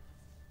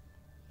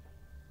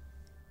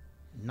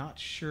 Not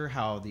sure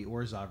how the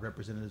Orzhov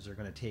representatives are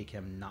going to take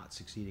him not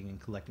succeeding in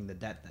collecting the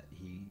debt that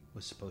he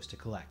was supposed to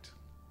collect.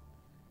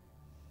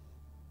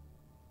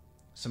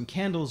 Some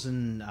candles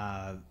and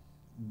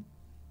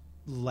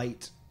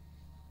light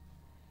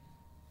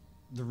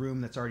the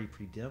room that's already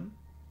pretty dim,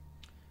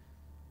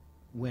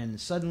 when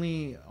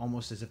suddenly,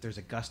 almost as if there's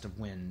a gust of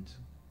wind,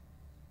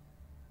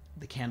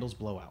 the candles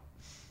blow out.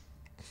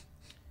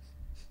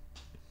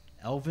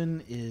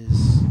 Elvin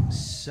is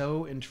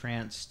so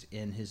entranced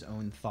in his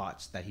own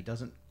thoughts that he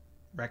doesn't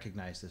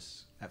recognize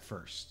this at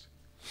first.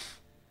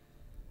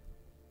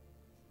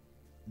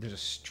 There's a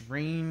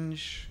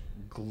strange,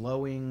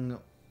 glowing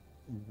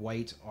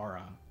white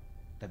aura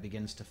that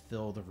begins to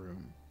fill the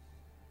room.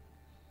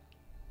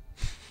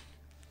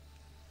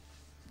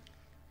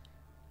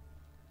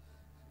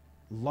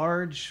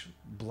 Large,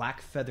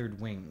 black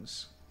feathered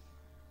wings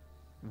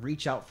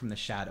reach out from the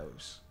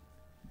shadows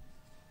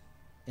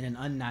in an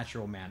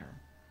unnatural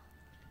manner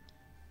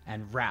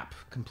and wrap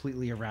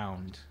completely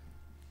around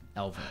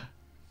Elvin.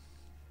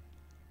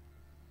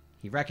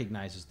 He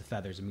recognizes the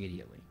feathers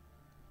immediately.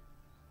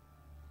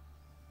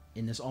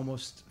 In this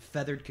almost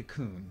feathered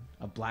cocoon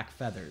of black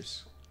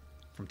feathers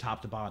from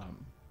top to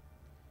bottom,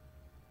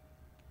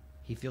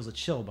 he feels a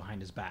chill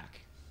behind his back.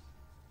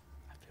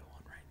 I feel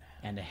one right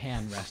now. And a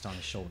hand rest on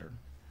his shoulder.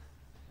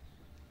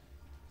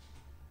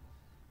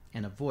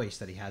 And a voice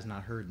that he has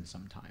not heard in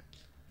some time.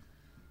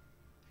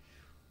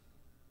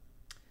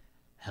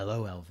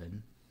 Hello,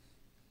 Elvin.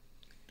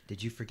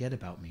 Did you forget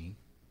about me?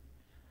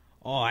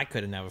 Oh, I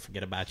could have never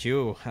forget about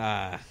you.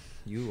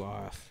 You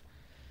are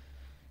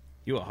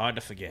hard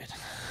to forget.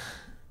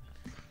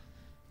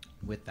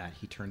 With that,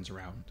 he turns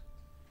around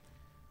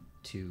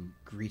to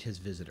greet his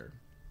visitor.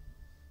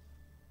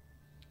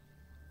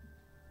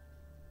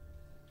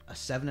 A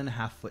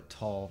 7.5-foot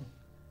tall,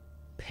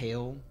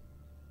 pale,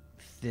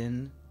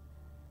 thin,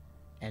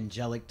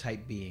 angelic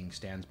type being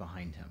stands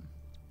behind him.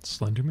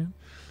 Slenderman?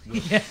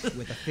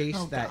 With a face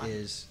Oh, that God.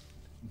 is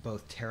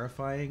both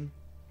terrifying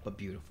but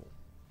beautiful.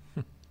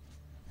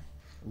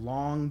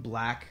 Long,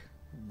 black,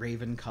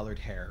 raven-colored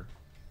hair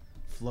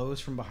flows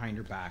from behind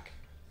her back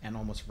and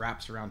almost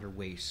wraps around her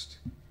waist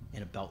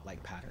in a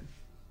belt-like pattern.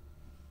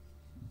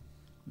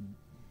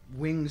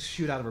 Wings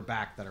shoot out of her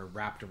back that are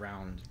wrapped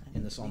around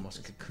in this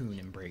almost cocoon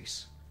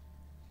embrace.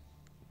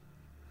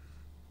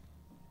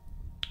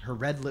 Her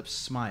red lips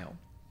smile,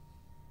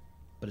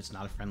 but it's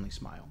not a friendly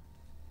smile.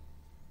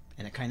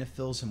 And it kind of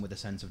fills him with a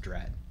sense of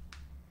dread.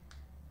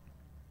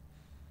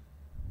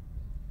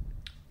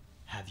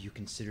 Have you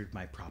considered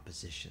my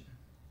proposition?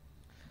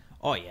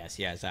 Oh, yes.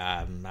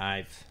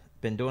 I've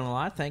been doing a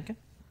lot of thinking,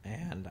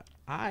 and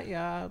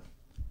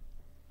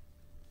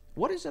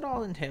what does it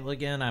all entail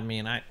again? I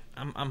mean,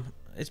 I'm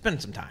it's been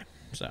some time,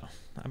 so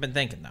I've been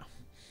thinking, though.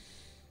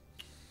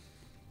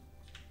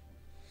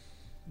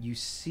 You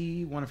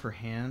see one of her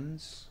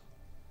hands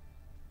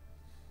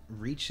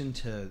reach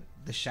into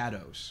the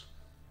shadows,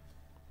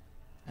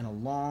 and a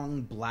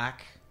long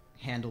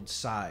black-handled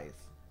scythe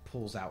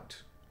pulls out,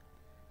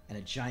 and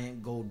a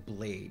giant gold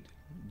blade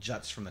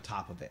juts from the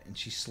top of it, and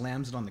she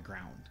slams it on the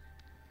ground.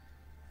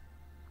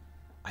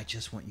 I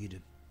just want you to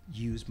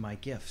use my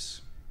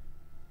gifts.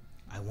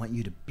 I want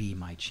you to be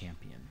my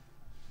champion.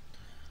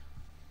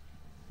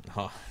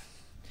 Oh,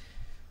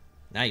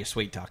 now you're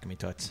sweet talking me,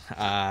 Toots.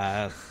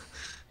 I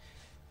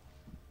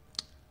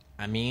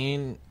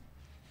mean,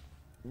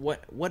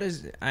 what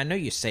is? I know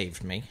you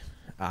saved me.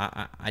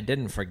 I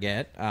didn't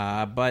forget,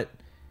 but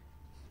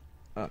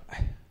I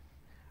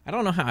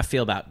don't know how I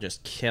feel about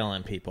just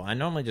killing people. I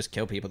normally just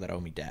kill people that owe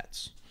me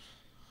debts.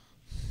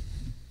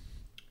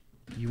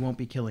 You won't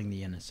be killing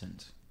the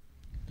innocent.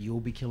 You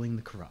will be killing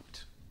the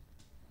corrupt.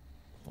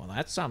 Well,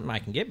 that's something I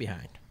can get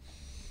behind.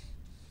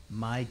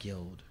 My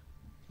guild,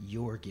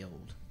 your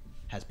guild,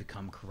 has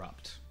become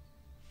corrupt.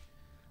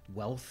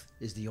 Wealth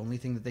is the only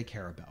thing that they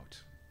care about.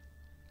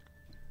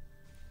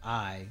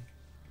 I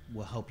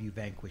will help you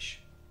vanquish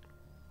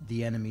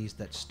the enemies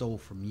that stole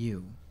from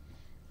you,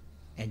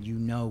 and you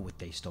know what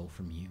they stole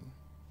from you.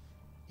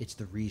 It's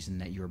the reason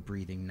that you're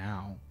breathing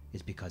now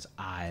is because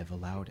I've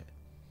allowed it.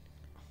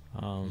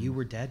 You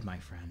were dead, my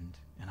friend,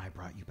 and I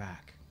brought you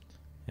back.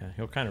 Yeah,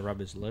 he'll kind of rub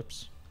his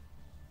lips.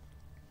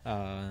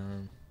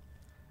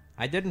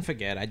 I didn't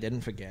forget.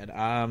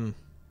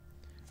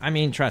 I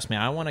mean, trust me,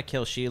 I want to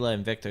kill Sheila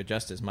and Victor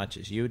just as much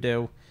as you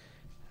do.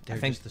 They're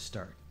just the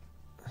start.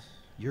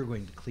 You're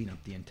going to clean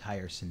up the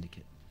entire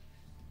syndicate.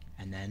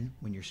 And then,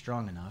 when you're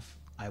strong enough,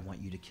 I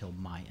want you to kill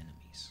my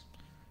enemies.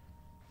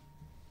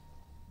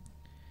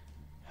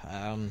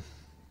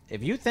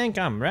 If you think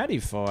I'm ready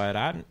for it,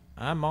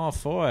 I'm all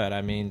for it.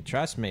 I mean,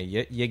 trust me,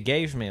 you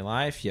gave me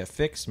life, you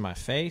fixed my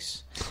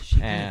face. She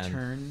kind of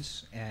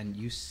turns, and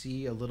you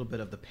see a little bit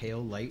of the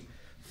pale light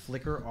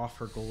flicker off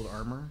her gold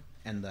armor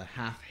and the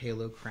half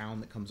halo crown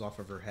that comes off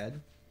of her head.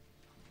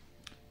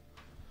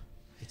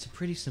 It's a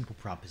pretty simple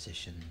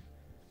proposition.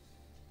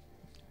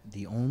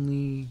 The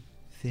only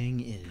thing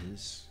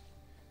is,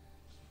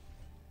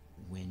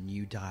 when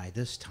you die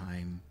this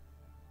time,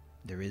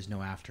 there is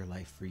no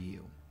afterlife for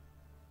you.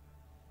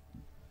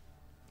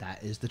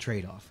 That is the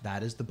trade-off.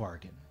 That is the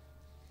bargain.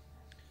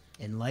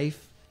 In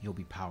life, you'll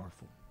be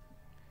powerful.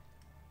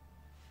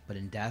 But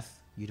in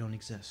death, you don't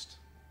exist.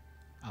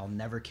 I'll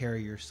never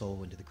carry your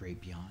soul into the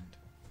great beyond.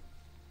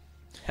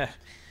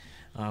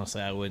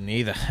 Honestly, I wouldn't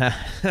either.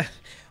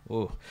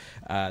 Ooh,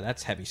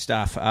 that's heavy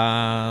stuff.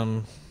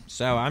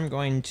 So I'm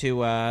going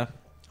to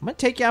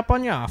take you up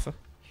on your offer.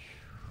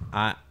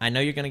 I know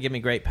you're going to give me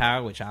great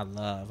power, which I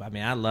love. I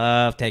mean, I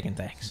love taking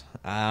things.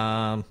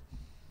 I'm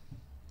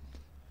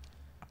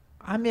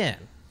in.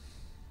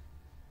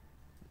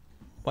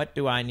 What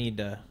do I need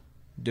to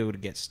do to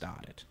get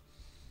started?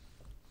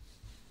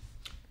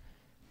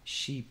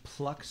 She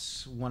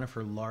plucks one of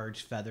her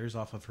large feathers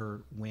off of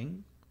her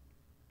wing,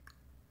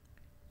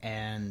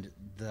 and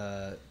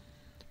the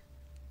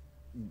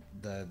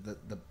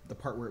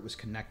part where it was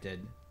connected,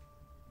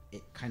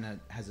 it kind of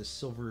has a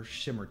silver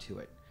shimmer to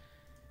it.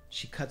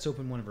 She cuts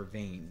open one of her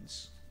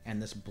veins,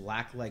 and this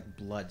black like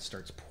blood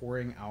starts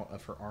pouring out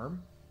of her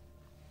arm,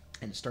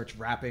 and it starts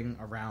wrapping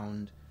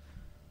around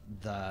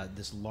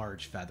this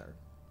large feather.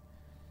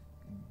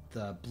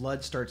 The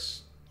blood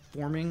starts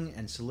forming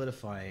and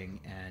solidifying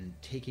and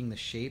taking the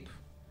shape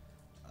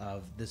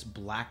of this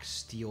black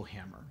steel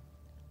hammer.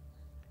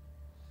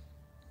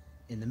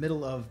 In the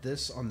middle of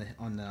this, on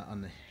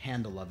the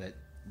handle of it,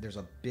 there's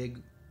a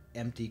big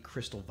empty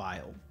crystal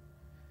vial.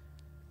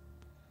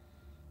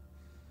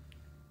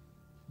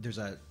 There's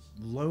a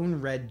lone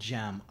red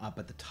gem up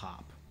at the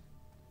top.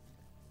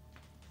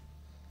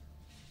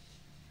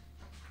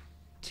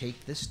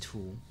 Take this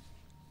tool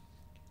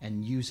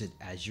and use it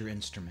as your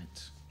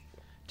instrument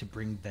to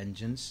bring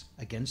vengeance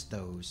against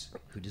those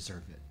who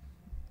deserve it.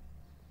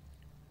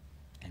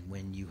 And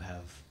when you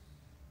have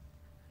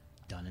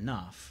done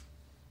enough,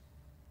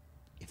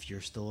 if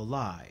you're still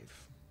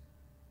alive,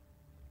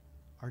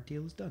 our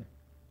deal is done.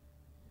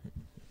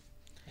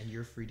 And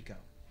you're free to go.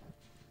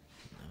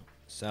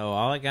 So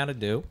all I gotta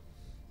do,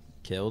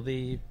 kill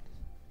the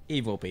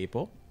evil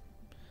people,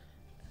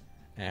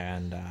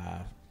 and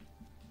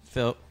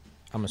fill.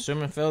 I'm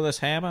assuming fill this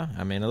hammer.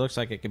 I mean, it looks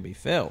like it could be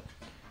filled,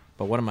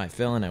 but what am I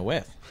filling it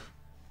with?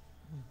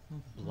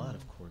 Blood,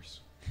 of course.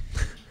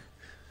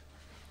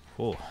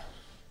 Ooh.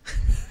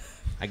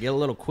 I get a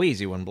little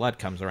queasy when blood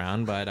comes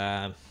around,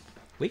 but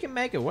we can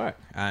make it work.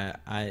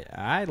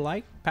 I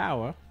like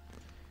power.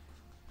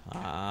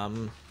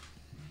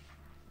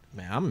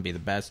 Man, I'm gonna be the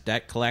best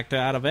debt collector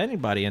out of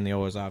anybody in the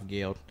Orzhov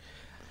Guild.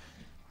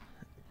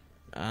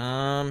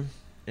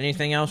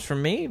 Anything else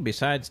from me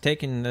besides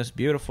taking this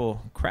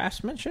beautiful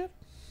craftsmanship?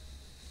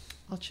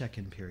 I'll check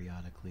in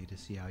periodically to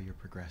see how you're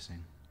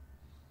progressing.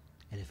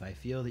 And if I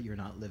feel that you're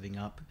not living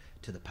up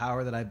to the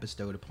power that I've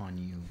bestowed upon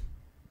you,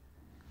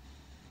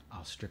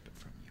 I'll strip it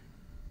from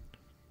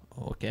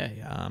you.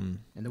 Okay. And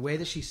the way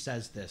that she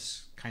says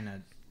this, kind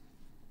of,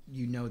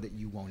 you know that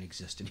you won't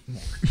exist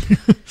anymore.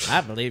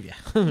 I believe you.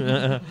 Give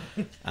the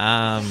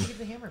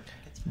hammer back.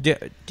 It's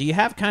fine. Do you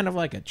have kind of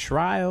like a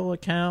trial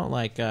account,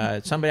 like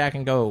somebody I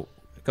can go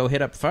go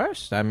hit up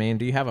first? I mean,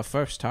 do you have a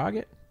first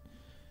target?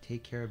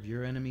 Take care of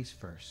your enemies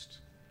first.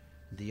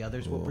 The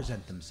others will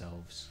present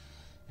themselves.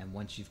 And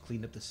once you've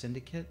cleaned up the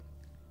syndicate,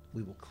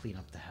 we will clean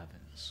up the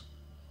heavens.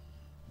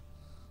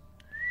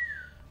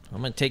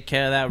 I'm going to take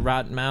care of that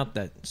rotten mouth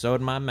that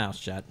sewed my mouth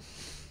shut.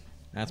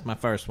 That's my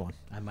first one.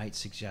 I might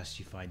suggest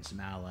you find some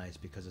allies,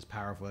 because as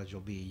powerful as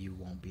you'll be, you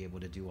won't be able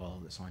to do all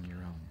of this on your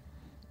own.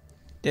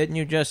 Didn't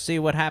you just see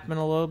what happened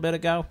a little bit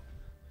ago?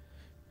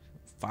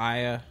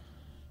 Fire.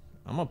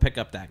 I'm going to pick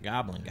up that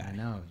goblin guy. I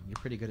know. You're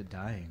pretty good at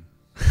dying.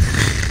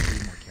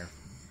 Be more careful.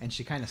 And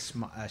she kind of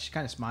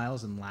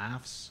smiles and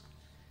laughs.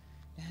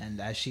 And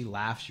as she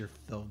laughs, you're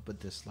filled with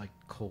this, like,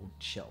 cold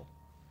chill.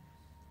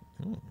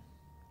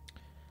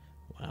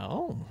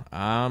 Well,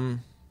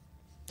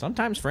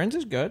 sometimes friends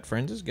is good.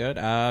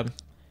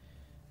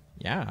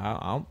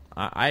 Yeah,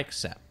 I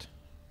accept.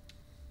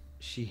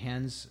 She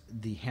hands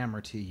the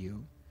hammer to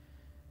you.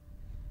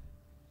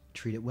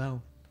 Treat it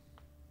well.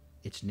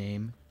 Its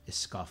name is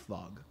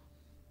Scoffvog.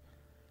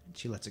 And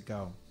she lets it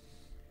go.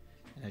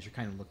 And as you're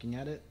kind of looking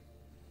at it,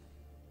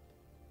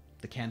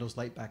 the candles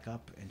light back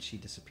up and she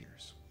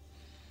disappears.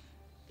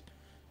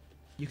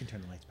 You can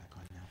turn the lights back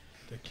on now.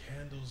 The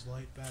candles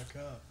light back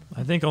up.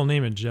 I think I'll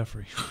name it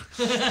Jeffrey.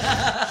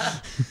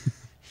 Oh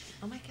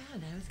my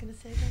god, I was going to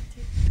say that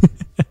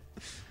too.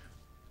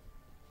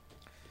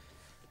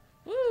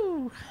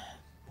 Woo.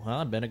 Well,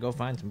 I better go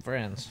find some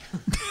friends.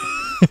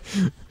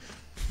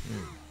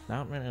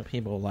 Not many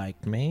people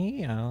like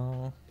me.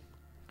 I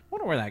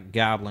wonder where that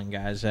goblin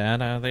guy's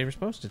at. They were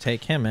supposed to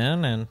take him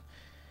in, and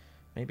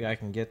maybe I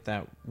can get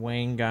that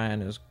Wayne guy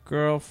and his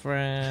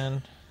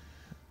girlfriend.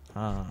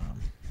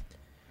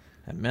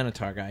 That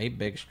Minotaur guy, he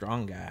big,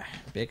 strong guy.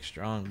 Big,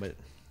 strong, but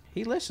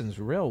he listens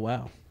real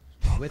well.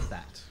 With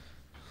that,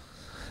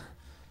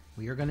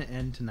 we are going to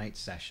end tonight's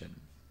session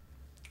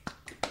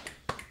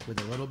with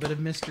a little bit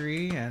of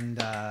mystery, and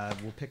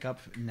we'll pick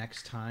up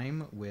next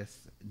time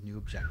with new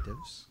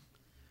objectives.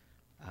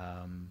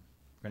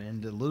 We're going to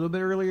end a little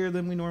bit earlier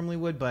than we normally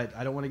would, but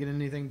I don't want to get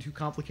into anything too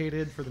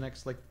complicated for the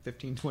next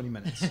 15, 20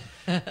 minutes.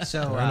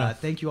 So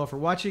thank you all for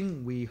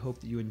watching. We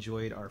hope that you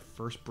enjoyed our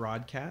first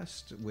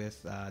broadcast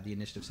with the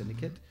Initiative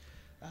Syndicate.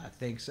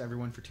 Thanks,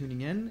 everyone, for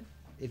tuning in.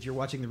 If you're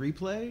watching the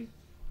replay,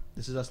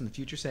 this is us in the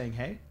future saying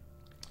hey.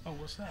 Oh,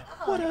 what's that?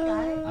 What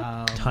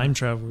up? Time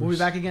travelers. We'll be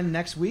back again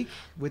next week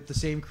with the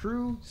same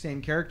crew,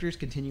 same characters,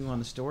 continuing on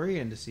the story,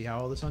 and to see how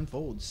all this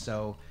unfolds.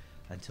 So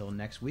until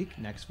next week,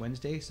 next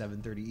Wednesday,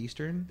 7:30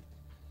 Eastern.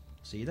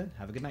 See you then.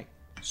 Have a good night.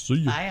 See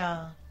you. Bye,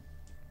 y'all.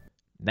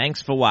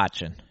 Thanks for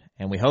watching,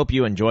 and we hope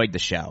you enjoyed the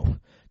show.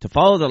 To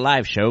follow the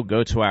live show,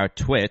 go to our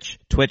Twitch,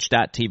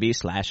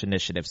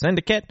 twitch.tv/Initiative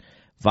Syndicate.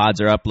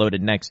 VODs are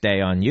uploaded next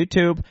day on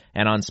YouTube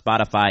and on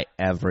Spotify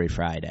every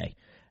Friday.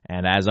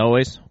 And as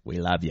always, we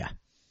love ya.